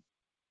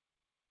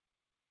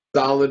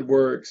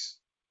SolidWorks,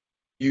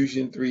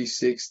 Fusion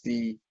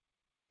 360,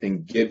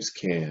 and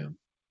GibbsCam.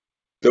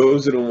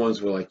 Those are the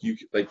ones where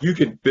you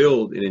could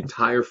build an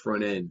entire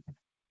front end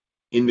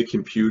in the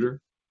computer,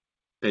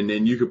 and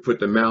then you could put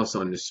the mouse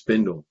on the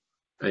spindle,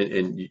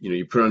 and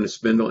you put on the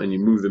spindle and you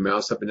move the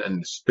mouse up and down,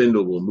 and the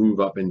spindle will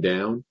move up and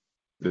down.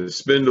 The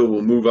spindle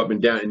will move up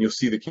and down, and you'll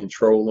see the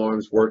control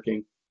arms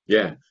working.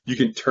 Yeah, you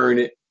can turn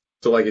it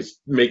so like it's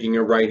making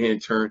a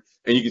right-hand turn,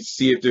 and you can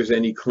see if there's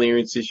any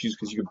clearance issues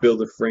because you can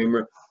build a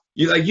framer.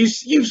 You've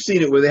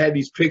seen it where they had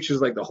these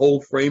pictures like the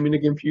whole frame in the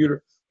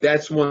computer.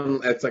 That's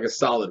like a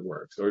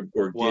SolidWorks or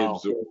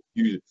Gibbs or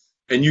Fusion,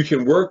 and you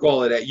can work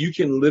all of that. You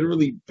can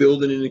literally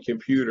build it in the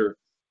computer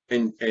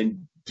and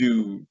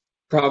do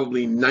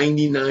probably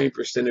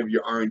 99% of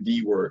your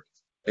R&D work,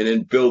 and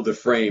then build the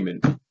frame,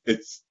 and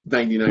it's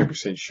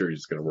 99% sure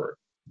it's going to work.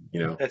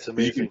 That's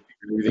amazing. You can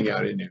figure everything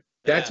out in there.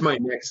 That's my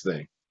next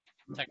thing.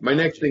 Technology. My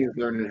next thing is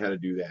learning how to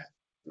do that,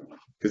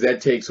 because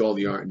that takes all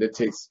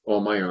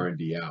my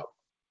R&D out.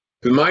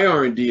 Because my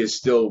R&D is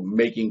still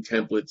making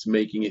templates,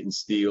 making it in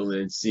steel,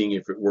 and then seeing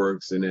if it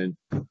works, and then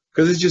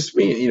because it's just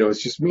me,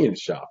 it's just me in the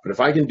shop. But if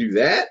I can do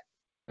that,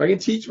 if I can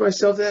teach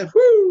myself that,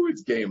 whoo,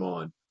 it's game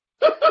on.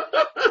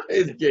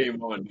 It's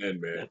game on then,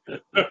 man.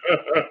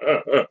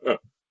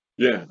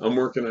 Yeah, I'm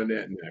working on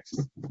that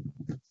next.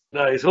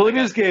 Nice. Well, it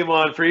is game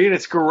on for you, and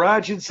it's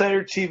Garage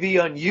Insider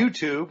TV on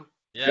YouTube.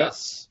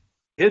 Yes.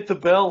 Hit the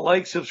bell,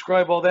 like,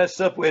 subscribe, all that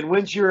stuff. And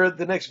when's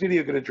the next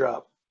video going to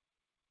drop?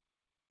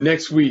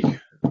 Next week.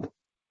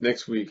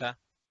 Okay.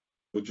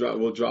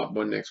 We'll drop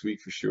one next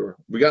week for sure.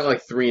 We got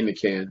like 3 in the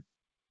can.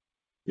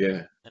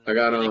 Yeah. And I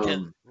got you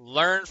can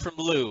learn from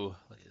Lou.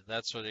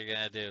 That's what you're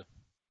gonna do.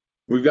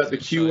 We've got the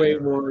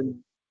QA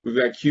one. We've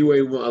got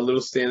QA one, a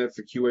little stand up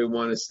for QA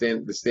one, the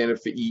stand up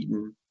for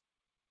Eaton.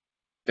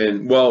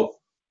 And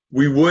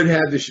we would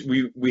have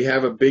we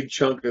have a big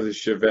chunk of the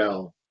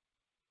Chevelle,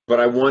 but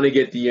I want to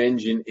get the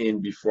engine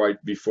in before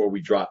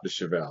we drop the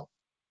Chevelle.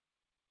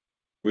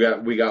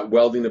 We got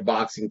welding the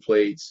boxing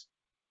plates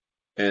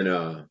and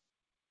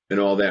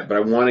all that, but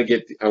I want to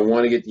get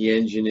the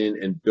engine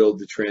in and build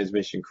the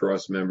transmission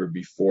cross member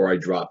before I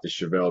drop the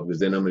Chevelle, because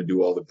then I'm going to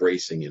do all the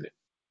bracing in it.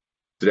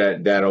 So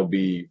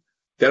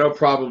that'll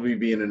probably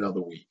be in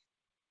another week.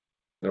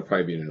 That'll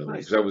probably be in another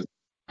week. Because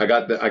I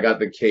got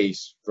the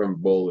case from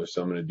Bowler,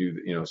 so I'm going to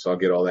do so I'll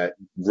get all that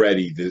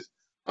ready.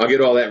 I'll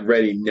get all that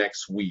ready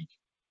next week,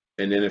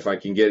 and then if I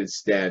can get it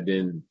stabbed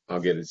in,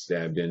 I'll get it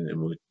stabbed in, and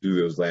we'll do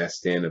those last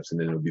stand-ups, and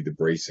then it'll be the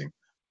bracing,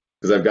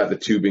 because I've got the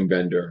tubing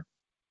bender,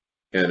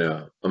 and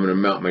I'm going to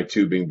mount my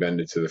tubing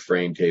bender to the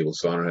frame table,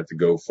 so I don't have to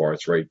go far.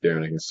 It's right there,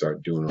 and I can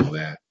start doing all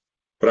that.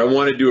 But I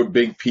want to do a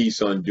big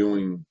piece on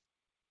doing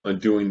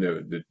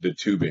the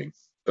tubing.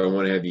 So I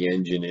want to have the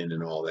engine in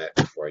and all that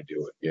before I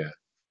do it. Yeah.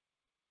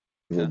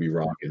 We'll be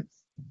rocking.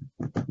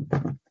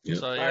 Yeah.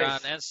 So you're on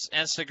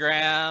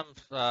Instagram,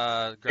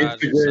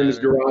 Instagram is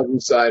Garage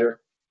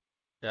Insider.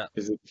 Yeah.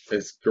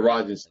 It's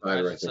Garage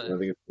Insider, I think. I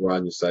think it's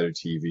Garage Insider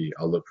TV.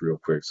 I'll look real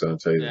quick, so I'll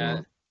tell you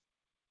the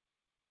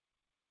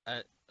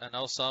I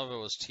know some of it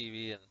was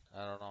TV, and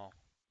I don't know.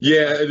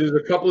 Yeah, there's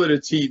a couple of the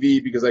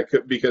TV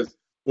because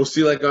we'll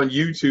see, like on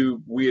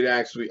YouTube,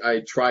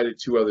 I tried it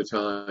 2 other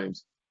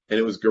times, and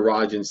it was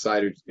Garage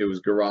Insider. It was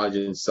Garage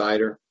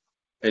Insider,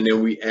 and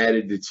then we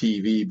added the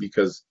TV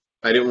because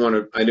I didn't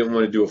want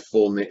to do a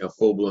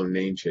full blown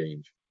name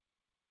change.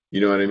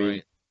 You know what I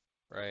mean?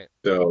 Right.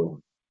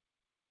 So,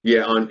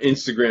 yeah, on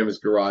Instagram it's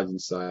Garage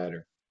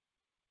Insider.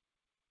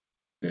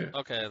 Yeah.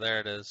 Okay, there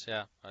it is.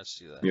 Yeah, I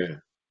see that. Yeah.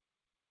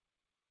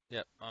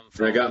 Yep.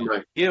 And I got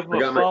my Give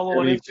them a follow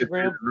on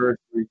Instagram.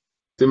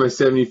 Did my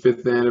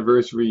 75th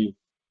anniversary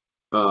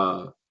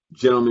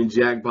Gentleman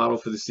Jack bottle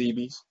for the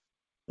Seabees.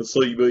 The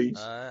Seabees.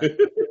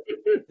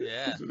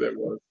 Yeah. That's what that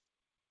was.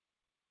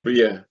 But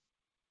yeah.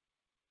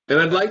 And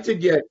I'd like to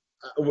get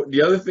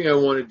the other thing I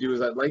want to do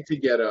is I'd like to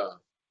get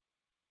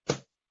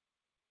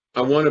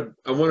I want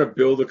to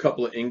build a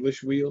couple of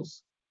English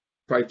wheels,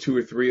 probably 2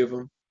 or 3 of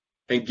them,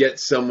 and get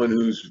someone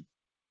who's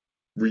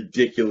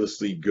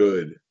ridiculously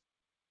good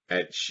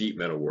at sheet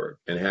metal work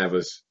and have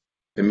us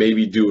and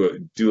maybe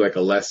do like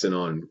a lesson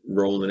on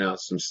rolling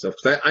out some stuff.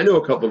 'Cause I know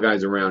a couple of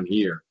guys around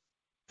here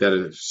that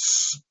are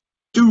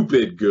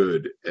stupid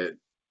good at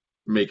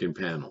making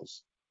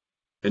panels,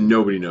 and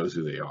nobody knows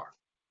who they are.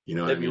 You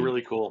know, that'd be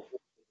really cool.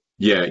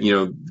 Yeah,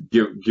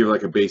 give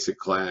like a basic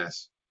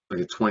class,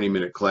 like a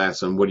 20-minute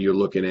class on what you're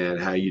looking at,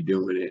 how you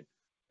doing it,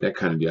 that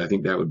kind of deal. I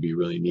think that would be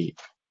really neat.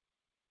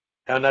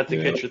 How not to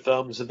get your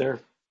thumbs in there.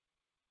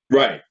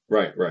 Right.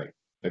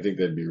 I think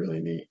that'd be really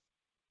neat.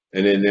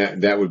 And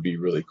then that would be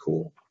really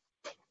cool.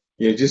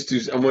 Yeah,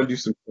 I want to do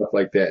some stuff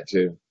like that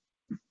too,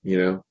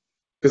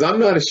 because I'm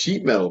not a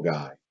sheet metal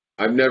guy.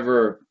 I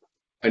never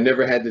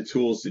had the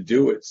tools to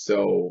do it,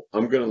 so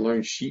I'm gonna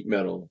learn sheet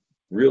metal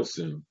real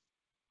soon.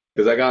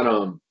 Because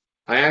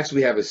I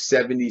actually have a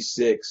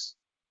 '76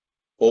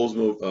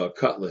 Oldsmobile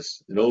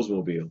Cutlass, an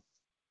Oldsmobile,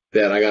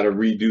 that I got to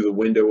redo the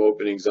window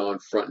openings on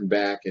front and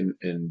back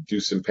and do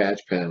some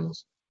patch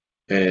panels.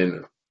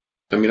 And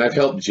I mean, I've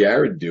helped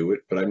Jared do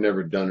it, but I've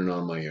never done it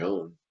on my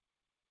own.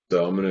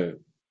 So I'm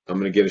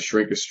gonna get a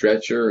shrink a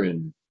stretcher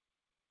and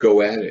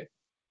go at it.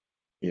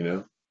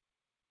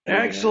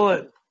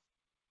 Excellent.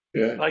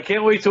 Yeah. I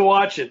can't wait to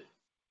watch it.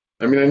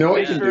 I mean, I know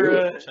I can do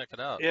it. Check it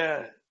out.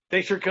 Yeah.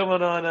 Thanks for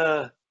coming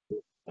on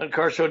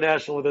Car Show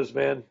National with us,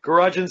 man.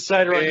 Garage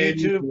Insider on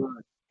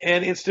YouTube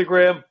and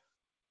Instagram.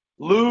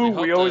 Lou,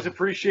 we always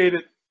appreciate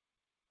it.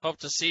 Hope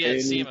to see you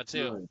at SEMA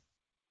too.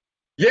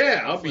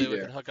 Yeah, I'll be there. We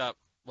can hook up.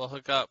 We'll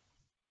hook up.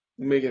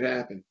 We'll make it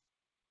happen.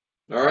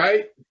 All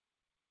right.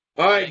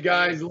 All right,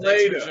 guys.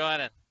 Later. Thanks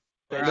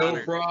for joining.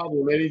 No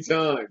problem.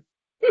 Anytime.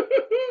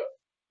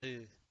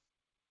 There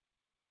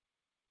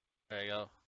you go.